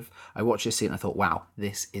would have. I watched this scene and I thought, wow,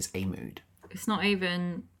 this is a mood. It's not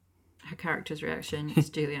even her character's reaction, it's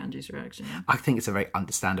Julie Andrews' reaction. I think it's a very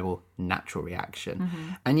understandable, natural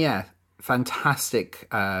reaction. And yeah,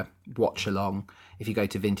 fantastic watch along. If you go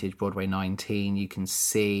to Vintage Broadway 19, you can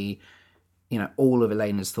see... all of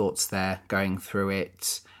Elena's thoughts there, going through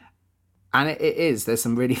it. And there's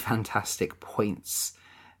some really fantastic points.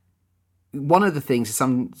 One of the things is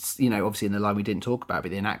obviously in the line we didn't talk about,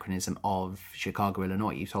 but the anachronism of Chicago,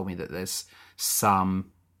 Illinois. You told me that there's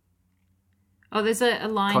some... Oh, there's a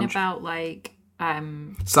line about like...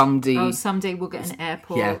 someday we'll get an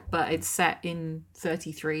airport, but it's set in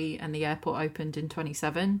 33 and the airport opened in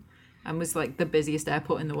 27 and was like the busiest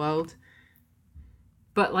airport in the world.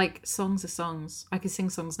 But, like, songs are songs. I can sing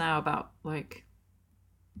songs now about, like,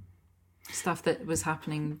 stuff that was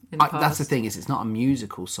happening in the past. That's the thing, is it's not a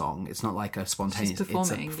musical song. It's not like a spontaneous... It's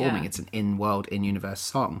performing. It's an in-world, in-universe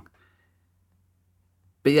song.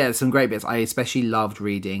 But, yeah, some great bits. I especially loved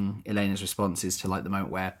reading Elena's responses to, like, the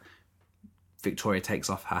moment where Victoria takes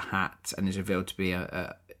off her hat and is revealed to be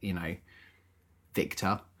a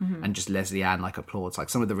Victor, and just Leslie Ann like applauds. Like,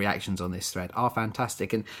 some of the reactions on this thread are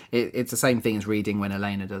fantastic, and it's the same thing as reading when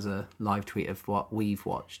Elena does a live tweet of what we've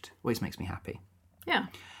watched. Always makes me happy. Yeah,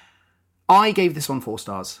 I gave this one 4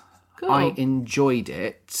 stars. Cool. I enjoyed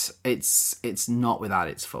it. It's not without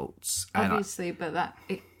its faults, obviously, but that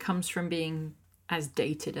it comes from being as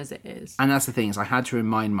dated as it is. And that's the thing, is I had to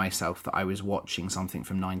remind myself that I was watching something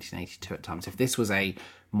from 1982 at times. If this was a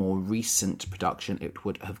more recent production, it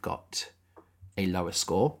would have got a lower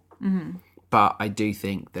score. But I do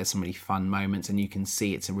think there's some really fun moments, and you can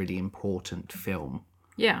see it's a really important film.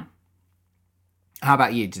 Yeah. How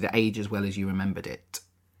about you? Did it age as well as you remembered it?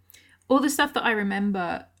 All the stuff that I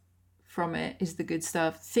remember from it is the good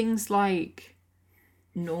stuff. Things like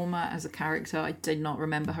Norma as a character, I did not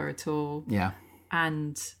remember her at all. Yeah.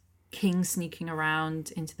 And King sneaking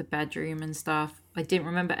around into the bedroom and stuff. I didn't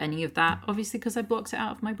remember any of that, obviously, because I blocked it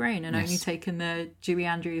out of my brain and only taken the Julie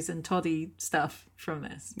Andrews and Toddy stuff from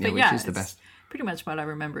this. Yeah, but which is the best. Pretty much what I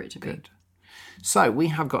remember it to be. So we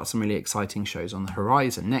have got some really exciting shows on the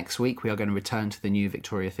horizon. Next week, we are going to return to the new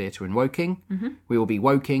Victoria Theatre in Woking. We will be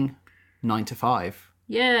Woking 9 to 5.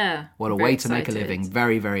 Yeah. What a way to make a living.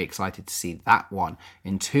 Very, very excited to see that one.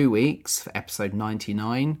 In 2 weeks, for episode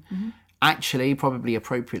 99. Actually, probably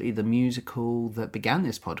appropriately, the musical that began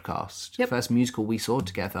this podcast. Yep. First musical we saw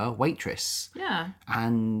together, Waitress. Yeah.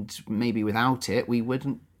 And maybe without it, we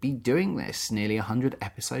wouldn't be doing this nearly 100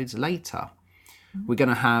 episodes later. We're going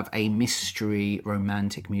to have a mystery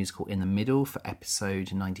romantic musical in the middle for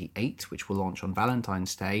episode 98, which will launch on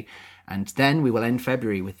Valentine's Day. And then we will end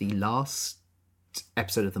February with the last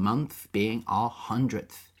episode of the month being our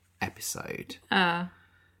 100th episode.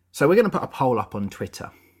 So we're going to put a poll up on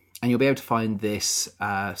Twitter. And you'll be able to find this.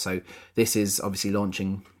 So this is obviously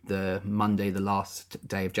launching the Monday, the last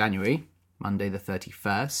day of January, Monday the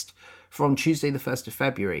 31st. From Tuesday the 1st of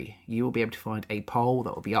February, you will be able to find a poll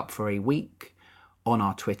that will be up for a week on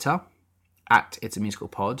our Twitter, at It's a Musical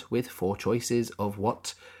Pod, with 4 choices of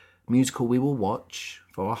what musical we will watch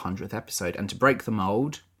for our 100th episode. And to break the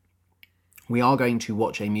mould, we are going to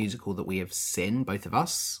watch a musical that we have seen, both of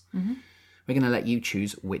us. We're going to let you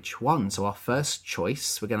choose which one. So our first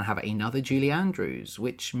choice, we're going to have another Julie Andrews.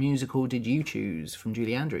 Which musical did you choose from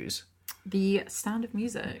Julie Andrews? The Sound of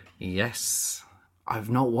Music. Yes. I've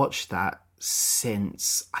not watched that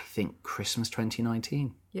since, I think, Christmas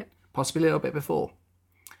 2019. Yep. Possibly a little bit before.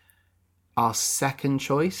 Our second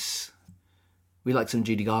choice, we like some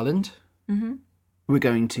Judy Garland. we're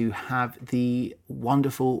going to have the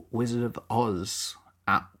wonderful Wizard of Oz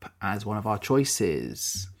up as one of our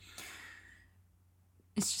choices.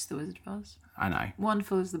 It's just the Wizard of Oz. I know.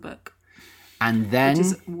 Wonderful is the book. And then... Which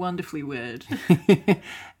is wonderfully weird.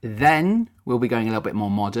 Then we'll be going a little bit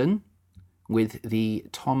more modern with the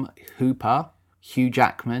Tom Hooper, Hugh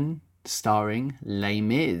Jackman, starring Les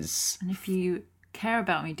Mis. And if you care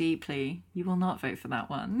about me deeply, you will not vote for that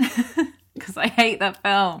one. Because I hate that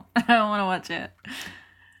film. I don't want to watch it.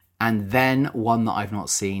 And then one that I've not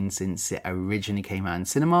seen since it originally came out in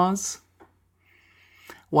cinemas.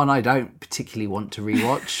 One I don't particularly want to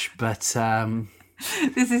rewatch, but...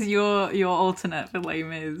 This is your alternate for Les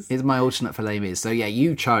Mis. It's my alternate for Les Mis. So yeah,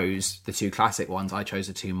 you chose the two classic ones. I chose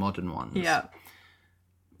the two modern ones. Yeah.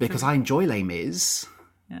 Because I enjoy Les Mis.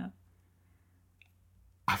 Yeah.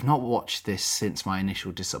 I've not watched this since my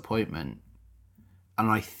initial disappointment. And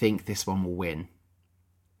I think this one will win.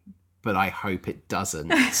 But I hope it doesn't.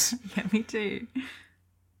 Yeah, me too.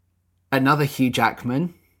 Another Hugh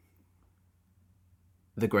Jackman.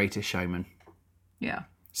 The Greatest Showman. Yeah.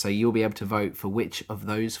 So you'll be able to vote for which of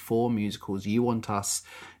those 4 musicals you want us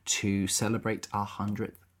to celebrate our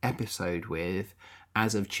 100th episode with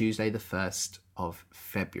as of Tuesday the 1st of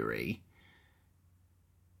February.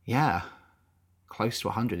 Yeah, close to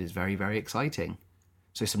 100 is very, very exciting.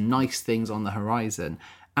 So some nice things on the horizon.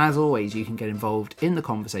 As always, you can get involved in the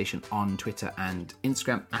conversation on Twitter and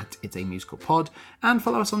Instagram at It's a Musical Pod, and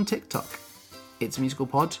follow us on TikTok, It's a Musical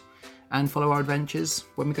Pod, and follow our adventures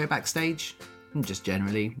when we go backstage and just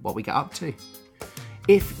generally what we get up to.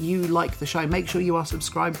 If you like the show, make sure you are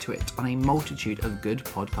subscribed to it on a multitude of good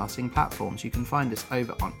podcasting platforms. You can find us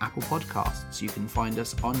over on Apple Podcasts. You can find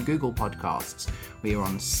us on Google Podcasts. We are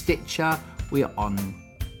on Stitcher. We are on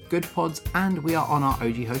Good Pods, and we are on our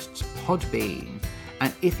OG hosts Podbean.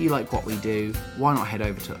 And if you like what we do, why not head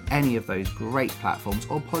over to any of those great platforms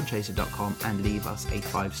or podchaser.com and leave us a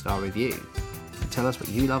 5-star review. Tell us what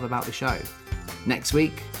you love about the show. Next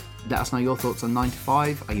week, let us know your thoughts on 9 to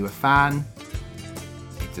 5. Are you a fan?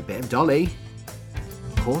 It's a bit of Dolly.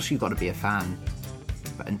 Of course you've got to be a fan.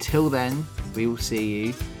 But until then, we will see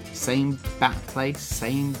you. Same bat place,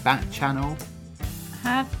 same bat channel.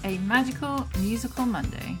 Have a magical musical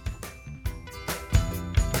Monday.